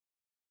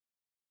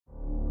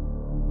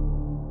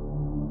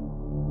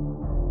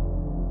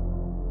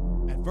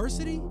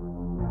Adversity,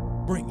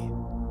 bring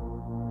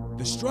it.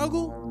 The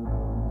struggle,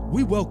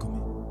 we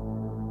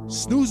welcome it.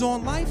 Snooze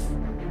on life,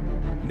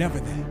 never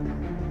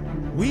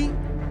that. We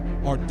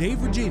are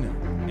Dave Regina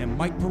and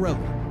Mike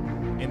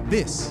Pirelli, and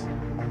this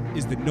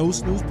is the No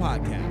Snooze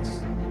Podcast.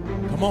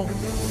 Come on.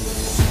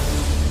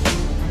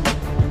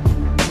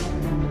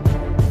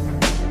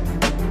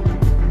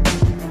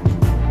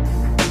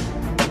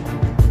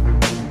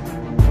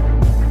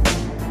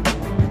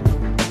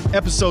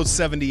 Episode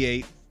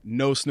 78,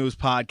 No Snooze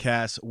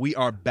Podcast. We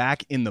are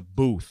back in the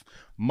booth.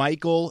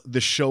 Michael,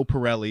 the show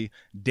Pirelli,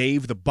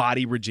 Dave, the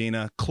body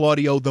Regina,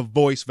 Claudio, the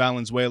voice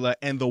Valenzuela,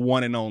 and the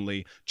one and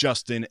only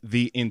Justin,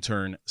 the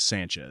intern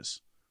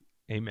Sanchez.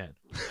 Amen.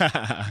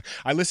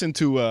 I listened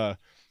to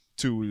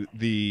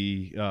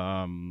the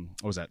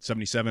what was that,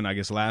 77, I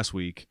guess, last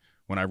week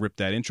when I ripped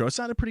that intro. It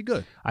sounded pretty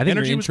good. I think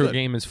Energy your was intro good.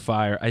 game is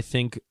fire. I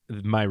think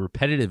my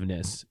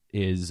repetitiveness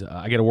is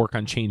I got to work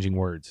on changing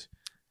words.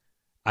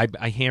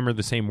 I hammer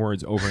the same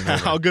words over and over.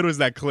 How good was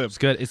that clip? It's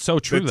good. It's so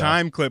true. The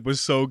time clip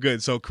was so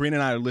good. So Karina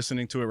and I are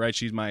listening to it, right?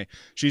 She's my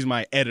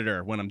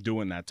editor when I'm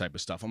doing that type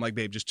of stuff. I'm like,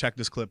 babe, just check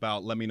this clip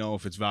out. Let me know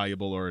if it's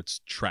valuable or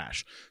it's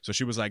trash. So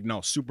she was like, no,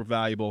 super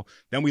valuable.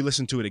 Then we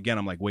listened to it again.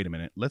 I'm like, wait a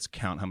minute. Let's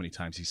count how many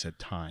times he said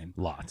time.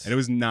 Lots. And it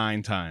was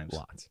 9 times.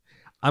 Lots.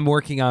 I'm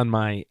working on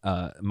my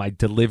my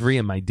delivery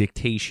and my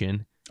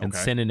dictation and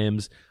Okay.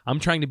 synonyms. I'm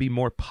trying to be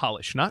more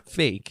polished, not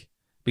fake,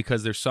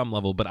 because there's some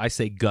level, but I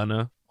say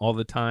gonna all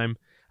the time.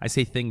 I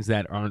say things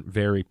that aren't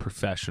very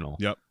professional.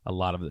 Yep. A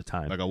lot of the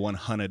time. Like a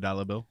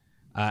 $100 bill.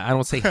 I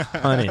don't say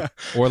hunted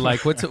or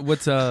like what's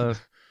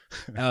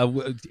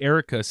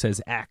Erica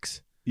says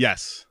axe.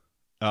 Yes.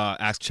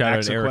 Ask Shout out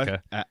ask to a que-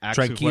 Erica. a- ask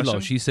a Tranquilo. question?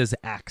 She says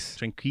axe.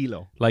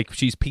 Tranquilo. Like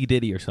she's P.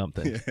 Diddy or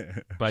something.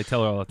 But I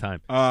tell her all the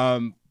time.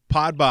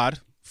 Pod Bod,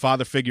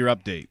 father figure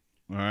update.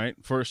 All right.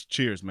 First,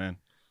 cheers, man.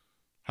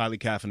 Highly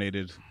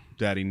caffeinated.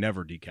 Daddy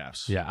never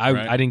decafs. Yeah, I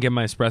right? didn't get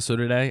my espresso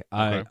today.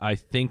 Okay. I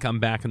think I'm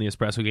back in the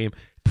espresso game.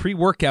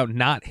 Pre-workout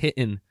not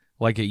hitting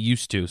like it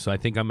used to, so I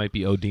think I might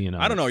be ODing on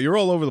I don't know. You're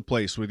all over the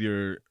place with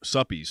your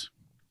suppies.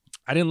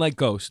 I didn't like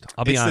Ghost.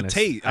 I'll be It's honest.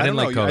 the taste. I didn't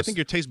don't like know. Ghost. I think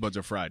your taste buds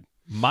are fried.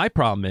 My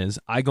problem is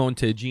I go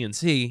into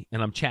GNC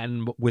and I'm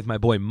chatting with my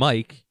boy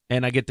Mike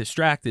and I get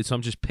distracted, so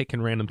I'm just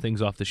picking random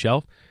things off the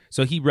shelf.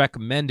 So he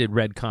recommended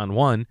Redcon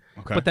 1,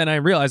 Okay. but then I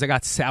realized I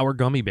got sour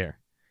gummy bear.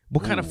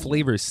 What kind of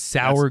flavor is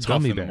sour That's tough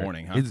gummy in bear? the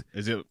morning, huh?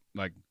 Is it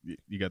like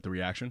you got the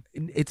reaction?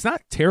 It's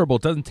not terrible.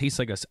 It doesn't taste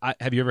like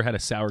have you ever had a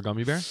sour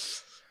gummy bear?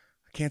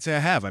 I can't say I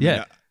have. I Yeah.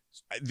 mean,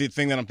 the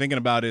thing that I'm thinking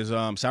about is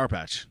Sour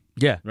Patch.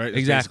 Yeah, Right, it's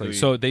exactly. basically-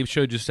 So they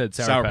should just said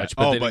Sour Patch,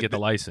 but they didn't get the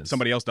license.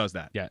 Somebody else does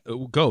that. Yeah,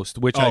 Ghost,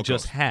 which Oh, I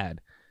just Ghost. had.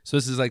 So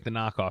this is like the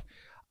knockoff.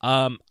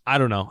 I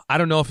don't know. I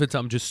don't know if it's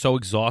I'm just so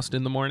exhausted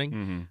in the morning.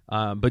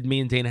 Mm-hmm. But me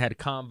and Dana had a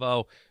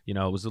convo. You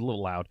know, it was a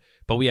little loud,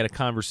 but we had a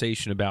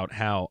conversation about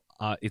how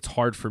it's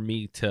hard for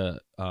me to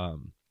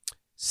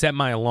set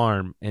my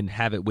alarm and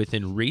have it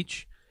within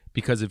reach.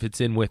 Because if it's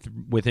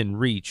within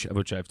reach,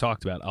 which I've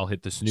talked about, I'll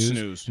hit the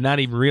snooze. Not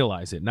even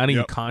realize it. Not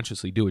even Yep.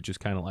 consciously do it. Just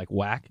kind of like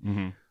whack.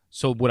 Mm-hmm.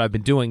 So what I've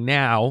been doing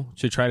now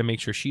to try to make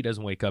sure she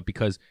doesn't wake up,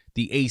 because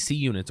the AC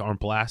units aren't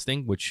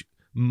blasting, which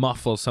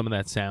muffles some of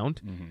that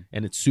sound, Mm-hmm.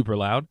 and it's super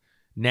loud.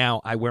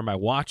 Now I wear my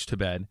watch to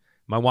bed.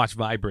 My watch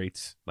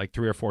vibrates like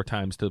 3 or 4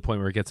 times to the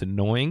point where it gets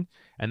annoying.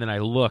 And then I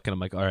look and I'm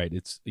like, all right,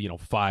 it's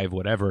 5,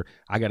 whatever.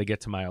 I got to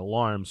get to my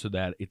alarm so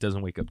that it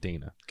doesn't wake up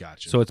Dana.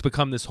 Gotcha. So it's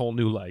become this whole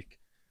new like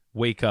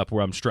wake up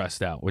where I'm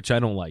stressed out, which I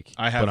don't like.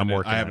 I have but I'm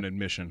working. I have on an it.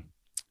 admission.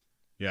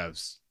 Yeah, it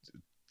was a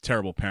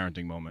terrible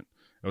parenting moment.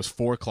 It was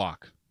 4:00,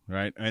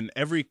 right? And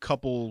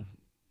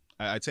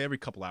I'd say every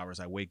couple hours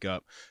I wake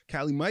up.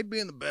 Callie might be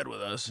in the bed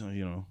with us.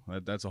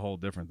 That's a whole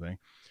different thing.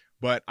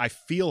 But I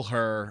feel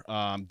her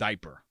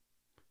diaper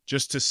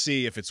just to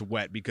see if it's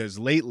wet, because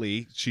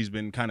lately she's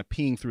been kind of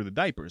peeing through the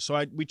diapers.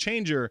 So we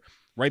change her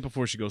right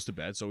before she goes to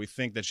bed. So we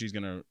think that she's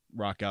going to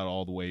rock out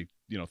all the way,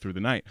 through the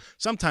night.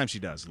 Sometimes she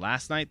does.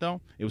 Last night,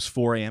 though, it was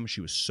 4 a.m. She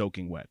was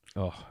soaking wet.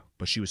 Oh,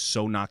 But she was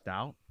so knocked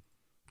out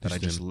that I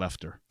just didn't.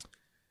 left her.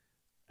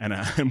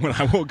 And when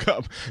I woke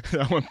up,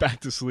 I went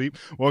back to sleep,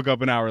 woke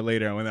up an hour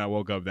later, and when I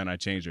woke up, then I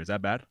changed her. Is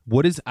that bad?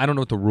 I don't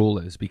know what the rule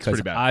is, because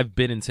pretty bad. I've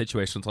been in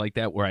situations like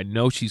that where I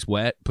know she's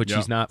wet, but Yeah.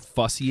 she's not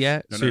fussy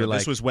yet. No, so you're like,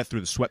 this was wet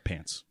through the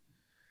sweatpants.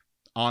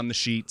 On the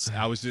sheets.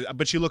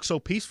 But she looked so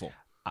peaceful.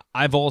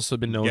 I've also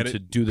been known Get it? to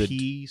do the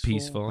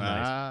Peaceful?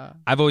 Nice. Ah.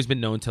 I've always been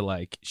known to,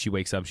 like, she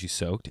wakes up, she's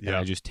soaked, and Yeah.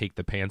 I just take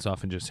the pants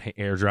off and just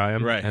air dry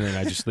them, Right. and then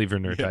I just leave her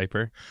in her Yeah.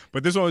 diaper.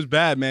 But this one was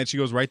bad, man. She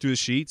goes right through the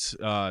sheets.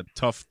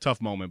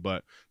 Tough moment,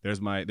 but there's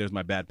my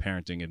bad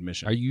parenting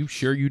admission. Are you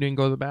sure you didn't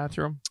go to the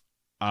bathroom?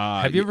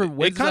 Uh, Have you ever? It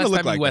When's the kind last of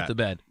looked time like you wet that. the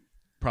bed?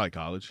 Probably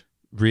college.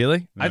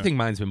 Really? I Yeah. think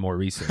mine's been more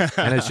recent,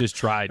 and it's just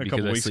dried A because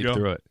couple I weeks sleep ago?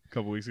 through it. A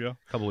couple weeks ago.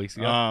 A couple weeks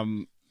ago. All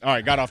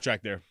right, got off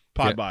track there.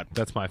 Pod Yeah, bod.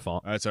 That's my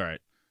fault. That's all right.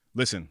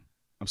 Listen,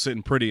 I'm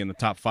sitting pretty in the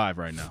top 5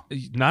 right now.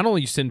 Not only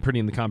are you sitting pretty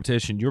in the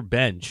competition, your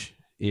bench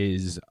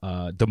is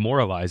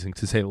demoralizing,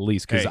 to say the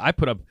least, because Hey. I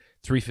put up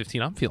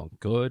 315. I'm feeling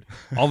good.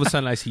 All of a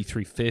sudden, I see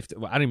 350.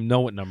 I don't even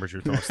know what numbers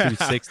you're throwing. It's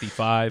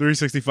 365.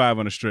 365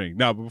 on a string.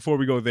 Now, but before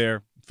we go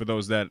there, for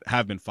those that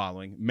have been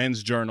following,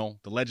 Men's Journal,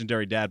 the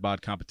legendary dad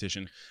bod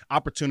competition,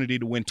 opportunity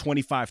to win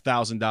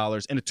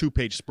 $25,000 and a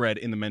 2-page spread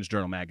in the Men's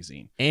Journal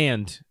magazine.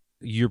 And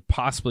you're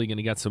possibly going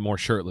to get some more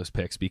shirtless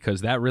pics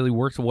because that really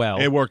worked well.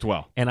 It worked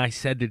well. And I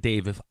said to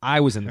Dave, if I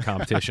was in the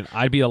competition,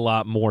 I'd be a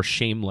lot more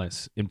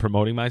shameless in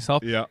promoting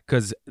myself. Yeah.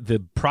 Because the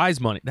prize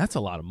money, that's a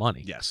lot of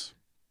money. Yes.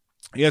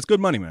 Yeah, it's good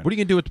money, man. What are you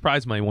going to do with the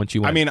prize money once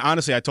you win? I mean,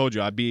 honestly, I told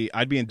you I'd be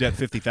in debt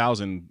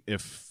 $50,000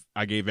 if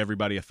I gave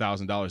everybody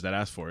 $1,000 that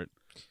asked for it.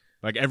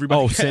 Like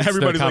everybody, since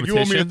everybody's the like, you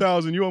owe me competition?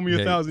 $1,000, you owe me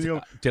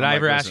 $1,000. Did I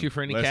ever ask you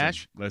for any listen,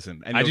 cash?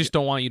 Listen, and I you'll just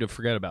don't want you to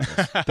forget about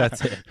this.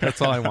 That's it.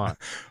 That's all I want.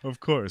 of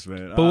course,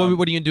 man. But what are you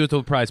going to do with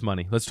the prize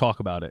money? Let's talk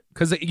about it.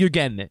 Because you're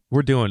getting it.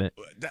 We're doing it.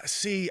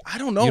 See, I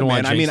don't know, You don't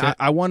man. wanna I mean, jinx it?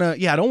 I want to.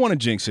 Yeah, I don't want to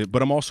jinx it,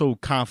 but I'm also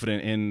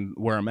confident in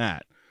where I'm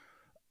at.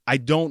 I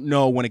don't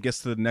know when it gets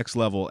to the next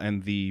level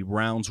and the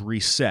rounds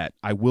reset.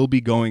 I will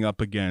be going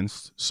up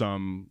against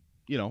some,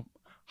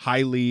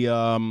 highly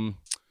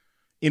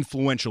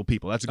influential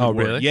people. That's a good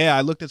word. Really? Yeah,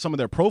 I looked at some of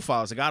their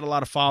profiles. They got a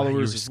lot of Wow, you were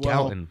followers as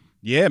well. scouting.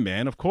 Yeah,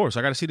 man. Of course,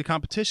 I got to see the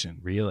competition.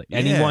 Really? Yeah.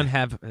 Anyone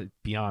have,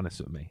 be honest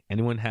with me,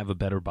 anyone have a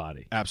better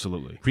body?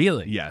 Absolutely.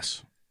 Really?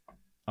 Yes.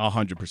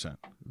 100%.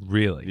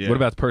 Really? Yeah. What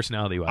about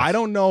personality-wise? I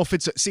don't know if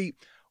it's see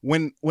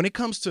when it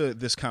comes to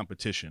this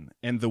competition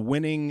and the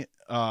winning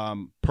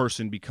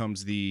person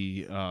becomes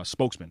the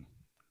spokesman,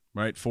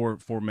 right, for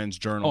Men's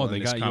Journal. Oh, in they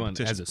this got you on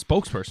competition. as a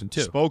spokesperson,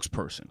 too.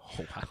 Spokesperson.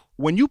 Oh, wow.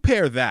 When you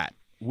pair that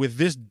with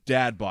this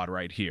dad bod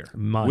right here,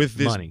 with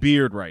this money.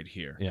 beard right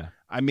here, Yeah.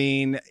 I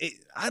mean,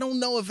 I don't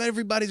know if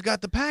everybody's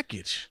got the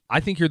package. I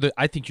think your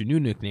new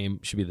nickname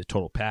should be the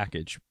total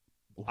package.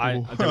 There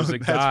was a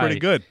That's guy, pretty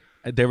good.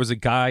 There was a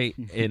guy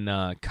in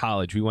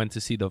college. We went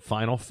to see the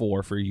Final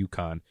Four for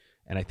UConn,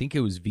 and I think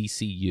it was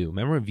VCU.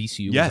 Remember when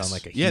VCU was on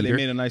like a heater? they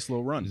made a nice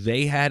little run.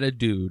 They had a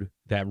dude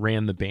that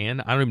ran the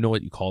band. I don't even know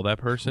what you call that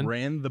person.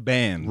 Ran the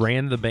band.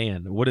 Ran the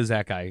band. What is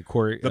that guy?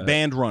 The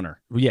band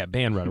runner. Yeah,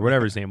 band runner,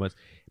 whatever his name was.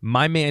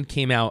 My man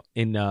came out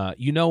in,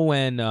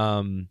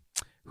 when,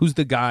 who's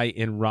the guy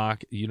in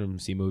Rock? You don't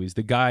see movies.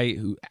 The guy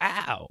who,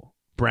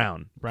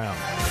 Brown. James Brown.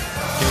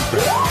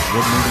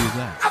 What movie is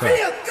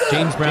that?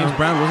 James Brown. James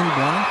Brown, wasn't he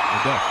blind?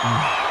 Or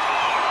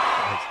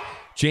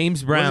deaf?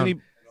 James Brown.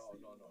 Wasn't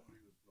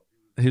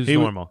he was he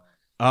was- normal.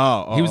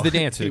 Oh, He was the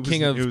dancer, He was- king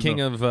he of was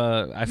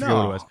normal. I forget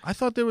what it was. I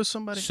thought there was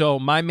somebody. So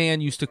my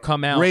man used to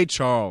come out. Ray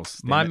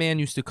Charles. My damn it. man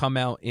used to come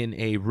out in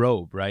a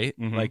robe, right?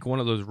 Mhm. Like one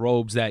of those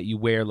robes that you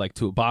wear like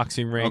to a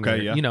boxing ring.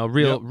 Okay, or, yeah.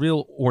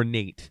 real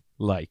ornate,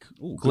 like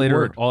Ooh, good glitter,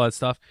 word. all that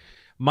stuff.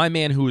 My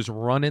man who was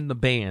running the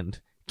band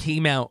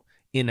came out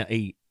in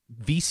a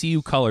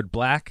VCU colored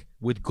black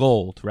with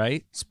gold,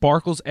 right?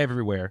 Sparkles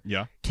everywhere.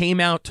 Yeah.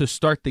 Came out to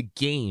start the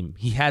game.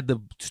 He had the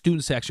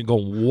student section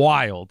going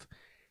wild,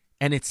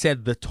 and it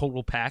said the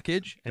total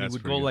package, and That's he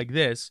would pretty go good. like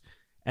this.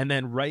 And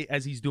then right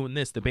as he's doing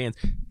this, the band's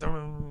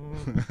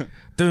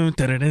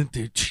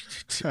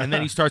and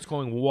then he starts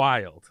going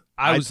wild.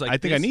 I was like, I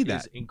think I this need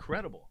is that.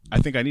 incredible. I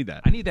think I need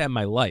that. I need that in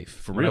my life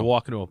for when I real.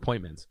 walk into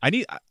appointments.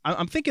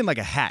 I'm thinking like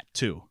a hat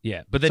too.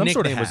 Yeah, but the Some nickname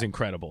sort of was hat.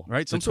 incredible.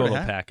 Right? The Some sort of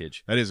total hat.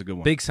 package. That is a good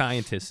one. Big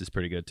Scientist is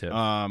pretty good too.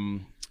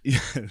 Yeah,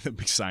 the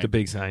big sign. The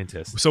Big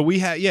Scientist. So we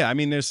had, I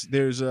mean, there's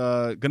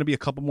going to be a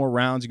couple more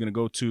rounds. You're going to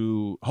go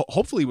to.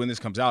 Hopefully, when this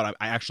comes out,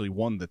 I actually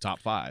won the top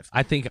 5.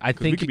 I think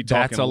We could be that's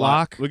talking a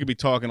lock. We could be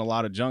talking a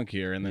lot of junk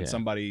here, and then Yeah.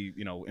 somebody,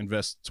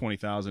 invests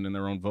 20,000 in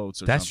their own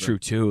votes. Or That's something.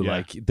 true too. Yeah.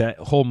 Like that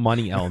whole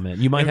money element.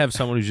 You might have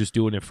someone who's just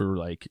doing it for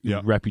like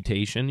Yeah.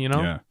 reputation.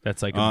 Yeah.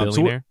 That's like a So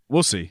billionaire.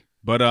 we'll see.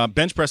 But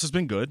bench press has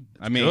been good.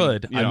 I mean,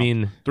 Good. you I know,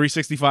 mean,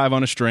 365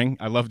 on a string.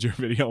 I loved your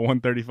video.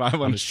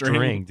 135 on a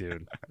string.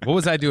 dude. What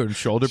was I doing?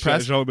 Shoulder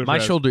press. Shoulder My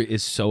press.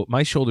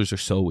 My shoulders are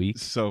so weak.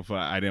 So far,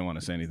 I didn't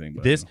want to say anything.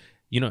 But This,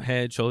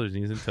 head, shoulders,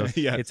 knees, and toes.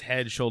 Yeah. It's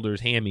head,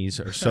 shoulders,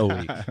 hammies are so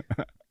weak.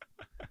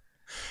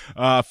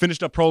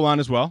 finished up Pro Line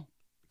as well,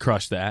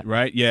 Crush that.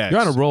 right? Yeah, You're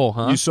on a roll,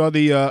 huh? You saw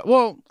the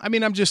well. I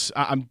mean, I'm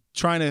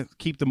trying to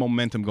keep the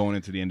momentum going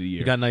into the end of the year.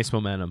 You got nice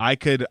momentum. I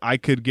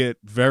could get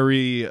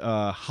very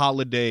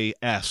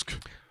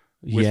holiday-esque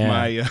with yeah.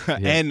 my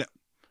and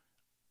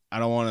I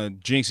don't want to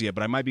jinx it,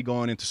 but I might be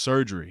going into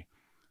surgery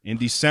in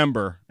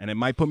December, and it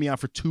might put me out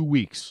for 2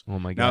 weeks. Oh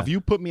my god. Now, if you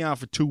put me out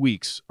for 2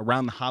 weeks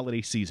around the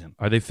holiday season,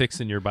 Are they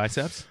fixing your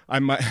biceps? I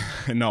might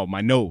no,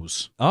 my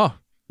nose. Oh.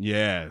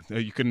 Yeah,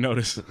 you can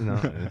notice.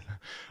 No.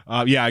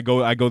 Yeah, I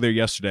go there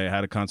yesterday. I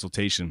had a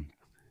consultation,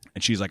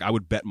 and she's like, "I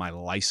would bet my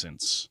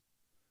license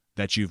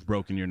that you've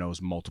broken your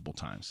nose multiple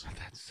times."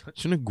 That's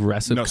such an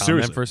aggressive No, comment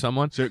seriously. for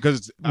someone.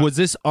 Because Was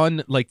this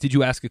did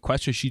you ask a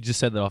question? She just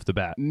said that off the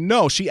bat.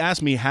 no, she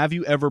asked me, "Have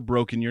you ever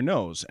broken your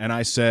nose?" And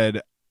I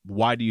said,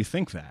 "Why do you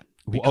think that?"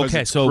 Because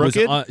Okay, it's so crooked.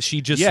 it was,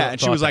 she just yeah, and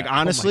she thought was like, that. Oh my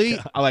 "Honestly,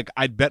 God.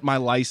 I'd bet my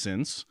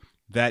license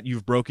that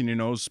you've broken your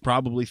nose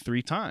probably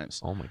 3 times."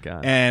 Oh my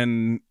god.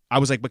 And I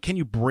was like, "But can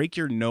you break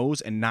your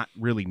nose and not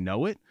really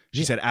know it?"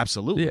 She Yeah. said,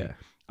 "Absolutely." Yeah.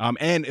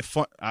 And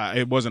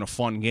it wasn't a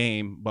fun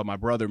game, but my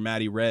brother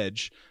Matty Reg,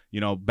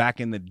 back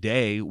in the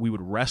day, we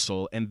would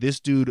wrestle, and this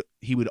dude,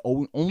 he would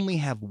only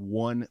have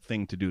one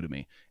thing to do to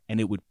me, and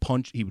he would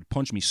punch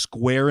me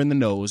square in the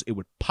nose. It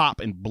would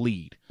pop and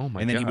bleed. Oh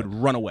my and then God. he would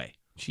run away.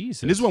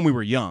 Jesus. And this is when we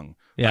were young.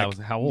 Yeah, Like,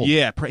 how old?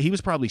 Yeah, he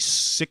was probably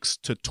 6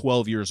 to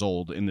 12 years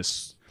old in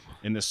this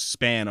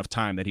span of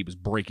time that he was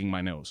breaking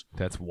my nose.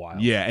 That's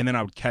wild. Yeah, and then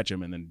I would catch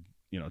him and then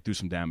do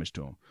some damage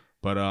to him.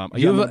 But I'm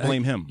You gonna have a-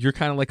 blame him. You're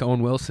kind of like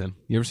Owen Wilson.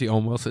 You ever see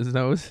Owen Wilson's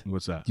nose?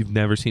 What's that? You've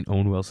never seen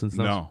Owen Wilson's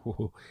nose? No.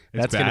 Ooh,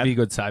 It's that's gonna bad? be a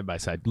good side by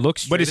side.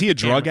 Looks. But is he a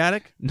drug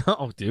addict?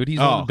 No, dude. He's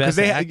one of the best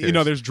actors.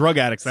 there's drug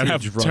addicts that He's a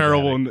have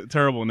drug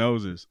terrible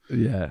noses.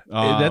 Yeah,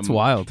 that's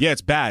wild. Yeah,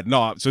 it's bad.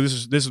 No, so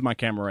this is my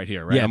camera right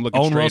here, right? Yeah, I'm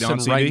looking Owen straight Wilson on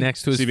CV. right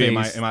next to his CV,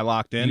 face. Am I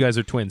locked in? You guys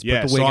are twins.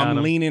 Yeah, Put the wig so on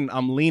him.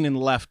 I'm leaning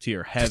left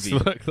here, heavy.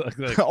 Look.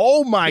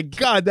 Oh my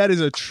God, that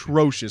is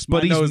atrocious. My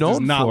But he's nose does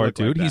known not for it, look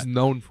like dude. that. He's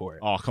known for it.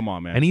 Oh, come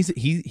on, man. And he's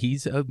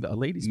a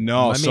ladies' man.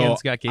 No, My so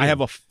man's got game. I have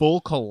a full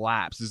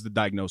collapse. This is the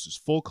diagnosis.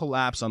 Full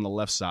collapse on the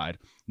left side.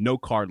 No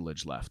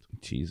cartilage left.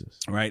 Jesus.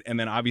 Right. And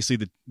then obviously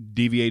the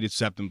deviated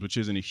septum, which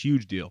isn't a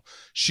huge deal.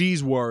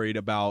 She's worried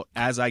about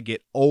as I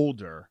get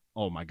older.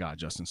 Oh my God,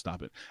 Justin,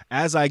 stop it.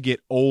 As I get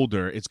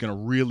older, it's going to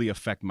really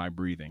affect my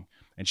breathing.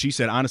 And she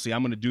said, honestly,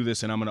 I'm going to do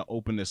this and I'm going to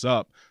open this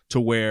up to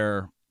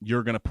where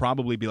you're going to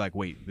probably be like,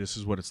 wait, this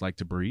is what it's like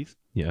to breathe.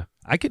 Yeah,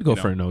 I could go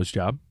for a nose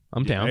job.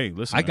 I'm down. Hey,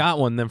 listen, I man. got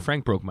one. Then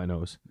Frank broke my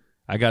nose.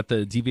 I got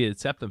the deviated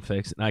septum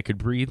fixed, and I could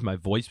breathe. My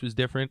voice was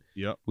different.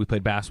 Yep. We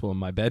played basketball in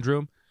my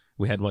bedroom.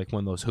 We had like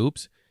one of those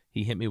hoops.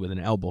 He hit me with an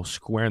elbow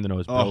square in the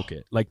nose, broke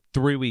it. Like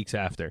 3 weeks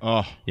after.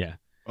 Oh. Yeah.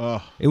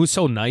 Oh. It was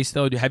so nice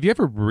though. Have you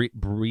ever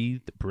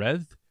breathed?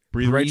 Breathe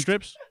right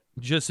strips?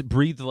 Just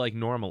breathe like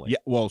normally. Yeah.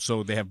 Well,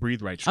 so they have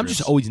breathe right strips. I'm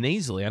just always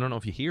nasally. I don't know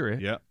if you hear it.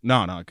 Yeah.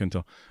 No, I couldn't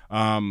tell.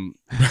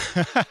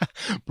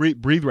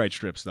 Breathe right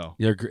strips though.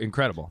 You're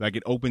incredible. Like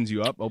it opens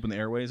you up, open the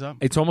airways up.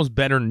 It's almost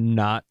better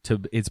not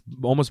to. It's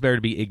almost better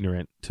to be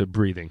ignorant to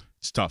breathing.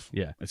 It's tough.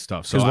 Yeah, it's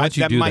tough. 'Cause So once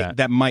you do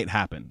that might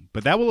happen,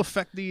 but that will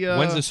affect the.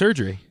 When's the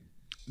surgery?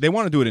 They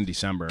want to do it in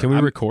December. Can we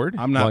record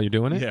I'm not while you're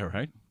doing it? Yeah,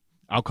 right.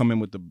 I'll come in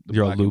with the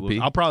You're black and loopy.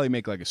 blues. I'll probably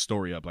make like a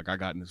story up, like I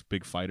got in this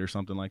big fight or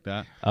something like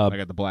that. I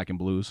got the black and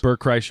blues.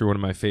 Bert Kreischer, one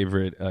of my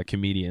favorite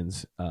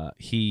comedians,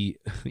 he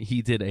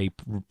did a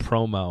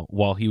promo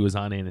while he was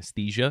on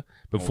anesthesia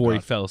before he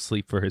fell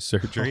asleep for his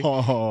surgery.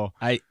 Oh,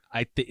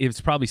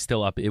 It's probably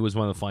still up. It was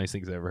one of the funniest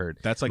things I ever heard.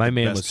 that's like my the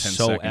man best was 10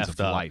 so seconds effed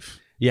of up. life.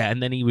 Yeah,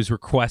 and then he was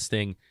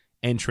requesting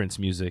entrance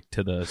music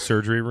to the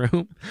surgery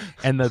room,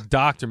 and the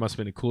doctor must have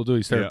been a cool dude.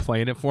 He started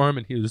playing it for him,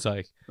 and he was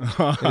like, "It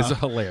was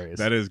hilarious."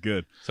 That is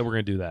good. So we're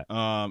gonna do that.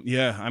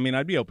 Yeah, I mean,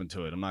 I'd be open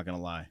to it. I'm not gonna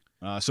lie.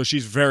 So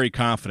she's very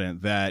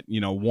confident that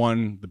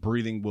one, the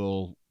breathing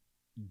will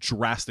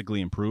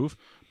drastically improve,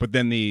 but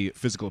then the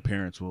physical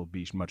appearance will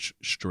be much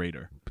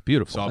straighter.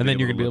 Beautiful. So I'll And be then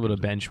you're able gonna to be able look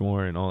to bench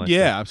more and all that.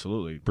 Yeah, stuff.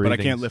 absolutely. But I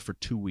Breathings. can't lift for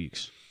 2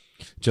 weeks.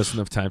 Just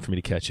enough time for me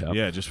to catch up.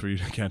 Yeah, just for you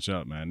to catch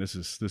up, man. This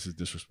is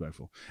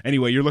disrespectful.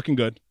 Anyway, you're looking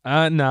good.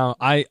 No,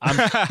 I'm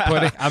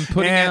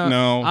putting out.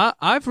 No.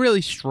 I've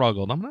really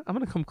struggled. I'm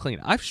gonna come clean.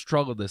 I've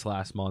struggled this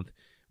last month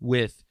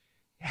with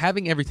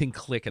having everything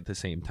click at the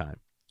same time.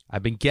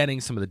 I've been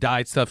getting some of the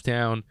diet stuff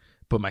down,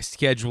 but my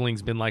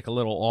scheduling's been like a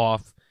little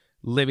off.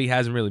 Livy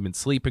hasn't really been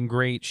sleeping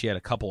great. She had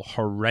a couple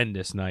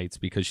horrendous nights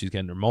because she's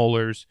getting her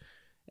molars,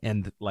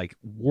 and like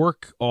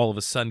work all of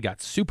a sudden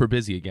got super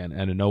busy again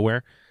out of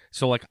nowhere.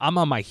 So like I'm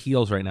on my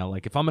heels right now.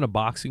 Like if I'm in a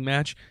boxing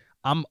match,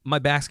 my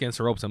back's against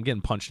the ropes. I'm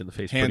getting punched in the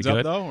face. Hands pretty up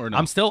good. though, or no?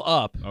 I'm still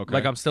up. Okay.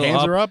 Like I'm still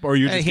hands up. are up, or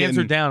you're just hands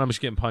getting... are down. I'm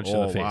just getting punched in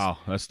the face. Wow,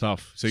 that's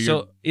tough. So it's you're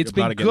about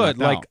been to get good. knocked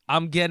Like out.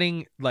 I'm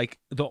getting like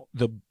the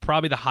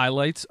probably the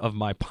highlights of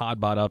my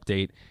Podbot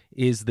update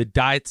is the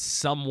diet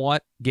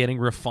somewhat getting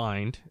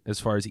refined as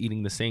far as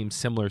eating the same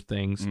similar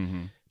things,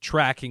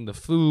 tracking the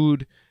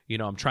food.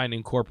 I'm trying to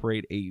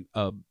incorporate a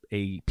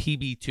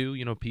PB2.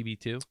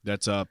 PB2.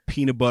 That's a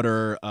peanut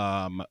butter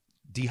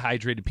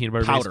Dehydrated peanut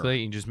butter, powder, basically.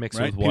 You can just mix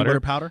right? it with Peanut water. butter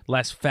powder.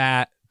 Less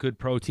fat, good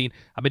protein.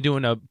 I've been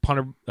doing a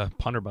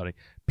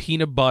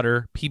peanut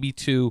butter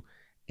PB2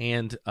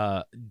 and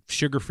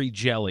sugar-free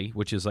jelly,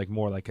 which is like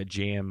more like a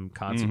jam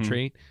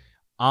concentrate,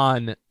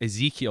 on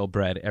Ezekiel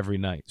bread every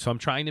night. So I'm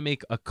trying to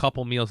make a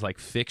couple meals like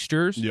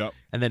fixtures, Yep.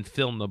 and then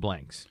fill in the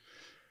blanks.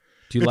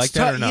 Do you like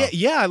that or no?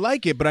 Yeah, I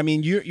like it, but I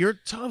mean, you're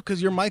tough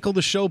because you're Michael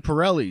the Show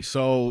Pirelli,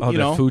 so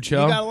the food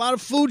show? You got a lot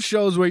of food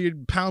shows where you're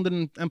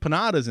pounding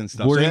empanadas and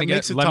stuff. We're so gonna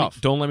makes it let me,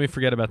 tough. don't let me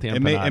forget about the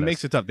empanadas. It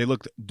makes it tough. They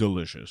looked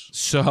delicious.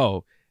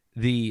 So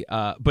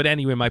but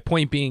anyway, my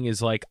point being is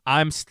like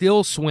I'm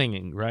still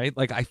swinging, right?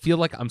 Like I feel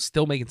like I'm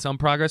still making some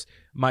progress.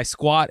 My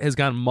squat has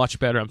gotten much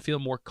better. I'm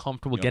feeling more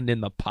comfortable getting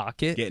in the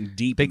pocket. Getting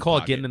deep. They in call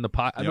the it getting in the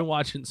pocket. I've Yep. been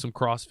watching some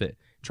CrossFit,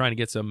 trying to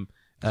get some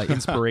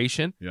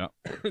inspiration. Yeah.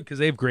 Because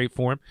they have great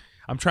form.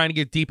 I'm trying to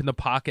get deep in the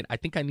pocket. I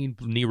think I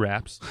need knee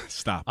wraps.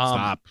 Stop.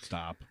 I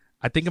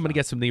think I'm going to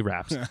get some knee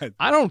wraps.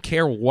 I don't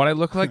care what I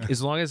look like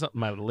as long as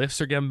my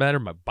lifts are getting better,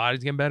 my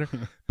body's getting better,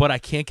 but I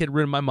can't get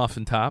rid of my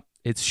muffin top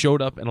It's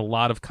showed up in a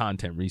lot of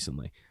content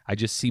recently. I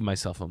just see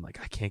myself. I'm like,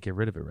 I can't get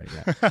rid of it right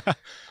now.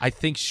 I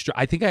think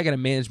I got to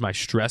manage my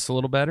stress a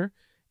little better,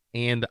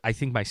 and I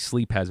think my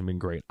sleep hasn't been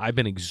great. I've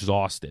been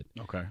exhausted.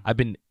 Okay. I've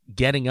been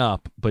getting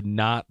up, but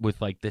not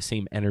with like the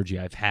same energy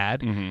I've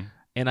had. Mm-hmm.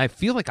 And I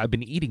feel like I've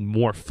been eating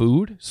more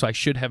food, so I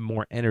should have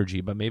more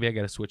energy, but maybe I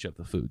got to switch up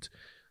the foods.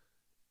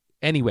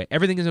 Anyway,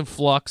 everything is in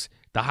flux.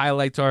 The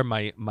highlights are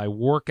my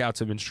workouts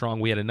have been strong.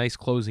 We had a nice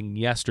closing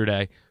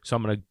yesterday, so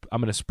I'm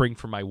gonna spring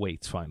for my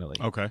weights finally.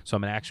 Okay. So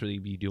I'm gonna actually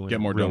be doing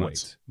Get more real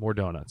donuts. weights. More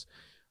donuts.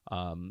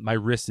 My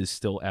wrist is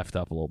still effed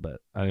up a little bit.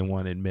 I didn't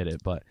want to admit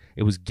it, but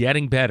it was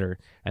getting better.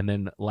 And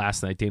then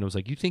last night, Dana was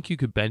like, "You think you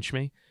could bench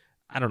me?"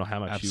 I don't know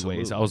how much she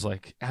weighs. I was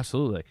like,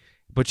 "Absolutely,"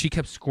 but she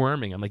kept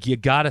squirming. I'm like, "You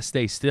gotta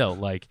stay still."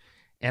 Like,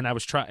 and I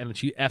was trying, and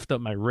she effed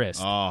up my wrist.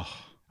 Oh,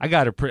 I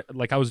got her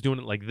like I was doing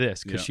it like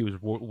this because Yeah. she was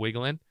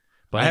wiggling.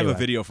 But I have a anyway.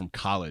 video from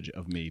college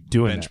of me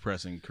Doing bench that.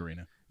 pressing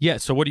Karina. Yeah.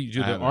 So what do you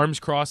do? I The haven't. arms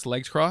crossed,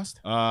 legs crossed.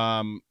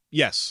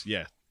 Yes,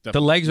 yeah. The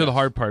Definitely. legs are the Yes.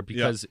 hard part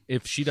because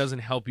if she doesn't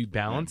help you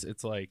balance,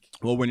 it's like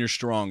Well, when you're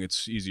strong,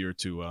 it's easier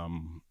to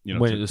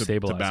when to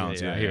stabilize. to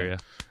balance. I hear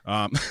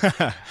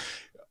you.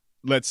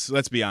 Let's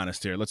be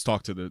honest here. Let's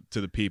talk to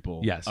the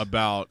people. Yes.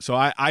 About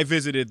I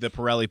visited the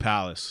Pirelli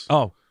Palace.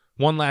 Oh,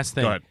 one last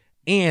thing. Go ahead.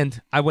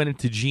 And I went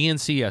into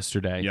GNC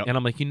yesterday, Yep. and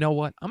I'm like, you know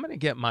what? I'm going to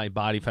get my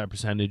body fat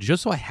percentage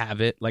just so I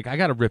have it. Like, I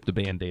got to rip the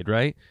Band-Aid,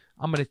 right?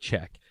 I'm going to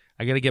check.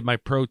 I got to get my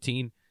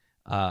protein.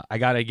 I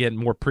got to get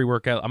more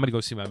pre-workout. I'm going to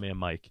go see my man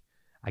Mike.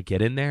 I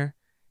get in there,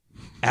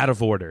 out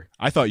of order.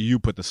 I thought you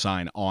put the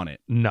sign on it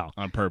No.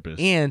 on purpose.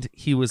 And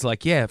he was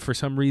like, yeah, for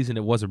some reason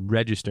it wasn't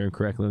registering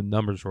correctly. The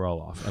numbers were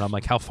all off. And I'm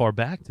like, how far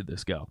back did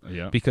this go?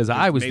 Yeah. Because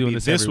I was Maybe doing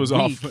this This every was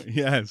week. off.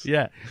 Yes.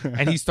 Yeah.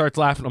 And he starts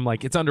laughing. I'm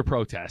like, it's under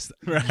protest.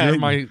 Right. You're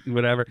my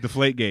whatever.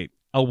 Deflate gate.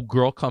 A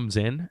girl comes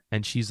in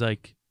and she's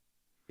like,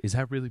 is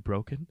that really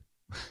broken?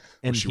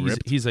 And she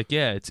ripped? he's like,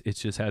 yeah,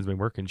 it's just has been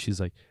working. She's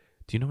like,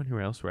 do you know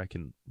anywhere else where I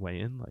can weigh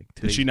in? Like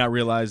today? Did she not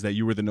realize that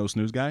you were the no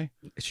snooze guy?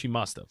 She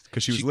must have.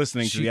 Because she was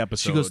listening to the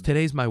episode. She goes,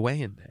 today's my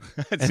weigh-in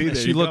day. And See, there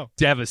she you looked go.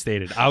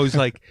 devastated. I was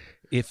like,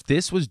 if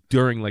this was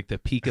during like the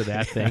peak of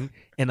that thing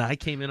and I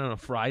came in on a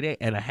Friday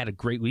and I had a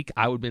great week,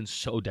 I would have been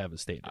so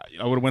devastated.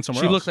 I would have went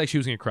somewhere She else. looked like she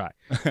was going to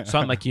cry. So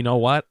I'm like, you know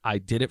what? I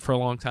did it for a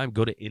long time.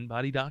 Go to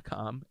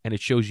InBody.com and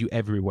it shows you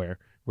everywhere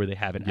where they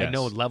have it. I Yes.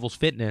 know at Levels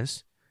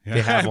Fitness, Yeah.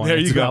 they have one. There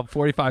It's you go. about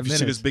 45 If you minutes.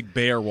 see this big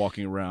bear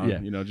walking around,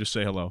 Yeah. just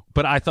say hello.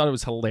 But I thought it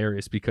was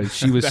hilarious because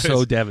she was That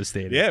so is-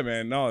 devastated. Yeah,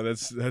 man. No,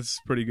 that's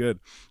pretty good.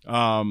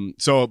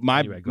 So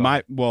Anyway,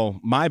 go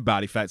my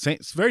body fat,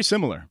 it's very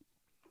similar.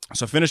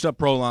 So I finished up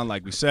Prolon,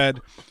 like we said,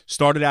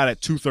 started out at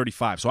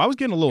 235. So I was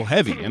getting a little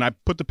heavy, and I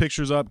put the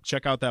pictures up.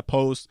 Check out that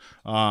post.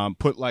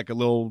 Put like a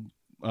little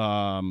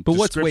But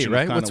what's weight, description of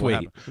right? kinda What's what weight?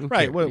 happened. Who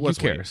Right, cares? what's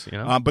Who weight? cares? You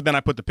know? But then I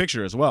put the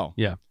picture as well.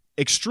 Yeah.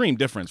 Extreme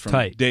difference from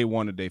Tight. day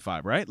 1 to day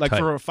 5, right? Like Tight.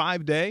 for a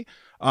 5-day.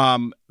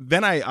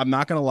 Then I'm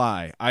not gonna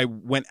lie, I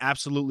went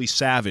absolutely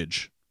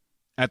savage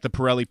at the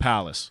Pirelli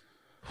Palace.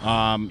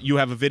 You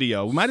have a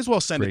video. We might as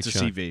well send Great it to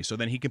shot. CV so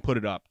then he can put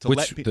it up. To Which-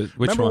 let pe- which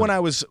remember one?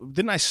 when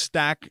didn't I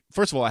stack?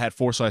 First of all, I had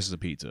 4 slices of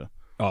pizza.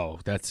 Oh,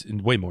 that's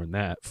way more than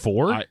that.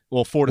 4? 4 to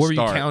What were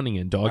start. you counting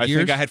in? Dog I years?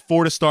 think I had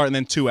 4 to start and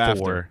then 2 after.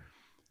 4.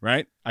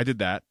 Right? I did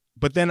that.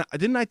 But then I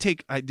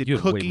did You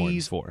had way more than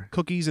cookies, 4.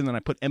 cookies, and then I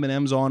put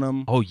M&Ms on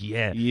them. Oh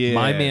yeah, Yeah,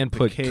 My man the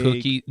put cake.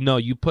 cookie. No,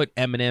 you put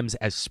M&Ms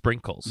as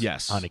sprinkles.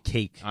 Yes. on a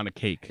cake. On a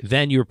cake.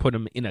 Then you were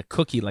putting them in a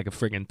cookie like a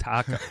friggin'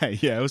 taco.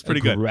 Yeah, it was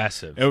pretty good.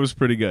 Aggressive. It was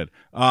pretty good.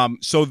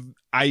 So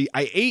I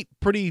ate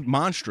pretty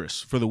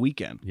monstrous for the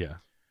weekend. Yeah.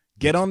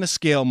 Get on the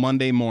scale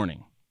Monday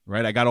morning,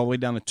 right? I got all the way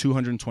down to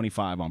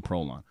 225 on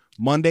Prolon.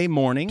 Monday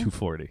morning,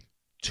 240.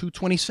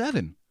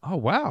 227. Oh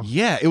wow.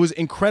 Yeah, it was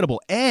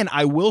incredible. And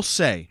I will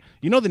say,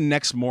 the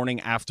next morning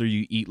after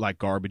you eat like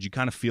garbage, you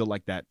kind of feel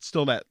like that,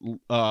 still that,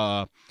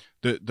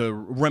 the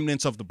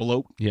remnants of the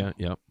bloat. Yeah.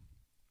 Yep.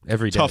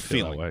 Every day. Tough I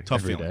feel feeling. That way.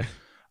 Tough Every feeling. day.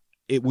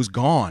 It was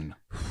gone.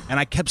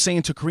 And I kept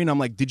saying to Karina, I'm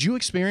like, did you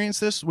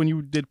experience this when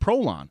you did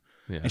Prolon?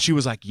 Yeah. And she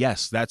was like,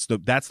 yes, that's the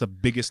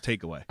biggest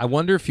takeaway. I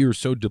wonder if you were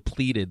so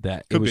depleted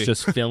that it Could was be.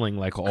 just filling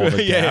like all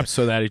the Yeah. gaps,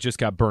 so that it just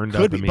got burned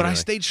up Could be, immediately. but I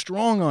stayed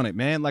strong on it,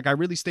 man. Like I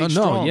really stayed Oh, no,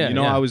 strong. yeah,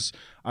 yeah.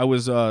 I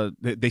was.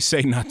 They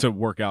say not to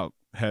work out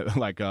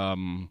like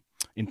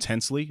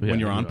intensely Yeah, when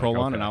you're on you're like,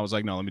 Prolon, okay. and I was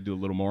like, no, let me do a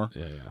little more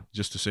Yeah.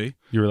 just to see.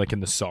 You were like in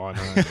the sauna.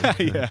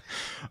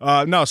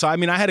 Yeah. No, so I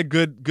mean, I had a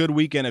good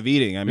weekend of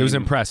eating. I mean, It was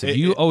impressive.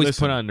 You always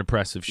listen, put on an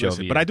impressive show.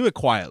 listen, but I do it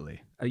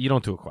quietly. You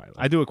don't do it quietly.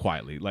 I do it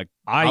quietly. Like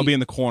I- I'll be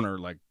in the corner,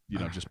 like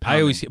just.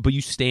 I always, pounding. but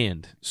you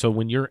stand. So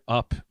when you're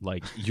up,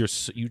 like you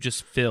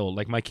just fill.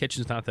 Like my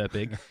kitchen's not that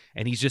big,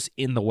 and he's just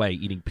in the way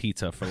eating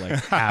pizza for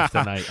like half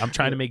the night. I'm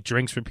trying to make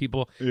drinks for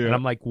people, Yeah. and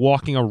I'm like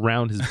walking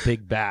around his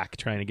big back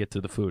trying to get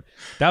to the food.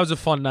 That was a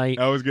fun night.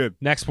 That was good.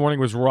 Next morning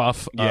was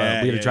rough. Yeah, we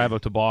had to yeah, drive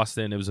up to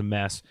Boston. It was a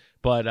mess.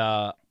 But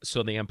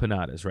so the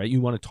empanadas, right?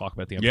 You want to talk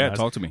about the empanadas? Yeah,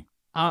 talk to me.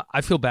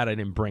 I feel bad I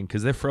didn't bring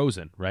because they're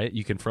frozen, right?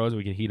 You can froze them.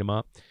 We can heat them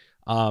up.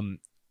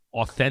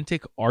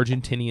 Authentic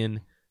Argentinian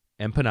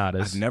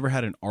empanadas. I've never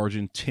had an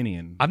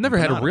Argentinian. I've never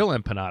had a empanada. real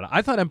empanada.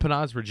 I thought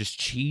empanadas were just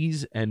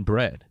cheese and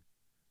bread.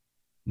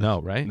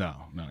 No, right? No,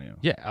 yeah.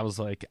 Yeah, I was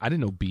like, I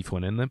didn't know beef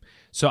went in them.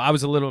 So I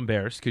was a little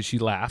embarrassed because she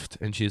laughed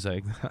and she's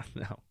like,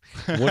 no,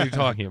 what are you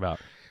talking about?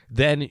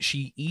 Then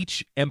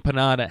each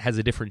empanada has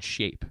a different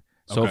shape.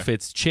 So Okay. if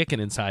it's chicken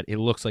inside, it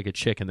looks like a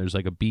chicken. There's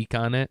like a beak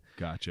on it.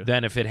 Gotcha.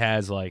 Then if it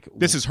has like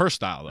This is her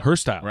style, though. her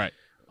style, Right.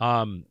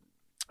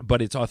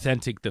 But it's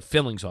authentic. The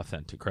filling's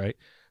authentic, right?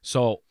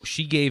 So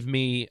she gave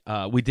me.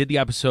 We did the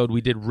episode.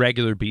 We did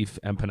regular beef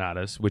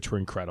empanadas, which were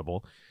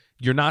incredible.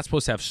 You're not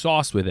supposed to have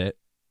sauce with it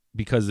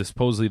because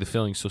supposedly the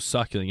filling's so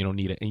succulent you don't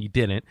need it, and you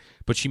didn't.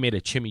 But she made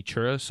a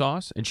chimichurri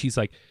sauce, and she's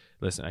like,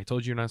 "Listen, I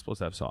told you you're not supposed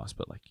to have sauce,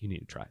 but like you need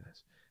to try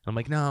this." I'm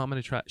like, "No, I'm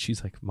gonna try it."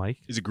 She's like, "Mike."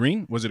 Is it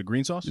green? Was it a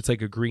green sauce? It's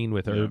like a green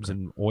with herbs okay.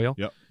 and oil.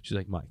 Yep. She's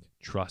like, Mike,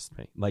 trust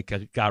me. Like,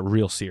 I got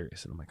real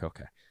serious, and I'm like,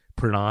 okay,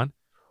 put it on.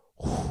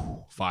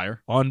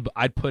 Fire.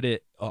 I'd put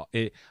it,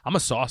 I'm a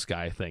sauce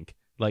guy, I think.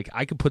 Like,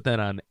 I could put that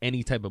on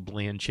any type of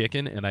bland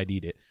chicken, and I'd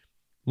eat it.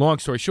 Long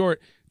story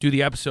short, do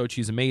the episode.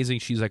 She's amazing.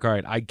 She's like, all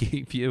right, I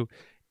gave you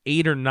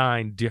 8 or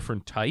 9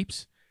 different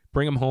types.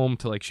 Bring them home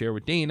to, like, share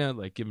with Dana,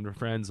 like, give them to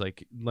friends.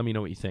 Like, let me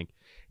know what you think.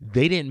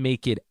 They didn't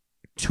make it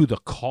to the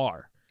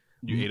car.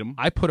 You ate them?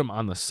 I put them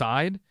on the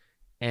side,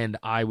 and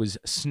I was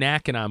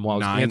snacking on them while I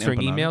was 9 answering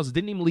empanadas? emails.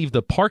 Didn't even leave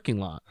the parking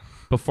lot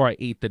before I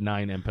ate the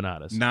 9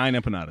 empanadas. 9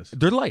 empanadas.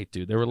 They're light,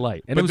 dude. They were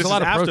light, and But it was this a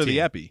lot is of after protein.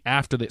 the epi.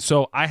 After the,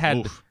 so I had,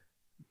 Oof.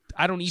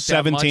 I don't eat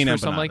that much 17 for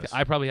something like empanadas. that.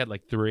 I probably had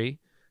like 3,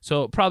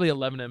 so probably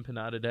 11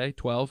 empanada a day,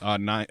 12.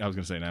 9. I was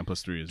gonna say 9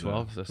 plus 3 is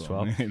 12, that's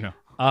 12. You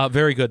know.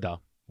 Very good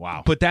though.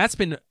 Wow. But that's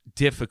been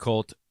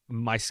difficult.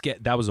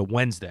 That was a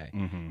Wednesday.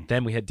 Mm-hmm.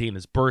 Then we had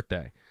Dana's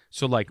birthday.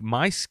 So, like,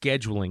 my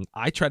scheduling,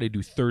 I try to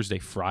do Thursday,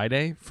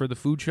 Friday for the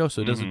food show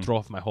so it doesn't throw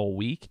off my whole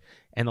week.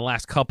 And the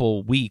last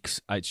couple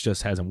weeks, it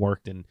just hasn't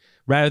worked. And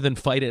rather than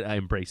fight it, I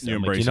embrace it. You I'm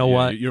embrace like, you know it.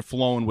 what? You're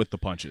flowing with the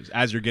punches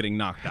as you're getting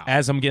knocked out.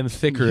 As I'm getting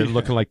thicker and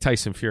looking like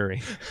Tyson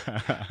Fury,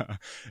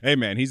 Hey,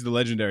 man, he's the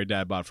legendary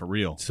dad bod for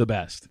real. it's the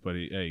best. But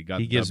he got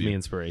He the gives W. me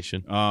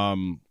inspiration.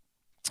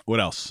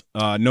 What else?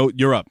 No,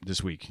 you're up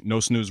this week. No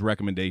snooze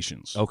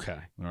recommendations. Okay.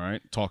 All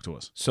right, talk to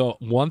us. So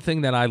one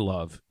thing that I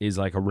love is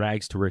like a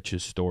rags to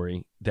riches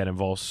story that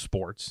involves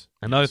sports.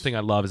 Another thing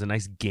I love is a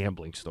nice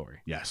gambling story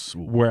Yes.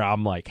 where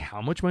I'm like,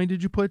 how much money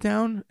did you put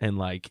down? And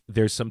like,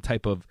 there's some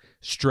type of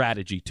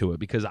strategy to it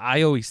because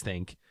I always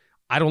think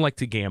I don't like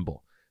to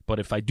gamble, but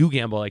if I do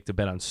gamble, I like to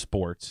bet on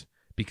sports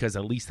because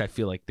at least I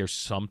feel like there's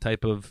some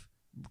type of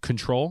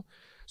control.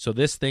 So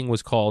this thing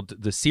was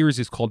the series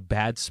is called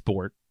Bad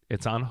Sport.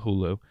 It's on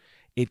Hulu.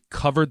 It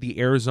covered the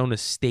Arizona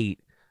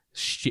State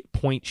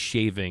point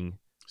shaving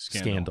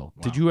scandal.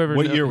 Wow. Did you ever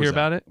What year was hear that?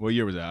 about it? What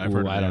year was that? I've Ooh,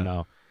 heard of I don't that.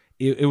 know.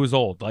 It was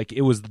old. Like it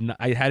was.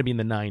 It had to be in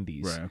the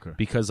 90s. Right, okay.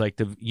 Because like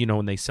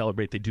when they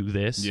celebrate, they do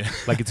this. Yeah.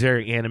 Like it's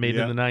very animated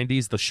Yeah. in the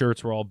 90s. The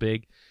shirts were all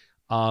big.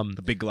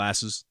 The big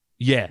glasses.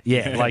 Yeah.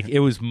 Like it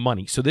was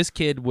money. So this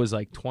kid was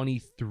like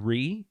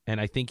 23,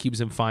 and I think he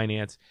was in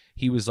finance.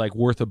 He was like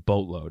worth a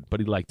boatload, but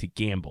he liked to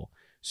gamble.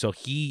 So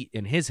he,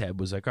 in his head,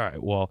 was like, all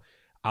right, well,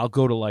 I'll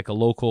go to like a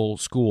local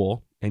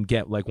school and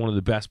get like one of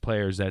the best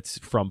players that's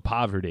from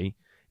poverty.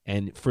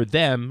 And for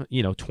them,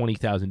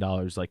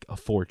 $20,000, like a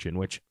fortune,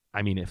 which,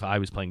 I mean, if I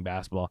was playing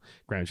basketball,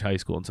 Greenwich High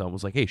School, and someone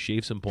was like, hey,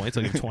 shave some points,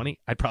 like 20,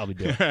 I'd probably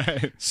do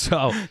it.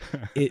 So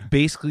it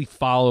basically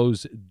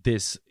follows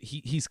this.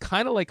 He's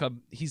kind of like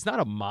he's not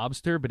a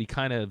mobster, but he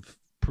kind of,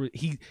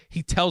 he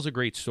tells a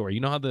great story. You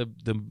know how the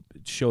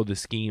show The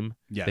Scheme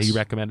Yes. that you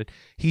recommended?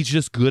 He's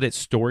just good at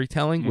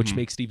storytelling, which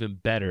makes it even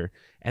better.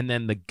 And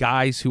then the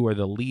guys who are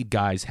the lead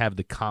guys have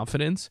the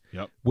confidence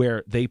Yep.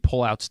 where they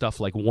pull out stuff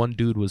like one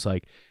dude was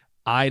like,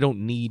 I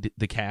don't need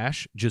the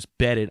cash, just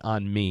bet it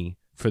on me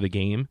for the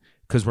game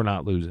because we're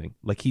not losing.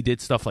 Like he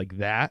did stuff like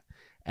that,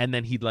 and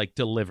then he'd like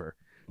deliver.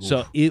 Oof.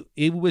 So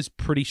it was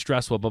pretty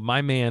stressful. But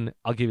my man,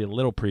 I'll give you a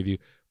little preview,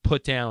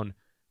 put down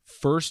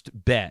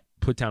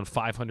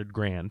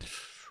 $500,000,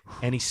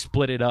 and he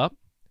split it up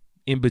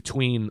in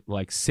between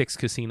like 6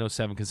 casinos,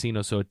 7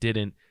 casinos, so it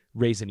didn't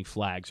raise any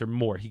flags or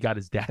more. He got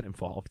his dad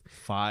involved.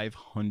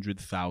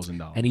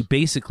 $500,000. And he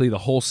basically, the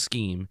whole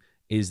scheme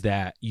is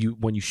that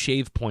when you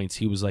shave points,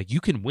 he was like, you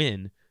can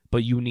win,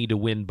 but you need to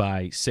win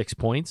by 6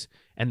 points.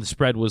 And the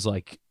spread was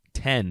like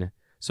 10.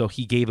 So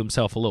he gave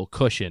himself a little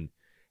cushion.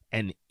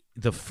 And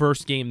the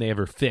first game they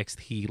ever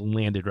fixed, he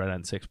landed right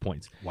on 6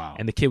 points. Wow.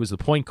 And the kid was the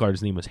point guard.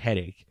 His name was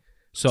Headache.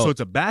 So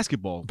it's a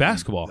basketball.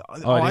 Basketball. Oh, I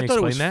didn't thought it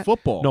explain was that?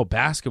 football. No,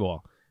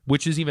 basketball,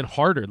 which is even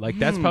harder. Like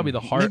that's probably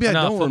the hard. Maybe I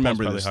no, don't football's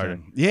remember probably this harder.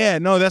 thing. Yeah,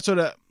 no, that's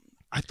what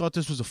I thought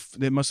this was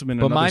it must have been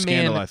But another my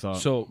scandal, man, I thought.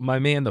 so my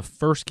man, the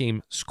first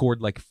game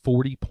scored like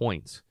 40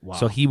 points. Wow.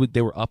 So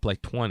they were up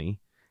like 20,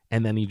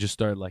 and then he just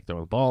started like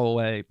throwing the ball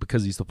away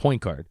because he's the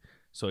point guard.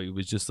 So he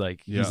was just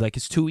like, Yeah. he's like,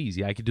 it's too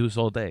easy. I could do this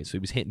all day. So he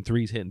was hitting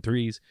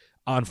threes,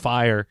 on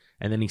fire,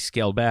 and then he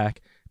scaled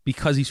back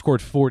because he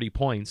scored 40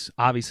 points.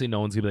 Obviously,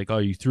 no one's gonna be like, oh,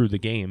 you threw the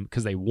game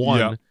because they won,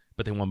 Yeah.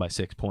 but they won by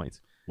 6 points.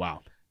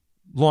 Wow.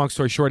 Long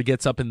story short, he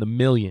gets up in the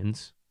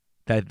millions.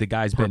 that the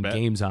guy's Per been bet.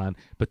 games on.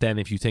 But then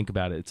if you think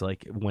about it, it's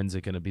like, when's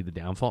it going to be the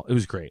downfall? It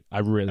was great. I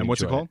really And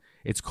what's it enjoyed called?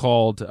 It's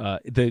called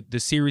the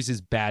series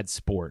is Bad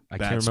Sport. I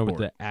Bad can't remember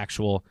Sport. what the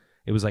actual.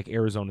 It was like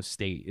Arizona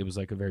State. It was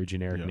like a very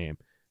generic Yeah. name.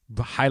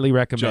 But highly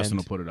recommend. Justin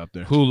will put it up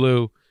there.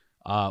 Hulu.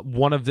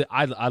 One of the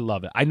I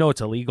love it. I know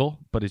it's illegal,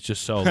 but it's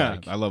just so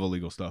like. I love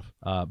illegal stuff.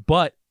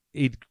 But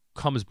it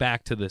comes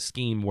back to the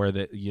scheme where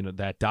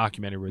that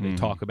documentary where they Mhm.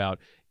 talk about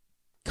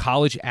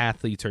college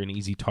athletes are an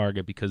easy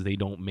target because they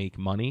don't make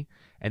money,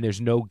 and there's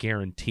no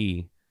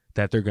guarantee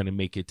that they're going to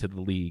make it to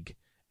the league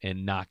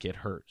and not get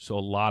hurt. So a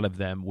lot of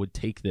them would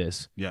take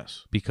this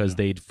Yes. because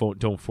they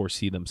don't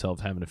foresee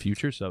themselves having a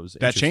future. So it was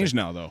That interesting. changed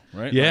now, though,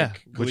 right? Yeah,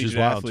 Like, which collegiate is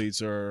wild.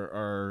 athletes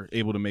are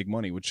able to make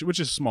money, which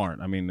is smart.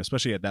 I mean,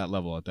 especially at that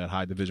level, at that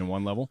high Division I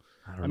level.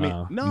 I don't I mean,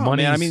 know. no,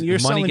 Money's- man, I mean, you're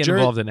money selling get jer-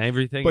 involved in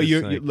everything. But It's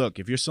you like- look,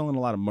 if you're selling a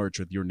lot of merch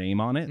with your name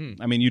on it,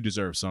 I mean, you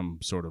deserve some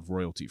sort of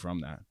royalty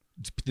from that.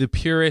 the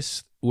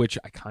purists, which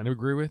I kind of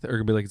agree with, are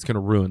gonna be like it's gonna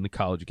ruin the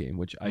college game,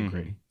 which I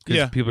agree. Because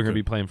Yeah, people are gonna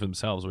good. be playing for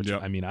themselves, which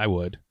Yep. I mean, I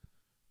would.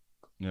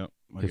 Yep.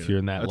 I If get you're it.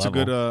 in that That's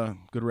level. a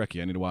good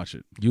recce. I need to watch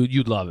it.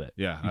 You'd love it.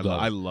 Yeah, I You'd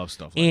love it. love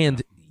stuff like And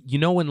that. you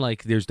know when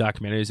like there's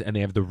documentaries and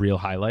they have the real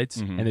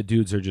highlights Mhm. and the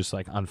dudes are just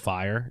like on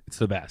fire? It's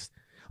the best.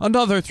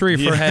 Another 3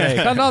 for Yeah. Haig.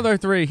 Another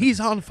 3. He's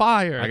on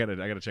fire. I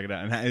gotta check it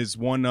out. And is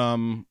one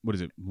what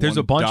is it? There's One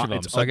a bunch doc- of them.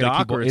 It's So I a gotta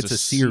doc keep. or It's a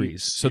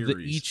series. So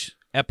series? each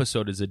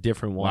episode is a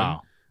different one.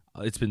 Wow.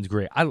 It's been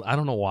great. I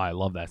don't know why I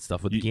love that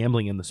stuff with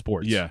gambling in the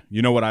sports. Yeah,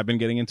 you know what I've been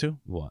getting into?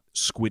 What?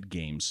 Squid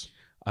Games.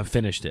 I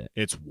finished it.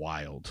 It's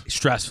wild.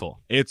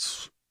 Stressful.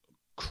 It's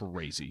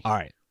crazy. All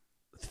right.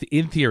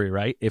 In theory,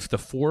 right? If the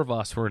 4 of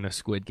us were in a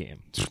Squid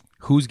Game,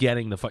 who's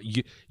getting the fight?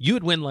 You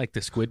would win like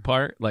the Squid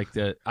part, like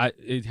the.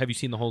 Have you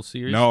seen the whole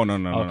series? No. Okay,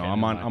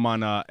 I'm on. never I'm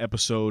on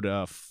episode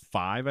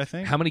 5, I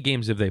think. How many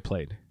games have they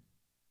played?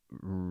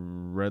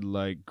 Red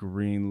light,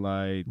 green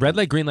light. Red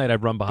light, green light.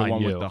 I'd run behind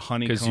one you with the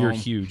because you're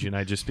honeycomb. huge, and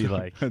I'd just be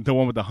like, the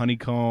one with the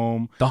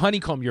honeycomb. the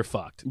honeycomb. You're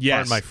fucked. Yes,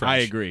 Pardon my French. I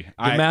agree.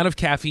 The amount of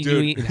caffeine you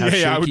Dude, eat and how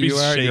yeah, I would shaky be you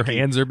are, your shaking.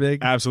 hands are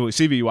big. Absolutely.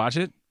 CV, you watch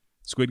it?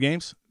 Squid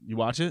Games? You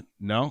watch it?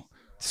 No.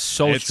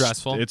 So It's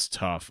stressful. It's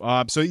tough.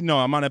 So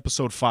I'm on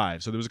episode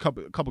 5. So there was a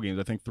couple games.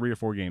 I think 3 or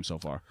 4 games so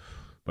far,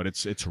 but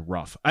it's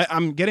rough.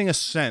 I'm getting a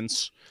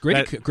sense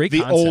Great that great the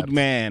concept. old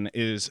man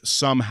is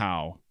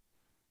somehow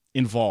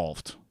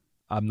involved.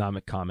 I'm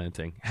not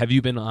commenting. Have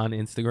you been on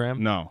Instagram?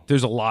 No,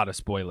 There's a lot of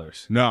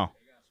spoilers. no.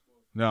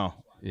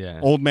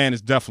 Yeah. Old man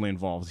is definitely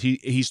involved.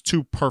 He's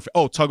too perfect.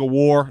 Oh, tug of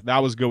war.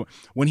 That was good.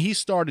 When he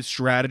started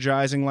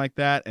strategizing like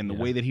that and the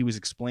way that he was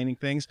explaining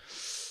things,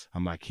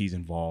 I'm like, he's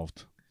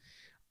involved.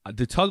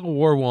 The tug of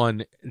war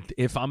one.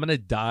 If I'm gonna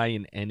die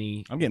in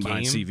any, I'm getting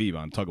behind game, CV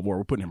on tug of war.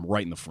 We're putting him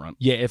right in the front.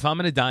 Yeah, if I'm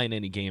gonna die in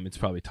any game, it's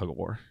probably tug of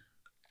war.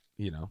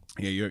 You know,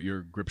 Yeah,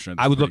 your grip strength.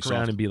 I is would look pretty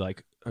around soft. and be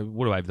like,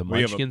 "What do I have? The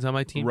We have a Munchkins on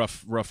my team?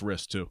 rough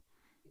wrist too.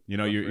 You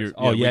know, you're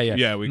Oh yeah.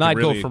 yeah. We No, could I'd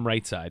really, go from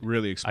right side.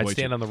 really exploit I'd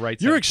stand you. on the right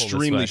side. You're and pull this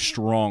extremely way.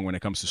 strong when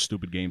it comes to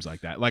stupid games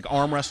like that, like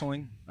arm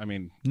wrestling. I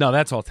mean, No,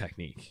 that's all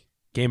technique.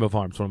 Game of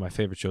Arms, one of my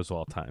favorite shows of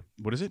all time.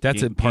 what is it?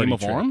 That's Game, a party Game of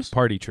trick. Arms.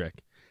 Party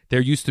trick. There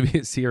used to be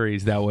a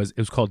series that was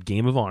called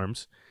Game of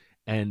Arms,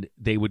 and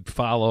they would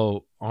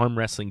follow arm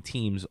wrestling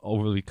teams all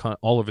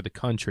over the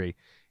country,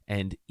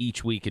 and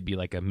each week it'd be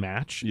like a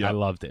match. Yep. I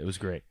loved it. It was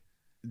great.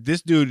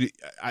 This dude,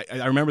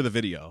 I remember the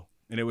video,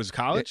 and it was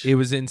college It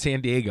was in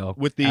San Diego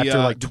with the after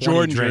like 20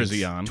 Jordan drinks,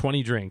 jersey on,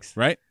 20 drinks.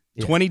 right?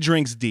 Yeah. 20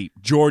 drinks deep,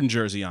 Jordan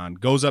jersey on,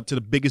 goes up to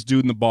the biggest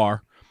dude in the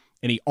bar,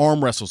 and he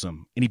arm wrestles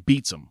him, and he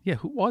beats him, Yeah,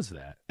 who was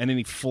that? and then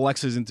he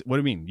flexes into. What do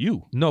you mean,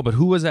 you? No, but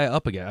who was that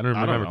up again? I don't I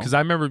don't remember know. because I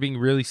remember being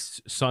really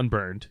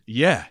sunburned.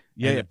 Yeah.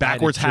 And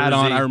Backwards had a hat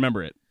on. jersey. I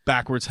remember it.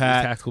 Backwards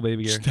hat. Tactical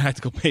baby gear.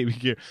 Tactical baby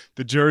gear.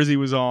 The jersey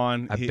was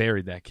on. I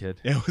buried that kid.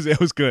 It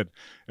was good.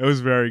 It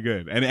was very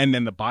good. And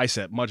then the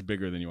bicep much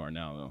bigger than you are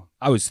now though.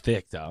 I was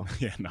thick though.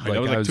 Yeah, no, Like,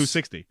 that was I like was-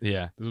 260. Yeah.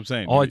 That's what I'm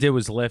saying. All I did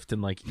was lift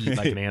and like eat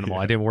like an animal.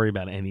 Yeah. I didn't worry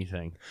about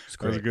anything. It's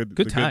That was great. a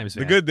good times,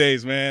 The man. good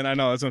days, man. I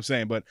know that's what I'm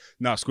saying. But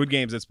no, Squid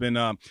Games. It's been.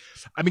 I've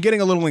been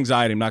getting a little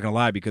anxiety. I'm not gonna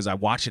lie because I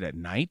watch it at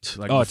night,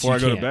 like Oh, before I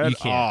you go to can't. bed. You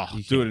can't. Oh,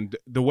 You dude, and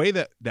the way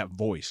that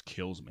voice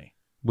kills me.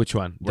 Which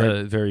one? Right.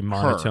 The very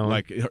monotone. Her,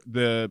 like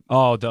the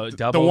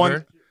dub the over?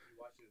 one.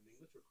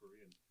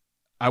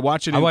 I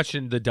watch it. I in- watched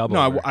in the dub.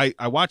 No, over.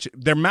 I watch it.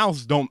 Their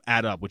mouths don't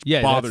add up, which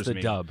yeah, bothers that's the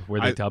me. dub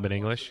where they I- dub in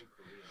English.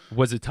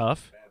 Was it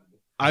tough?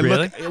 I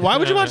Really? look. Why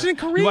would you watch it in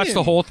Korean? You watched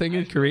the whole thing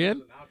in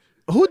Korean?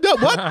 Who does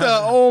what the?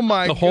 Oh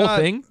my The god! whole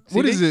thing?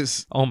 What CV? is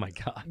this? Oh my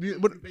god!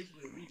 What,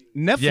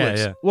 Netflix.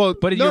 Yeah. Well,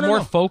 But no, you're no, more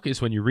no.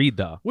 focused when you read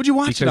though, What'd you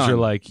watch because it on? you're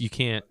like you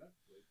can't.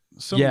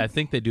 Some- Yeah, I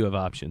think they do have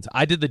options.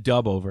 I did the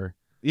dub over,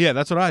 yeah,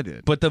 that's what I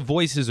did. but the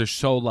voices are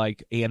so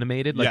like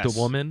animated, like Yes. the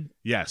woman.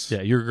 Yes,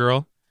 Yeah, your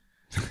girl.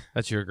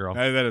 That's your girl.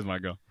 that is my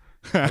girl.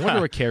 I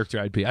wonder what character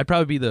I'd be. I'd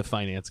probably be the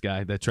finance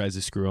guy that tries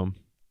to screw him.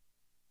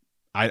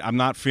 I'm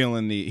not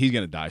feeling the. He's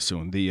gonna die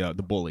soon. The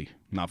bully.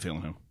 Not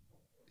feeling him.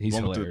 He's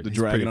One with hilarious. the He's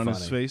dragon pretty on funny.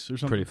 his face or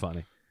something. Pretty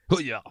funny.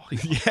 Yeah.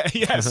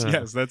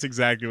 yes, that's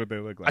exactly what they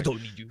look like. I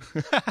don't need you.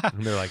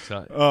 And they're like, it's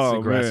Oh,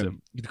 aggressive.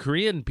 man. The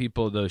Korean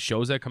people, the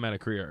shows that come out of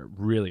Korea are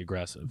really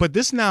aggressive. But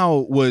this now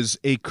was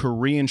a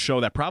Korean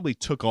show that probably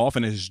took off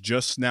and is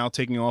just now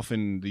taking off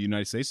in the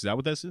United States. Is that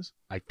what this is?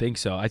 I think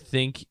so. I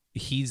think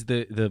he's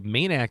the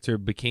main actor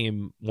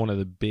became one of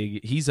the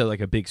big. He's like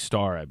a big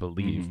star, I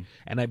believe. Mhm.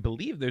 And I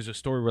believe there's a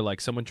story where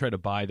like someone tried to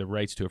buy the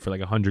rights to it for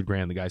like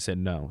 $100,000. The guy said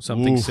no.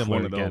 Something Oof, similar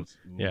one of again. those.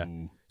 Yeah.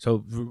 Ooh.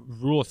 So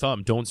rule of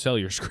thumb: don't sell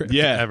your script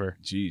Yeah. ever.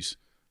 Jeez.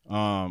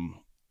 All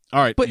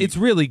right. But it's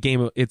really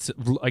It's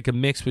like a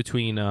mix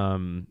between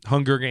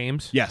Hunger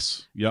Games.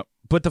 Yes. Yep.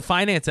 But the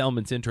finance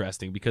element's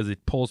interesting because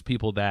it pulls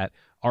people that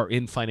are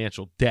in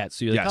financial debt.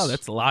 So you're like, Yes. oh,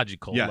 that's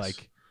logical. Yes.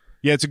 Like,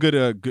 Yeah, it's a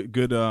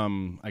good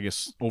I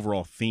guess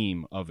overall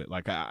theme of it.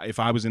 Like if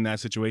I was in that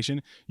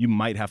situation, you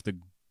might have to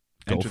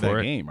Go enter for that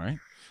it. game, right?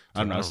 I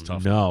don't know. It's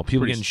tough. No,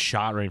 people Pretty getting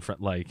shot right in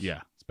front. Like,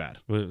 Yeah, it's bad.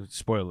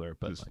 Spoiler,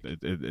 but It's, like,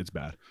 it's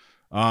bad.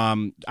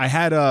 I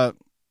had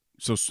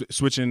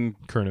switching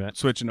current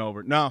event.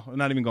 over. No, I'm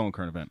not even going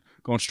current event.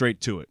 Going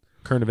straight to it.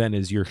 Current event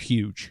is you're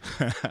huge.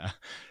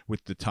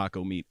 With the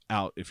taco meat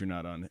out. If you're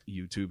not on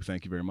YouTube,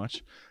 thank you very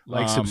much.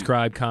 Like,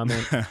 subscribe,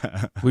 comment.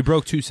 We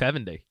broke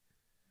 270.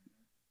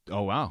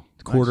 Oh wow,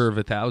 Quarter of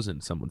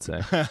 1,000. Some would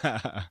say.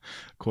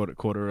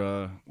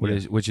 quarter.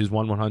 Which is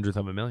 1/100th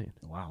of a million.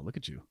 Wow, look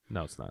at you.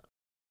 No, it's not.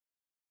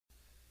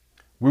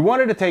 We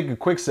wanted to take a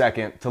quick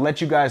second to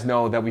let you guys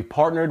know that we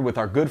partnered with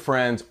our good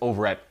friends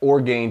over at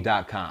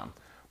Orgain.com.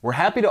 We're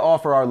happy to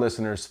offer our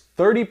listeners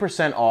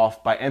 30%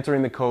 off by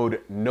entering the code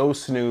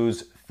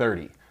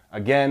NOSNOOZE30.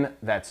 Again,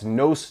 that's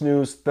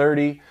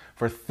NOSNOOZE30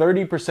 for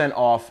 30%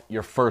 off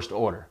your first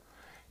order.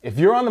 If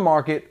you're on the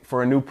market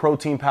for a new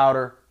protein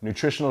powder,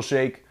 nutritional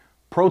shake,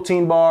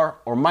 protein bar,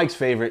 or Mike's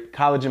favorite,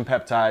 collagen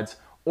peptides,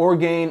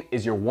 Orgain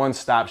is your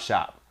one-stop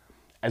shop.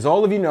 As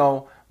all of you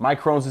know, my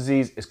Crohn's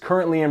disease is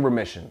currently in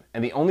remission,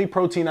 and the only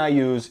protein I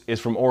use is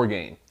from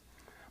Orgain.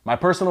 My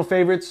personal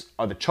favorites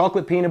are the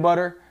chocolate peanut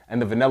butter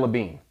and the vanilla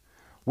bean.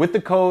 With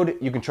the code,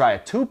 you can try a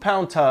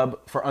 2-pound tub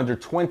for under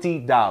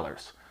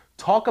 $20.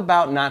 Talk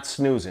about not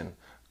snoozing.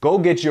 Go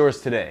get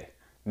yours today.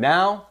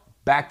 Now,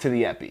 back to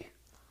the epi.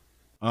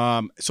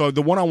 So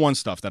the one-on-one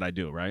stuff that I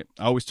do, right?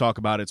 I always talk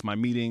about it's my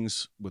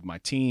meetings with my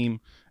team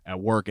at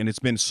work, and it's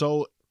been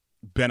so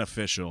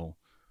beneficial.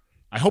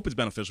 I hope it's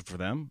beneficial for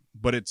them,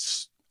 but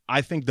it's,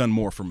 I think, done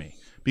more for me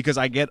because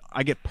I get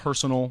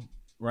personal,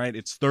 right?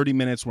 It's 30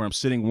 minutes where I'm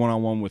sitting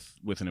one-on-one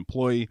with an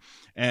employee,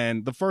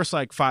 and the first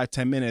like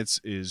 5-10 minutes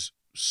is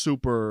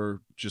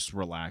super just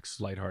relaxed,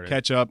 Lighthearted.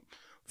 catch up,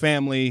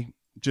 family,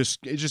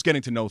 just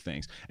getting to know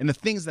things. And the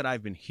things that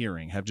I've been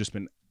hearing have just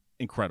been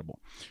incredible,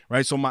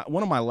 right? So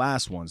one of my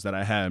last ones that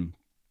I had,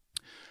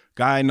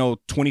 guy I know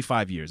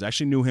 25 years. I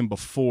actually knew him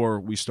before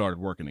we started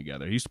working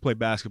together. He used to play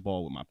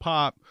basketball with my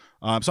pop.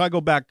 So I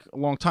go back a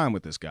long time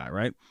with this guy,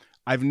 right?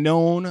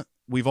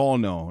 We've all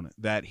known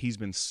that he's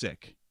been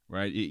sick,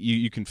 right?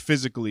 You can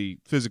physically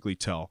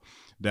tell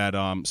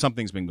that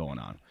something's been going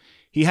on.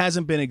 He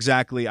hasn't been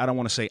exactly, I don't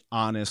want to say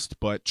honest,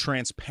 but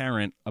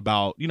transparent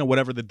about,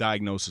 whatever the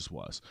diagnosis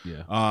was.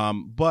 Yeah.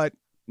 But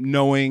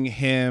knowing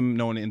him,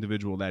 knowing the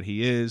individual that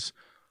he is,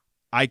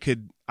 I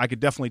could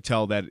definitely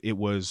tell that it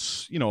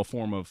was, a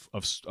form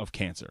of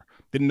cancer.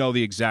 Didn't know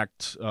the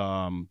exact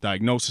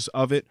diagnosis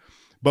of it,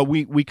 but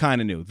we kind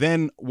of knew.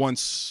 Then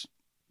once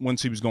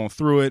he was going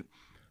through it,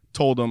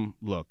 told him,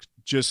 look,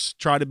 just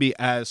try to be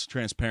as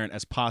transparent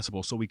as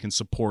possible so we can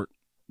support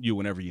you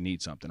whenever you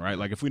need something, right?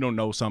 Like if we don't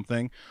know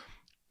something,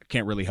 I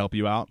can't really help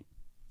you out.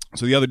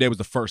 So the other day was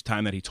the first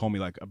time that he told me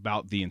like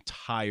about the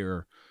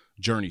entire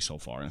journey so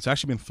far. And it's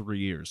actually been 3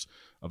 years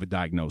of a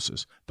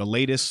diagnosis. The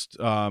latest,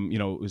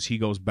 is he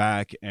goes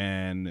back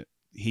and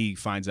he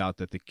finds out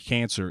that the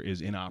cancer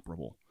is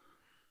inoperable,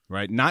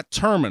 right? Not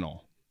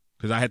terminal,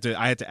 because I had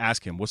to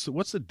ask him, what's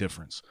the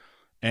difference?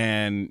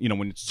 And,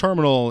 when it's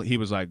terminal, he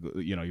was like,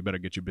 you better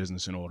get your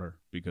business in order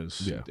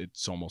because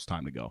it's almost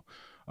time to go.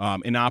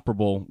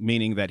 Inoperable,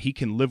 meaning that he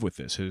can live with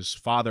this. His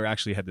father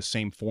actually had the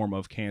same form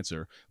of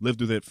cancer, lived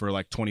with it for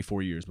like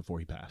 24 years before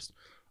he passed.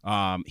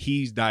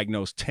 He's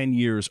diagnosed 10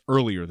 years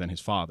earlier than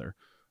his father.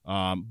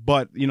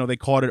 But, they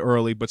caught it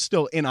early, but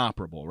still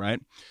inoperable,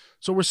 right?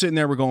 So we're sitting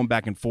there, we're going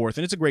back and forth,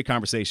 and it's a great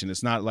conversation.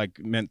 It's not like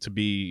meant to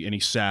be any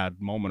sad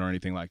moment or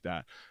anything like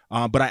that.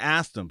 But I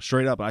asked him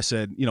straight up, I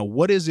said,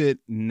 what is it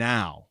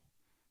now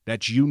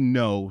that you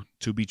know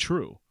to be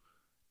true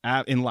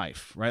in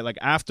life, right? Like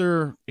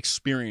after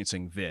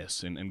experiencing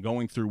this and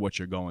going through what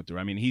you're going through.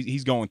 I mean,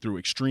 he's going through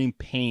extreme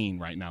pain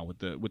right now with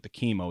the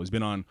chemo. He's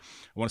been on,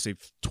 I want to say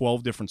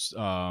 12 different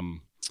what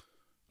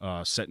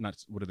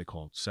are they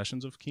called?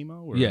 Sessions of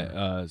chemo? Or?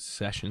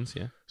 Sessions,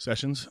 yeah.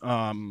 Sessions.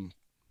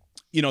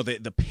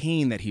 The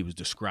pain that he was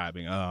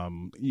describing,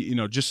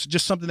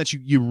 just something that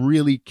you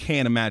really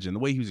can't imagine. The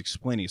way he was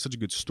explaining, he's such a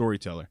good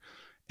storyteller.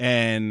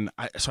 And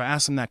so I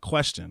asked him that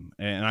question,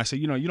 and I said,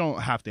 you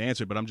don't have to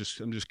answer, but I'm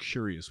just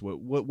curious.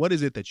 What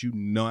is it that you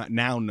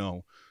now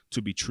know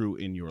to be true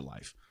in your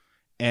life?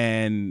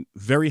 And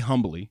very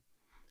humbly,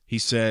 he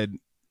said,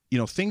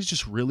 things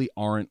just really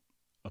aren't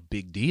a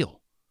big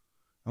deal.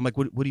 I'm like,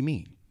 what do you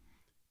mean?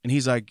 And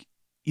he's like,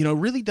 it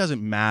really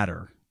doesn't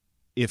matter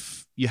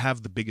if you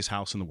have the biggest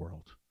house in the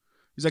world.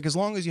 He's like, as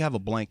long as you have a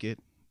blanket,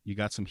 you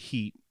got some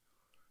heat,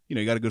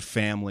 you got a good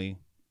family,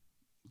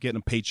 getting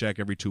a paycheck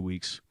every 2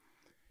 weeks,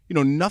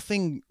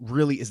 nothing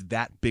really is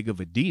that big of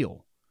a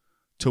deal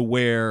to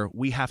where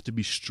we have to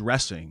be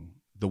stressing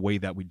the way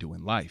that we do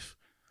in life.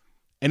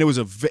 And it was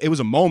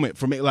a moment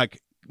for me. Like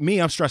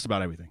me, I'm stressed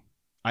about everything.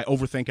 I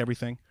overthink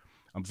everything.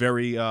 I'm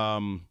very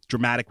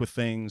dramatic with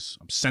things.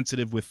 I'm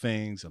sensitive with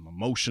things. I'm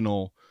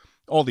emotional,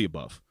 all the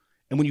above.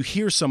 And when you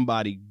hear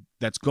somebody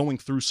that's going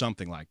through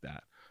something like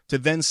that, to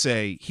then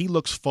say he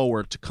looks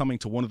forward to coming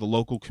to one of the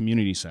local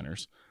community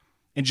centers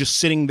and just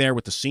sitting there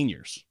with the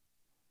seniors,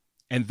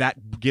 and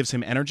that gives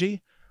him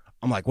energy,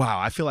 I'm like, wow,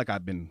 I feel like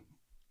I've been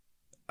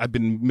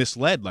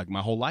misled like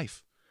my whole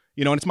life.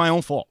 And it's my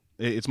own fault.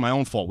 It's my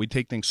own fault. We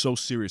take things so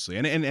seriously.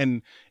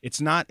 And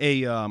it's not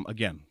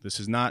again, this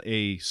is not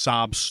a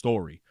sob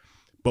story,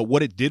 but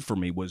what it did for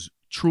me was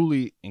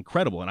truly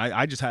incredible. And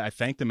I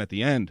thanked him at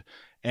the end,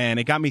 and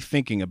it got me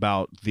thinking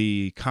about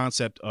the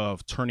concept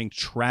of turning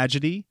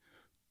tragedy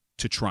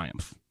to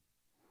triumph,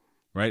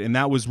 right? And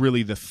that was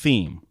really the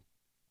theme.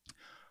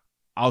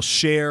 I'll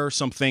share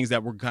some things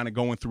that we're kind of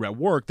going through at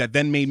work that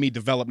then made me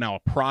develop now a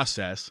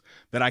process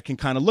that I can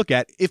kind of look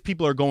at if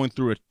people are going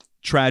through a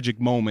tragic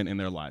moment in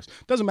their lives.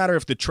 Doesn't matter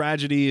if the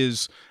tragedy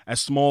is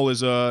as small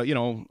as a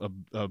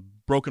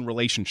broken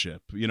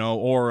relationship,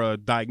 or a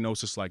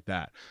diagnosis like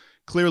that.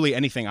 Clearly,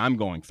 anything I'm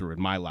going through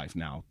in my life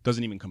now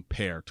doesn't even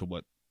compare to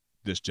what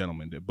this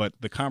gentleman did. But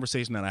the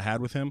conversation that I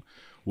had with him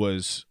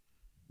was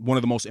one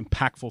of the most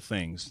impactful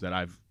things that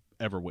I've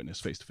ever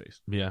witnessed face to face.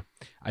 Yeah.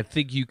 I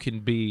think you can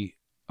be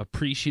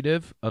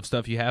appreciative of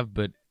stuff you have,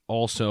 but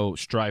also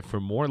strive for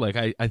more. Like,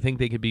 I think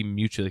they could be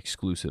mutually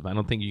exclusive. I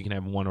don't think you can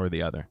have one or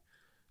the other.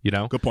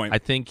 Good point. I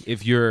think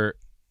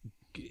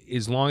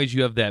as long as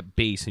you have that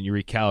base and you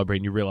recalibrate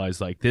and you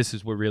realize, like, this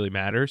is what really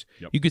matters,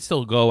 you could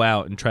still go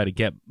out and try to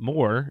get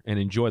more and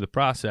enjoy the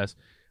process.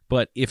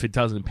 But if it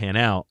doesn't pan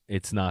out,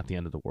 it's not the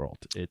end of the world.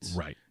 It's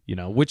right.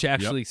 Which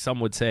actually some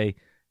would say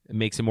it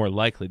makes it more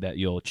likely that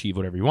you'll achieve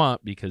whatever you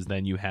want, because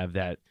then you have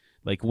that,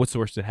 like, what's the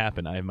worst that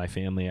happened? I have my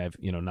family. I've,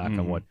 knock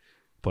on wood.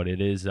 But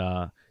it is,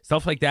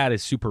 stuff like that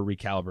is super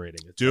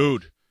recalibrating.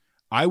 Dude,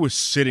 I was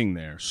sitting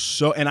there.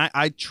 And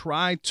I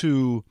tried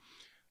to,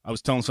 I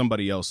was telling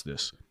somebody else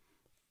this.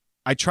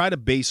 I try to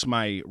base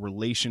my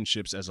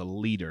relationships as a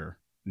leader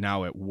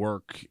now at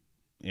work,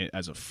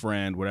 as a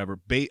friend, whatever.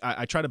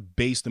 I try to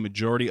base the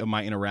majority of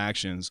my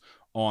interactions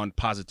on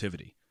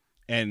positivity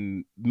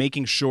and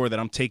making sure that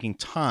I'm taking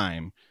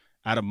time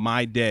out of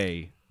my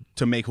day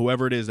to make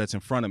whoever it is that's in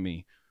front of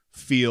me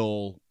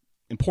feel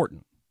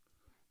important,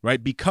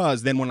 right?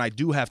 Because then when I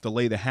do have to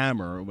lay the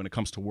hammer when it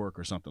comes to work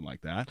or something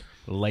like that.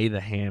 Lay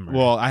the hammer.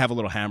 Well, I have a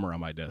little hammer on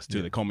my desk,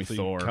 too. They call me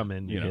Thor. You come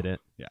in, you hit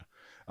it. Yeah.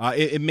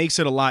 It makes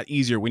it a lot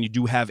easier when you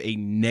do have a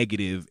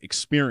negative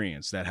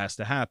experience that has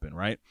to happen,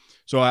 right?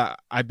 So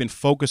I've been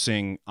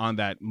focusing on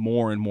that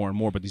more and more and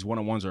more, but these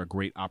one-on-ones are a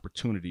great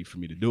opportunity for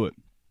me to do it.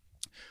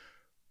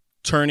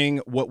 Turning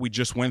what we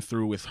just went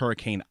through with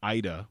Hurricane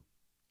Ida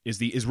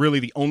is really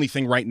the only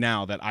thing right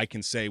now that I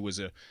can say was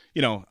a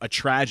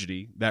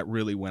tragedy that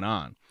really went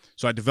on.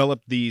 So I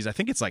developed these, I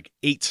think it's like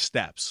 8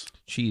 steps.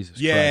 Jesus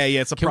Christ. Yeah,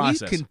 it's a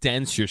process. Can we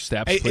condense your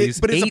steps,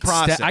 please? But it's a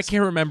process. I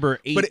can't remember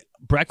 8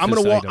 breakfast I'm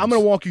items. gonna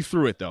walk you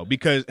through it, though,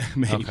 because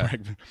I'm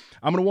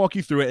gonna walk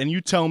you through it, and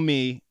you tell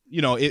me,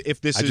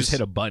 if this is... I just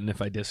hit a button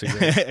if I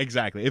disagree.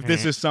 Exactly. If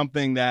this is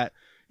something that,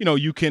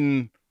 you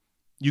can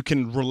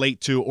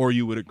relate to or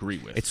you would agree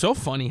with. It's so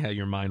funny how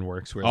your mind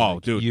works. Where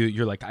dude.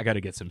 You're like, I got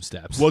to get some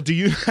steps. Well, do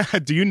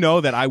you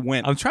know that I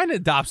went... I'm trying to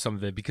adopt some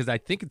of it because I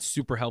think it's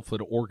super helpful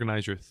to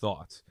organize your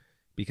thoughts.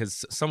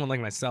 Because someone like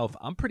myself,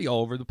 I'm pretty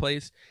all over the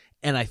place,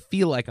 and I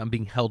feel like I'm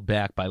being held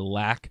back by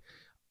lack.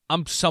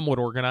 I'm somewhat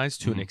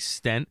organized to an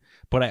extent,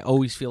 but I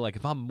always feel like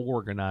if I'm more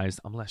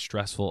organized, I'm less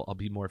stressful. I'll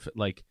be more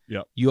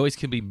you always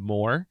can be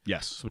more.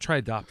 Yes. So try to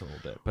adopt a little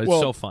bit, but it's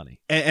so funny.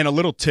 And a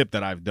little tip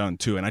that I've done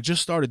too, and I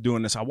just started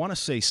doing this. I want to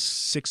say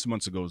 6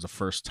 months ago was the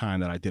first time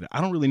that I did it. I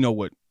don't really know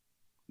what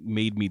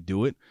made me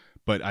do it,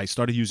 but I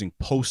started using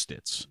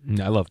Post-its.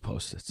 I love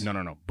Post-its.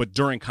 No. But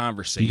during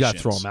conversations, you got to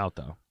throw them out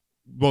though.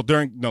 Well,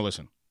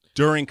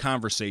 during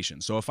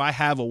conversation. So if I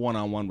have a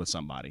one-on-one with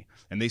somebody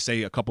and they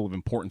say a couple of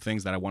important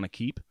things that I want to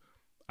keep,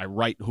 I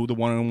write who the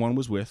one-on-one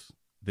was with,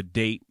 the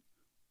date,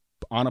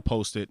 on a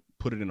Post-it,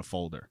 put it in a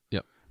folder.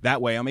 Yep.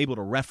 That way I'm able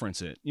to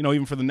reference it.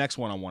 Even for the next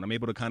one-on-one, I'm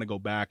able to kind of go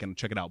back and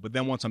check it out. But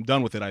then once I'm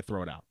done with it, I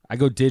throw it out. I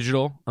go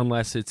digital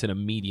unless it's an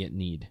immediate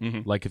need.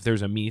 Mm-hmm. Like if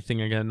there's a me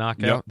thing I got to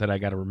knock out that I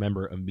got to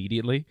remember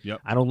immediately. Yep.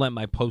 I don't let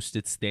my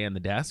Post-its stay on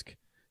the desk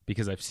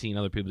because I've seen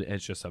other people,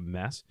 it's just a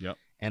mess. Yep.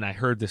 And I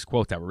heard this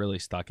quote that really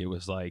stuck. It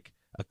was like,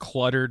 a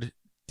cluttered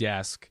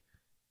desk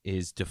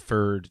is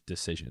deferred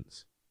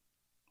decisions.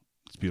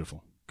 It's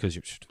beautiful. Because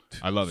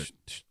I love it.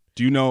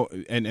 Do you know,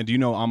 and do you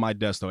know on my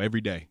desk, though,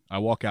 every day I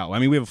walk out. I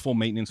mean, we have a full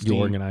maintenance team. You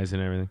organize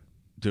and everything?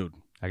 Dude.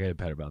 I got to get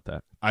better about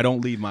that. I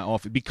don't leave my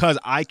office because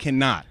I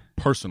cannot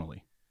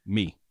personally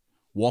me,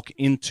 walk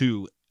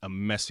into a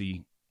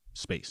messy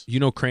space. You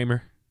know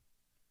Kramer?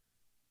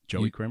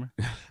 Joey Kramer?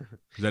 Is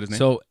that his name?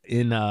 So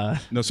in no,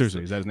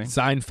 seriously, is that his name?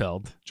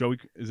 Seinfeld. Joey?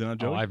 Is it not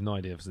Joey? Oh, I have no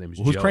idea if his name is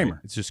Who's Joey. Kramer?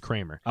 It's just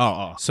Kramer.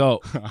 Oh. So,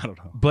 I don't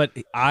know. but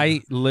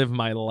I live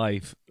my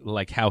life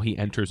like how he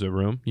enters a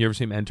room. You ever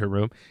see him enter a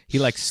room? He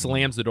like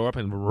slams the door up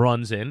and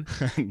runs in.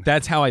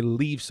 That's how I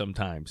leave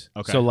sometimes.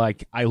 Okay. So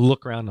like I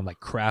look around and I'm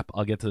like, crap,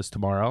 I'll get to this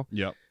tomorrow.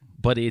 Yep.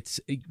 But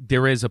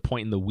there is a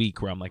point in the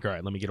week where I'm like, all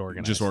right, let me get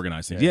organized. Just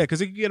organize things. Yeah,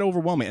 because it can get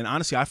overwhelming. And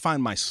honestly, I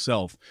find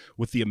myself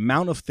with the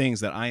amount of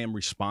things that I am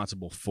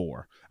responsible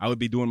for, I would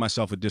be doing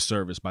myself a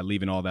disservice by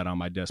leaving all that on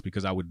my desk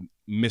because I would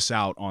miss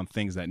out on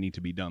things that need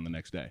to be done the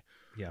next day.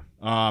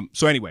 Yeah.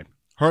 So anyway,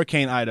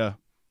 Hurricane Ida,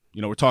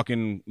 we're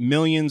talking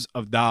millions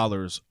of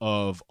dollars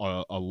of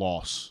a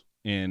loss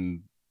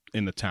in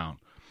the town.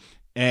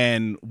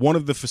 And one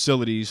of the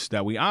facilities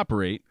that we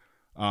operate,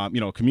 a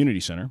community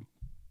center,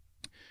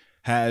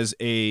 has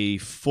a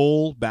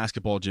full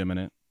basketball gym in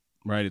it,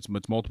 right? It's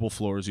multiple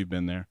floors. You've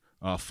been there.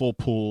 Full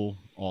pool,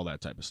 all that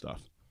type of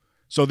stuff.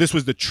 So this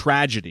was the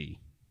tragedy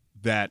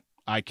that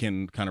I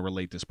can kind of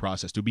relate this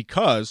process to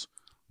because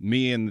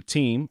me and the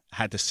team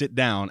had to sit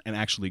down and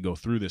actually go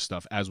through this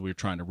stuff as we were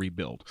trying to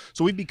rebuild.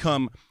 So we've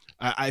become,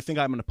 I think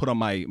I'm going to put on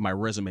my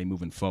resume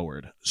moving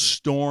forward,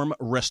 storm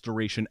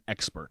restoration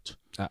expert.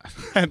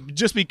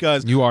 Just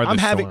because you are the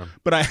storm. storm.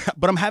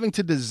 But I'm having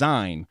to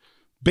design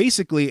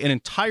basically an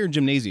entire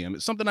gymnasium.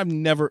 It's something I've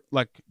never,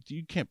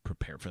 you can't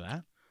prepare for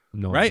that.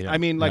 No, right? idea. I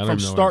mean, I from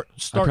start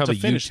to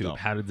finish, YouTube, though.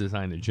 how to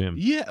design a gym.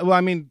 Yeah, well,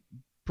 I mean,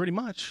 pretty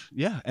much,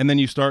 yeah. And then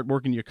you start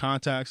working your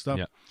contact stuff.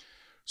 Yeah.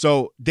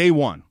 So day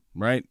one,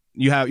 right?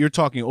 You're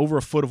talking over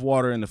a foot of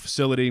water in the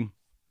facility.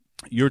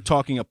 You're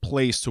talking a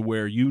place to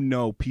where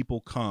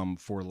people come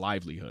for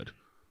livelihood.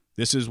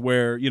 This is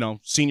where,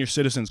 senior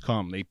citizens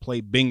come. They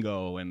play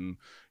bingo and,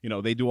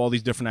 they do all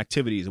these different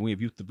activities. And we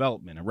have youth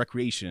development and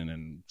recreation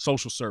and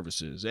social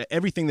services,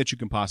 everything that you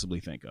can possibly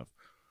think of.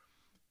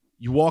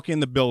 You walk in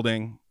the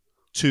building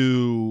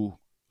to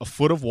a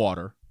foot of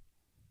water.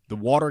 The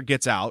water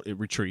gets out. It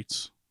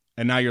retreats.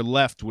 And now you're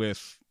left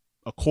with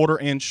a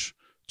 1/4 inch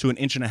to 1.5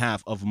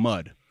 inches of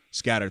mud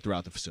scattered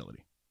throughout the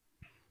facility.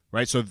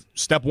 Right? So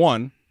step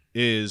one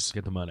is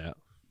get the mud out.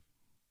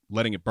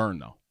 Letting it burn,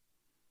 though.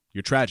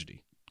 Your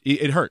tragedy.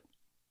 It hurt.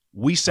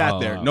 We sat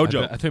there. No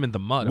joke. I thought you meant the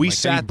mud. We like,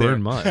 sat there.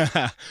 Burn mud.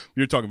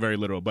 You're talking very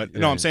literal. But Yeah.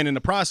 no, I'm saying in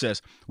the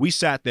process, we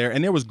sat there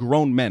and there was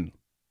grown men.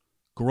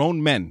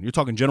 You're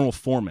talking general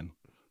foremen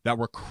that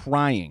were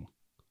crying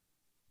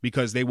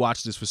because they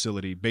watched this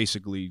facility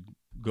basically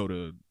go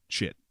to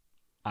shit.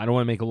 I don't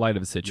want to make light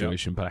of the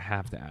situation, but I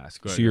have to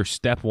ask. Go ahead. So your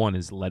step one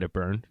is let it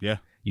burn. Yeah.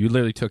 You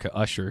literally took an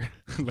Usher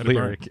Let it burn.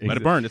 lyric. Let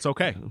it burn. It's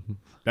okay.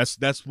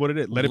 That's what it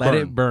is. Let it Let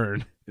burn. it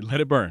burn. Let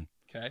it burn.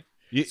 Okay.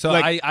 So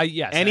yes.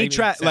 any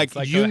like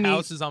you the need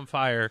house is on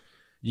fire.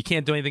 You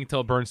can't do anything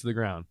until it burns to the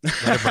ground. Let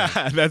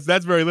it burn.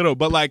 that's very little.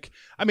 But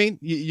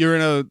you're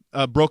in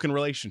a broken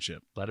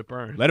relationship. Let it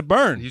burn. Let it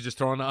burn. You just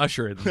throw in an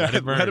Usher and let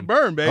it burn. Let it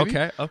burn,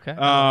 baby.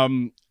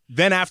 Okay.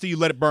 Then after you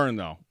let it burn,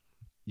 though,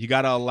 you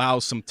got to allow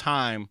some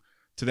time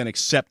to then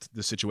accept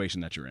the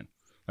situation that you're in.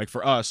 Like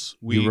for us,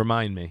 you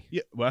remind me.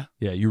 Yeah. What?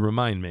 Yeah, you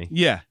remind me.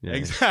 Yeah. Yeah.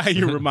 Exactly.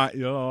 You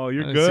remind. Oh,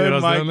 you're See what I good,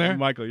 was doing there?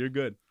 Michael. You're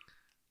good.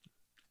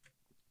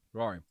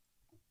 Sorry.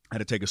 I had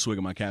to take a swig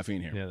of my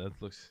caffeine here. Yeah,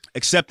 that looks.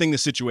 Accepting the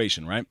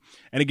situation, right?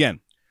 And again,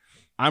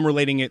 I'm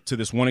relating it to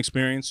this one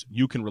experience.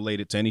 You can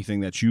relate it to anything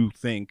that you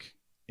think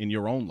in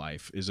your own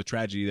life is a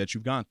tragedy that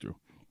you've gone through.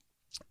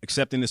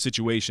 Accepting the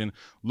situation,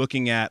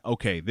 looking at,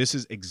 okay, this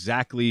is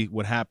exactly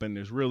what happened.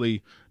 There's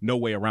really no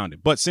way around it.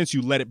 But since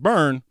you let it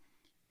burn,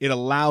 it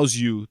allows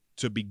you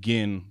to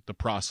begin the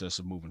process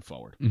of moving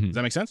forward. Mhm. Does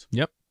that make sense?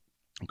 Yep.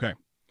 Okay.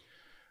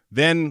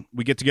 Then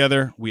we get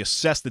together, we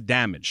assess the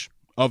damage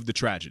of the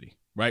tragedy,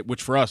 right?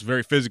 Which for us,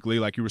 very physically,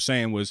 like you were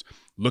saying, was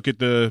look at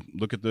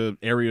the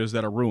areas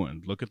that are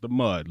ruined, look at the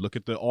mud, look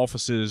at the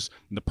offices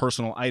and the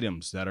personal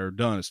items that are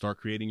done, and start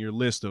creating your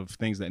list of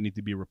things that need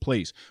to be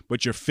replaced.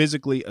 But you're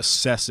physically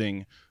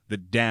assessing the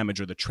damage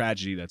or the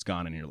tragedy that's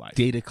gone in your life.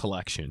 Data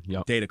collection.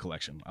 Yep. Data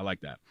collection. I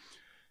like that.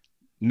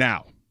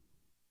 Now,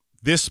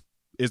 this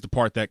is the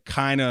part that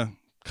kind of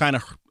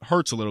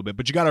hurts a little bit,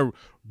 but you got to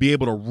be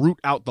able to root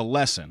out the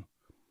lesson,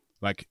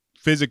 like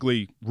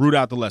physically root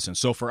out the lesson.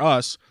 So for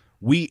us,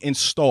 we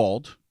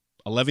installed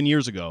 11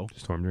 years ago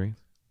Storm drains.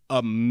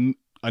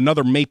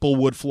 Another maple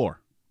wood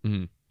floor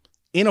Mhm.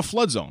 in a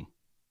flood zone.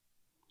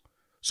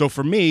 So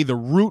for me, the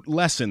root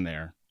lesson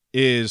there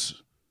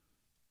is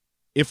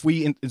if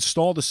we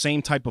install the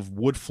same type of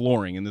wood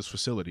flooring in this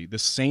facility, the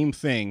same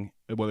thing,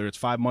 whether it's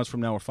 5 months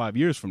from now or 5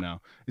 years from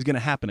now, is going to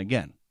happen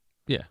again.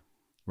 Yeah.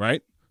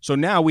 Right? So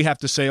now we have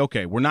to say,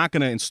 okay, we're not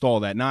going to install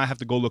that. Now I have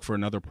to go look for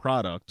another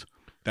product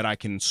that I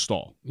can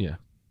install. Yeah.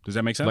 Does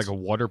that make sense? Like a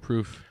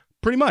waterproof.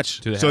 Pretty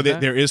much. Do they So have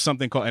that? there is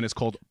something called, and it's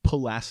called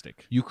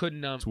Pulastic. You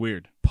couldn't It's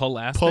weird.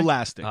 Pulastic.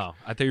 Pulastic. Oh,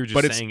 I thought you were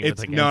just But saying it's it with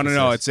like no.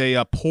 emphasis. It's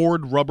a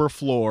poured rubber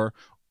floor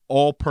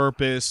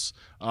all-purpose.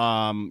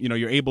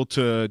 You're able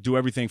to do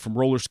everything from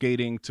roller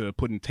skating to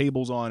putting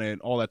tables on it,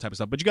 all that type of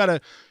stuff. But you gotta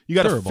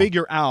Durable.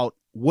 figure out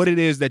what it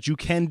is that you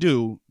can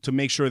do to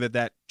make sure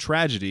that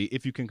tragedy,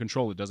 if you can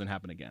control it, doesn't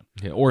happen again.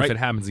 Yeah, or Right? if it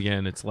happens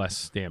again, it's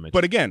less damage.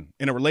 But again,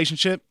 in a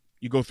relationship,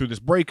 you go through this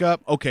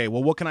breakup. Okay,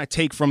 well, what can I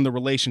take from the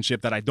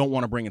relationship that I don't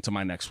want to bring into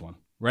my next one?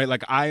 Right?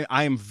 Like I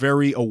am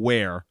very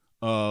aware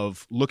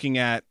of looking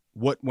at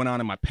what went on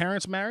in my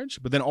parents' marriage,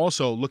 but then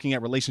also looking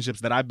at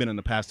relationships that I've been in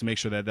the past to make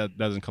sure that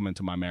doesn't come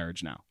into my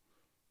marriage now.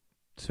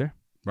 It's fair.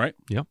 Right?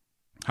 Yep.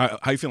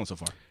 How you feeling so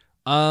far?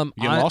 You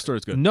You getting lost or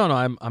it's good? No,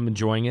 I'm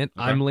enjoying it.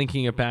 Okay. I'm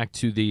linking it back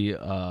to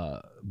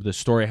the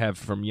story I have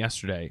from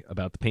yesterday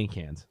about the paint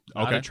cans.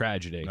 Not Okay. a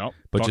tragedy, No.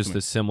 but Talk to just me.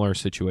 a similar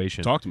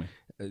situation. Talk to me.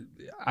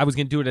 I was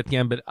going to do it at the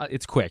end, but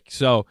it's quick.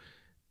 So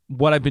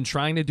what I've been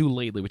trying to do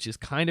lately, which is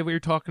kind of what you're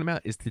talking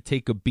about, is to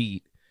take a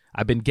beat.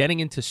 I've been getting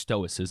into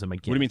stoicism again.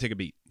 What do you mean take a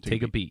beat?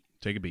 Take a beat.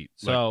 Take a beat.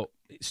 So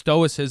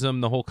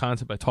stoicism, the whole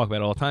concept I talk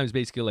about all the time, is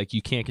basically like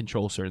you can't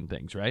control certain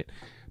things, right?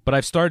 But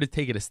I've started to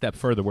take it a step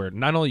further where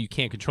not only you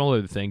can't control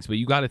other things, but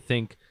you got to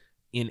think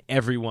in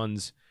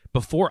everyone's,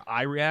 before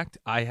I react,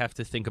 I have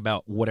to think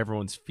about what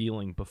everyone's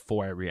feeling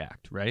before I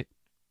react, right?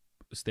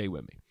 Stay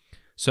with me.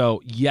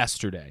 So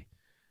yesterday,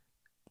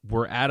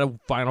 we're at a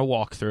final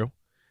walkthrough.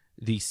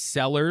 The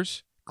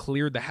sellers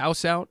cleared the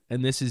house out,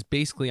 and this is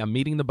basically I'm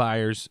meeting the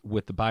buyers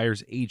with the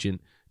buyer's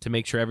agent to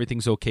make sure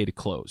everything's okay to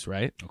close,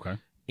 right? Okay.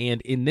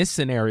 And in this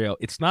scenario,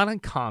 it's not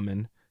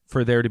uncommon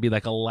for there to be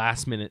like a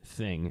last minute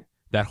thing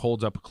that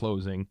holds up a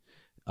closing,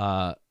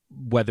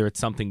 whether it's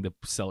something the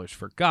sellers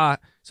forgot,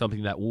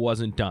 something that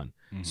wasn't done.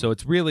 Mm-hmm. So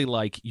it's really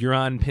like you're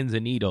on pins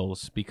and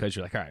needles because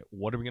you're like, all right,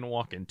 what are we going to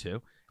walk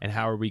into? And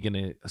how are we going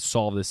to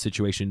solve this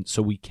situation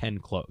so we can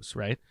close,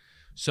 right?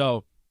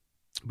 So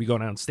we go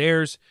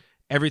downstairs.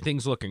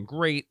 Everything's looking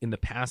great. In the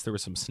past, there were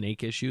some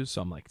snake issues.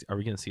 So I'm like, are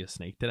we going to see a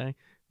snake today?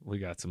 We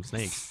got some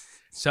snakes.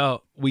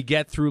 So we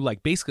get through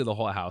like basically the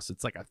whole house.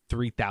 It's like a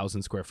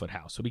 3,000 square foot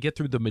house. So we get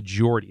through the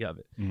majority of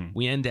it. Mhm.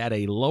 We end at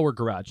a lower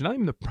garage, not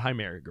even the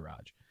primary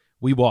garage.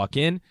 We walk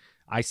in.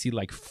 I see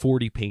like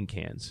 40 paint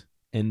cans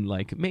and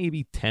like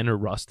maybe 10 are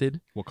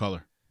rusted. What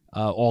color?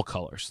 All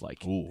colors.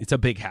 Like Ooh. it's a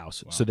big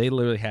house. Wow. So they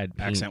literally had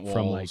paint Accent walls.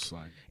 from like,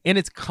 and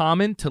it's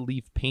common to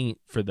leave paint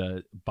for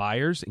the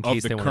buyers in of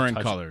case the they want to current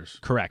touch colors.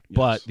 it. Correct. Yes.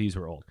 But these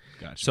were old.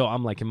 Gotcha. So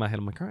I'm like in my head,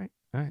 I'm like, all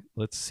right,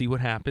 let's see what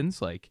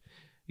happens. Like,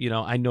 you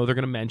know, I know they're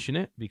gonna mention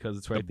it because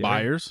it's right the there.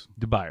 buyers.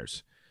 The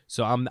buyers.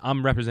 So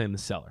I'm representing the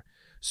seller.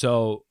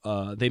 So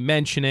they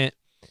mention it.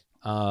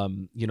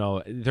 You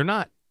know, they're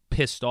not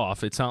pissed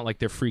off. It's not like